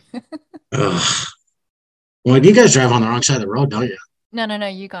too. Well, you guys drive on the wrong side of the road, don't you? No.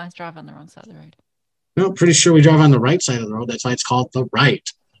 You guys drive on the wrong side of the road. No, pretty sure we drive on the right side of the road. That's why it's called the right.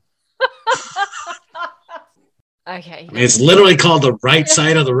 Okay. I mean, it's literally called the right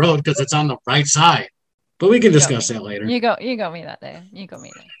side of the road because it's on the right side. But we can discuss that later. You got me that there. You got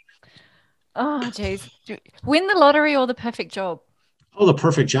me there. Oh, geez. Win the lottery or the perfect job? Oh, the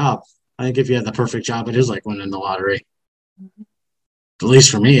perfect job. I think if you have the perfect job, it is like winning the lottery. At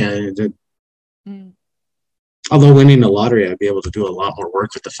least for me, I did. Although winning the lottery, I'd be able to do a lot more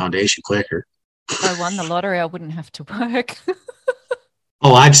work with the foundation quicker. If I won the lottery, I wouldn't have to work.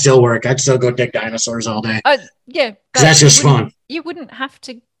 Oh, I'd still work. I'd still go dig dinosaurs all day. Yeah. Because that's just fun. You wouldn't have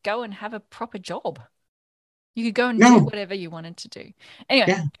to go and have a proper job. You could go and do whatever you wanted to do.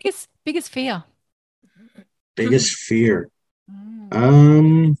 Anyway, biggest fear. Biggest fear.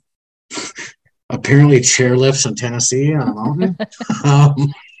 Apparently chairlifts in Tennessee on a mountain.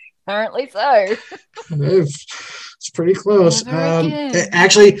 Apparently so. It's pretty close.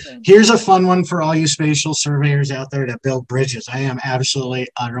 Actually, here's a fun one for all you spatial surveyors out there that build bridges. I am absolutely,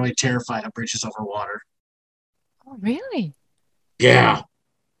 utterly terrified of bridges over water. Oh, really? Yeah.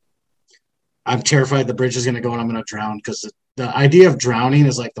 I'm terrified the bridge is going to go and I'm going to drown because the idea of drowning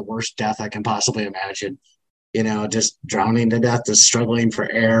is like the worst death I can possibly imagine. Just drowning to death, just struggling for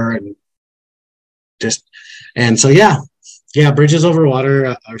air bridges over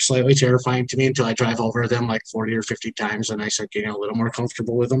water are slightly terrifying to me until I drive over them like 40 or 50 times and I start getting a little more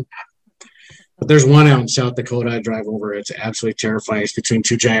comfortable with them. But there's one out in South Dakota I drive over. It's absolutely terrifying. It's between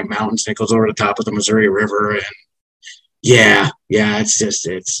two giant mountains, and it goes over the top of the Missouri River. And yeah,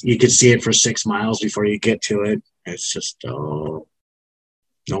 it's you could see it for 6 miles before you get to it. It's just nope,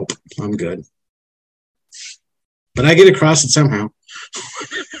 I'm good. But I get across it somehow.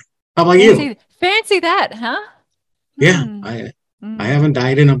 How about you? Fancy that, huh? Yeah, I haven't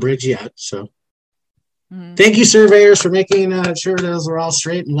died in a bridge yet, so. Thank you, surveyors, for making sure those were all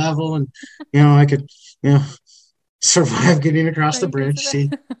straight and level, and I could survive getting across the bridge. See,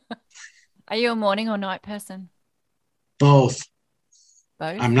 are you a morning or night person? Both.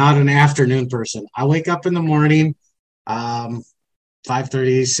 I'm not an afternoon person. I wake up in the morning, 5:30,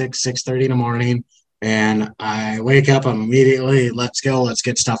 6:30 in the morning, and I wake up. I'm immediately let's go, let's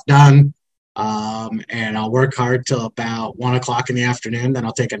get stuff done. And I'll work hard till about 1 o'clock in the afternoon. Then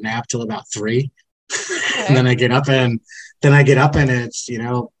I'll take a nap till about 3. Okay. And then I get up and it's,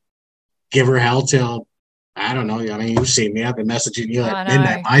 give her hell till, I don't know. I mean, you've seen me. I've been messaging you at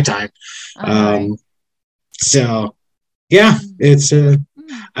midnight my time. So yeah, it's,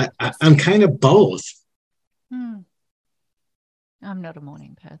 I'm kind of both. I'm not a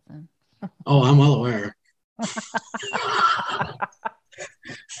morning person. Oh, I'm well aware.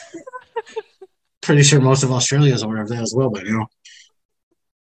 Pretty sure most of Australia is aware of that as well, but I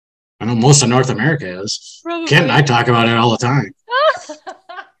know most of North America is. Probably. Ken and I talk about it all the time.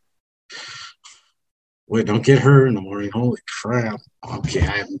 Wait, don't get her in the morning. Holy crap. Okay.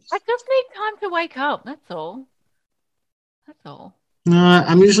 I just need time to wake up. That's all. No,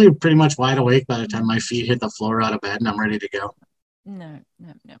 I'm usually pretty much wide awake by the time my feet hit the floor out of bed and I'm ready to go. No.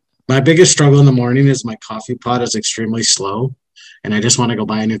 My biggest struggle in the morning is my coffee pot is extremely slow. And I just want to go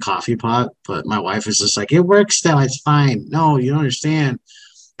buy a new coffee pot. But my wife is just like, it works though. It's fine. No, you don't understand.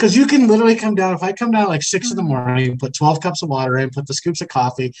 Because you can literally come down. If I come down like 6 in the morning, put 12 cups of water in, put the scoops of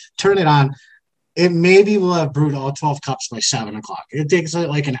coffee, turn it on, it maybe will have brewed all 12 cups by 7 o'clock. It takes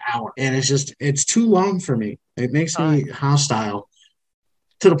like an hour. And it's too long for me. It makes me hostile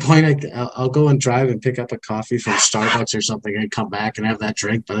to the point I'll go and drive and pick up a coffee from Starbucks or something and come back and have that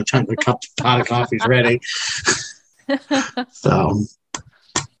drink by the time the pot of coffee is ready. So.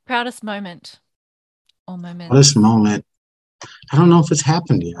 Proudest moment or moment? Proudest moment. I don't know if it's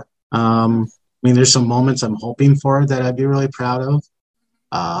happened yet. I mean, there's some moments I'm hoping for that I'd be really proud of.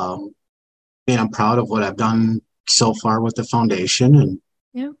 I'm proud of what I've done so far with the foundation,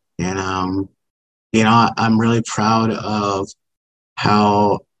 and I'm really proud of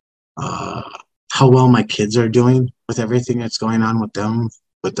how well my kids are doing with everything that's going on with them,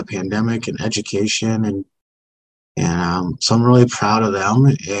 with the pandemic and education, and so I'm really proud of them.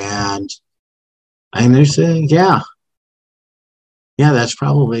 And there's that's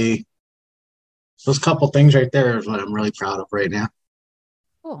probably those couple things right there is what I'm really proud of right now.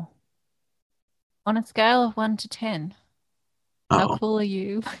 Cool. On a scale of 1 to 10, how cool are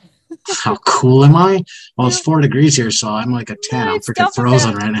you? How cool am I? Well, it's 4 degrees here, so I'm like a 10. I'm freaking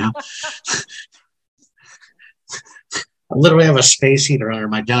frozen right now. I literally have a space heater under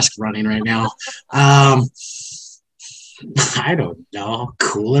my desk running right now. I don't know. How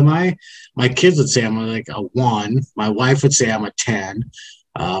cool am I? My kids would say I'm like a 1. My wife would say I'm a 10.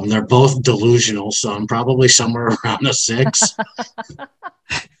 They're both delusional, so I'm probably somewhere around a 6.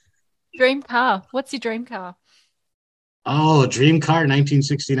 Dream car. What's your dream car? Oh, dream car,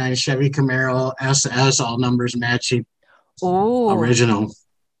 1969 Chevy Camaro SS, all numbers matching. Oh, original.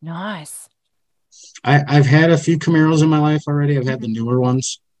 Nice. I've had a few Camaros in my life already. I've had the newer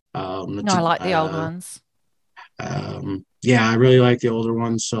ones. I like the old ones. Yeah, I really like the older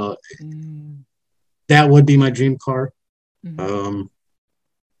ones. So that would be my dream car.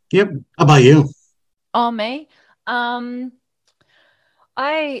 Yep. How about you? Oh, me? I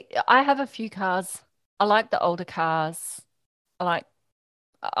have a few cars. I like the older cars. I like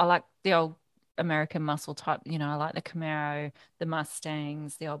the old American muscle type. I like the Camaro, the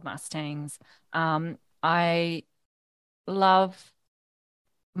Mustangs, the old Mustangs. I love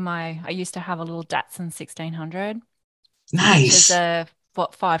I used to have a little Datsun 1600. Nice. Which is a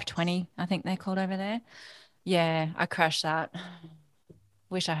 520, I think they're called over there. Yeah, I crashed that.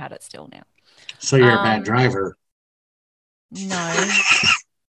 Wish I had it still now. So you're a bad driver. No,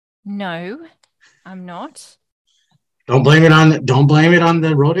 I'm not. Don't blame it on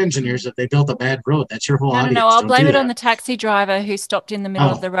the road engineers if they built a bad road. That's your whole audience. No. I'll blame it on the taxi driver who stopped in the middle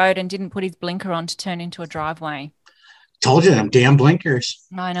of the road and didn't put his blinker on to turn into a driveway. Told you them damn blinkers.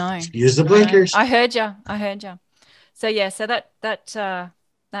 I know. Use the blinkers. I heard you. So yeah, so that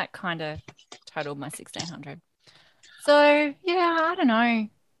kind of totaled my 1600. So yeah, I don't know.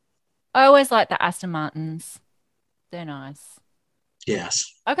 I always like the Aston Martins. They're nice.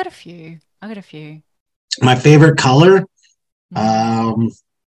 Yes. I got a few. I got a few. My favorite color, Mm.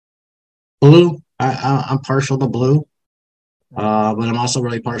 blue. I'm partial to blue, but I'm also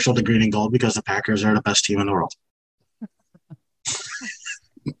really partial to green and gold because the Packers are the best team in the world.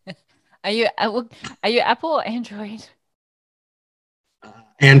 Are you Apple or Android?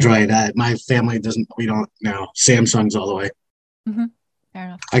 Android. My family doesn't. We don't know. Samsung's all the way. Mm-hmm. Fair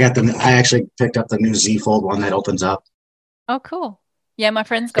enough. I actually picked up the new Z Fold one that opens up. Oh, cool. Yeah, my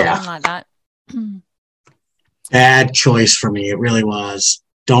friend's got Yeah. one like that. Bad choice for me. It really was.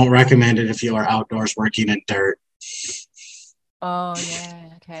 Don't recommend it if you are outdoors working in dirt. Oh, yeah.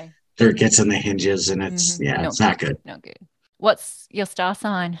 Okay. Dirt gets in the hinges and it's it's not good. Not good. What's your star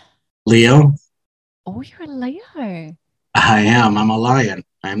sign? Leo, Oh, you're a Leo. I am. I'm a lion.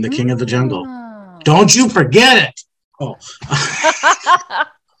 I am the king of the jungle. Oh. Don't you forget it. Oh.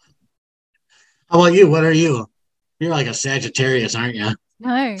 How about you? What are you? You're like a Sagittarius, aren't you?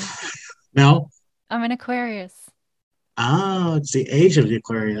 No, No? I'm an Aquarius. Oh, it's the age of the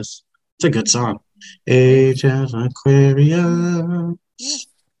Aquarius. It's a good song. Age of Aquarius. Yes.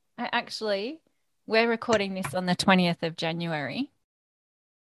 We're recording this on the 20th of January.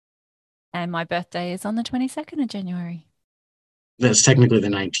 And my birthday is on the 22nd of January. That's technically the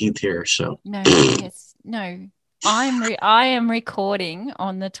 19th here, so. No, yes. No. I am recording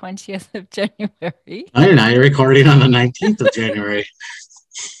on the 20th of January. No, you're not. You're recording on the 19th of January.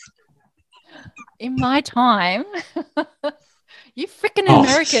 In my time. You freaking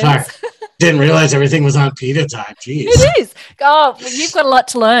Americans. Sorry. Didn't realize everything was on PETA time. Jeez. It is. Oh, you've got a lot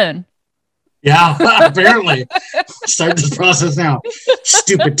to learn. Yeah, apparently. Start this process now.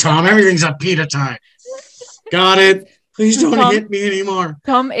 Stupid Tom. Everything's on PETA time. Got it. Please don't Tom, hit me anymore.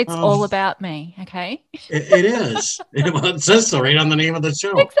 Tom, it's all about me, okay? It is. It says so right on the name of the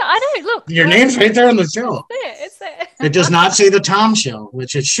show. I know. Look. Your name's right there on the show. It's there. It does not say the Tom Show,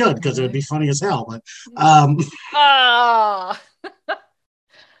 which it should because it would be funny as hell. But Oh.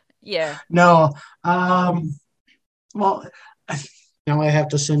 Yeah. no. Well, now I have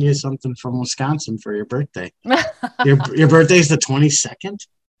to send you something from Wisconsin for your birthday. Your birthday's the 22nd?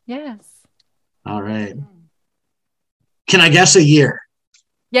 Yes. All right. Can I guess a year?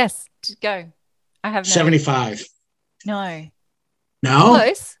 Yes. Go. I have 75. No.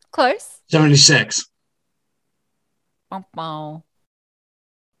 No? Close. 76. Oh.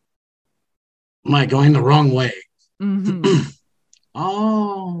 Am I going the wrong way? Mm-hmm.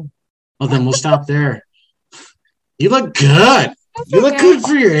 Oh. Well, then we'll stop there. You look good. You look good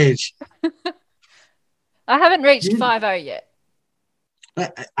for your age. I haven't reached 50 yet.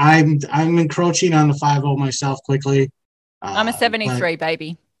 I'm encroaching on the 50 myself quickly. I'm a 73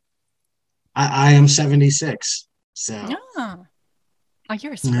 baby. I am 76. So. Oh,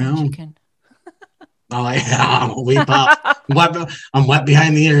 you're a spring chicken. Oh, I'm a wee pup. I'm wet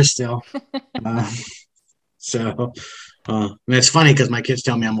behind the ears still. And it's funny because my kids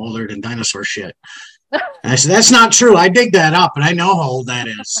tell me I'm older than dinosaur shit. And I said, that's not true. I dig that up, and I know how old that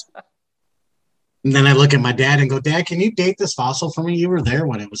is. And then I look at my dad and go, Dad, can you date this fossil for me? You were there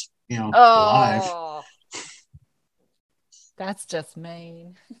when it was, alive. That's just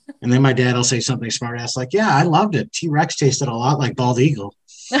mean. And then my dad will say something smart ass like, yeah, I loved it. T-Rex tasted a lot like bald eagle.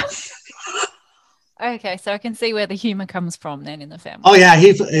 Okay, so I can see where the humor comes from then in the family. Oh, yeah.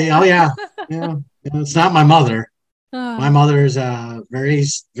 Yeah. It's not my mother. Oh. My mother is a very,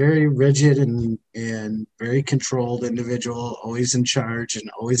 very rigid and very controlled individual, always in charge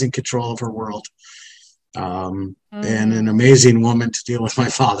and always in control of her world. And an amazing woman to deal with my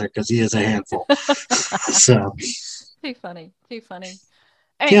father because he is a handful. So too funny.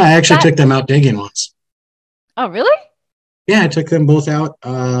 Yeah, I actually took them out digging once. Oh, really? Yeah, I took them both out.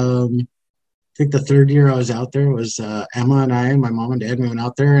 I think the third year I was out there was Emma and I, my mom and dad, we went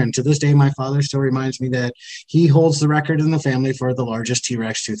out there. And to this day, my father still reminds me that he holds the record in the family for the largest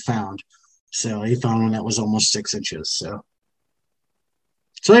T-Rex tooth found. So he found one that was almost 6 inches. So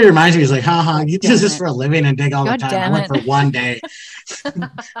he reminds me, he's like, you do this for a living and dig all the time. I went for one day.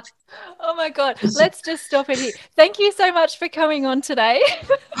 Oh my God. Let's just stop it here. Thank you so much for coming on today.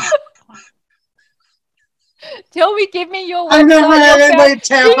 Give me your website. I've never had anybody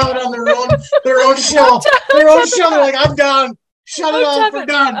tap out on their own show. Their own show. They're like, I'm done. Shut it off. We're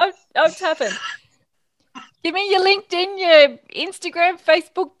done. I'm tapping. Give me your LinkedIn, your Instagram,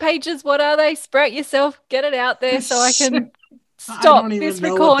 Facebook pages. What are they? Sprout yourself. Get it out there so I can stop this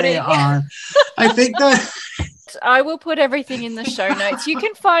recording. I think that I will put everything in the show notes. You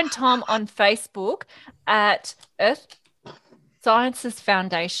can find Tom on Facebook at Earth Sciences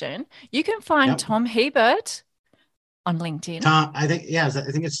Foundation. You can find Tom Hebert on LinkedIn. I think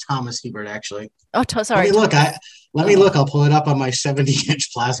it's Thomas Hebert, actually. Oh, sorry. Let me look. I'll pull it up on my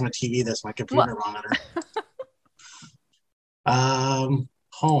 70-inch plasma TV. That's my computer monitor.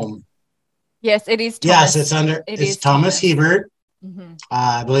 Home. Yes, it is Thomas. Yes, it's Thomas Hebert. Mm-hmm.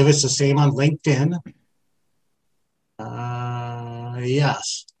 I believe it's the same on LinkedIn.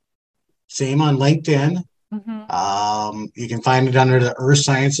 Yes. Same on LinkedIn. Mm-hmm. You can find it under the Earth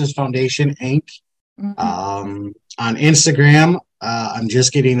Sciences Foundation, Inc. Mm-hmm. On Instagram, I'm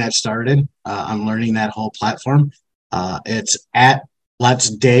just getting that started. I'm learning that whole platform. It's at Let's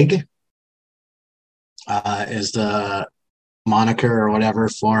Dig is the moniker or whatever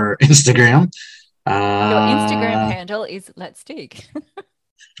for Instagram. Your Instagram handle is Let's Dig.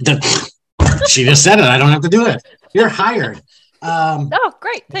 She just said it. I don't have to do it. You're hired. Oh,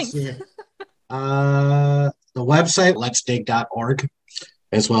 great. Thanks. The website, letsdig.org,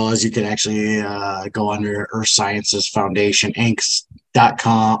 as well as you can actually go under Earth Sciences Foundation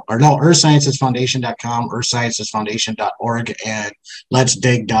Inc.com, or no, earthsciencesfoundation.com, earthsciencesfoundation.org, and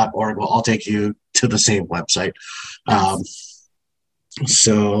letsdig.org will all take you to the same website. Nice.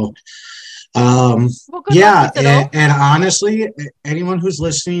 And honestly, anyone who's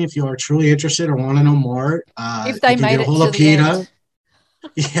listening, if you are truly interested or want to know more, if they made it to the end.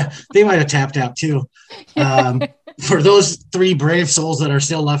 Yeah, they might have tapped out too. For those 3 brave souls that are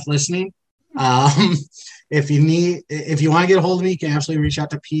still left listening, if you want to get a hold of me, you can absolutely reach out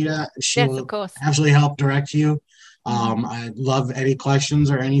to PETA. She will absolutely help direct you. I love any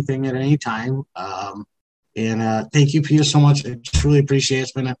questions or anything at any time. And thank you, PETA, so much. I truly appreciate it.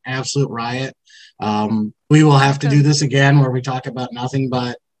 It's been an absolute riot. We will have to do this again where we talk about nothing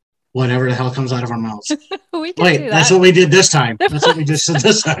but whatever the hell comes out of our mouths. That's what we did this time. That's what we just did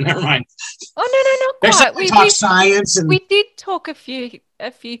this time. Never mind. Oh, no, not quite. We talked science. And we did talk a few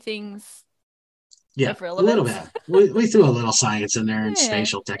things. Yeah, a little bit. We threw a little science in there and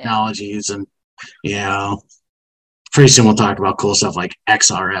spatial technologies. And, pretty soon we'll talk about cool stuff like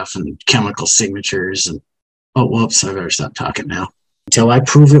XRF and chemical signatures. And, oh, whoops, I better stop talking now. Until I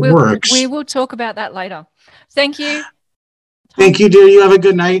prove it works. We will talk about that later. Thank you. Thank you, dear. You have a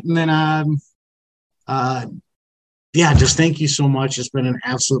good night. And then, just thank you so much. It's been an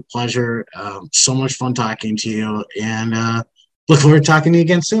absolute pleasure. So much fun talking to you. And look forward to talking to you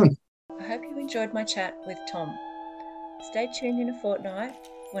again soon. I hope you enjoyed my chat with Tom. Stay tuned in a fortnight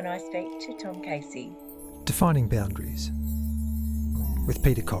when I speak to Tom Casey. Defining Boundaries with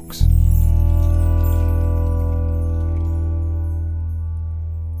Peter Cox.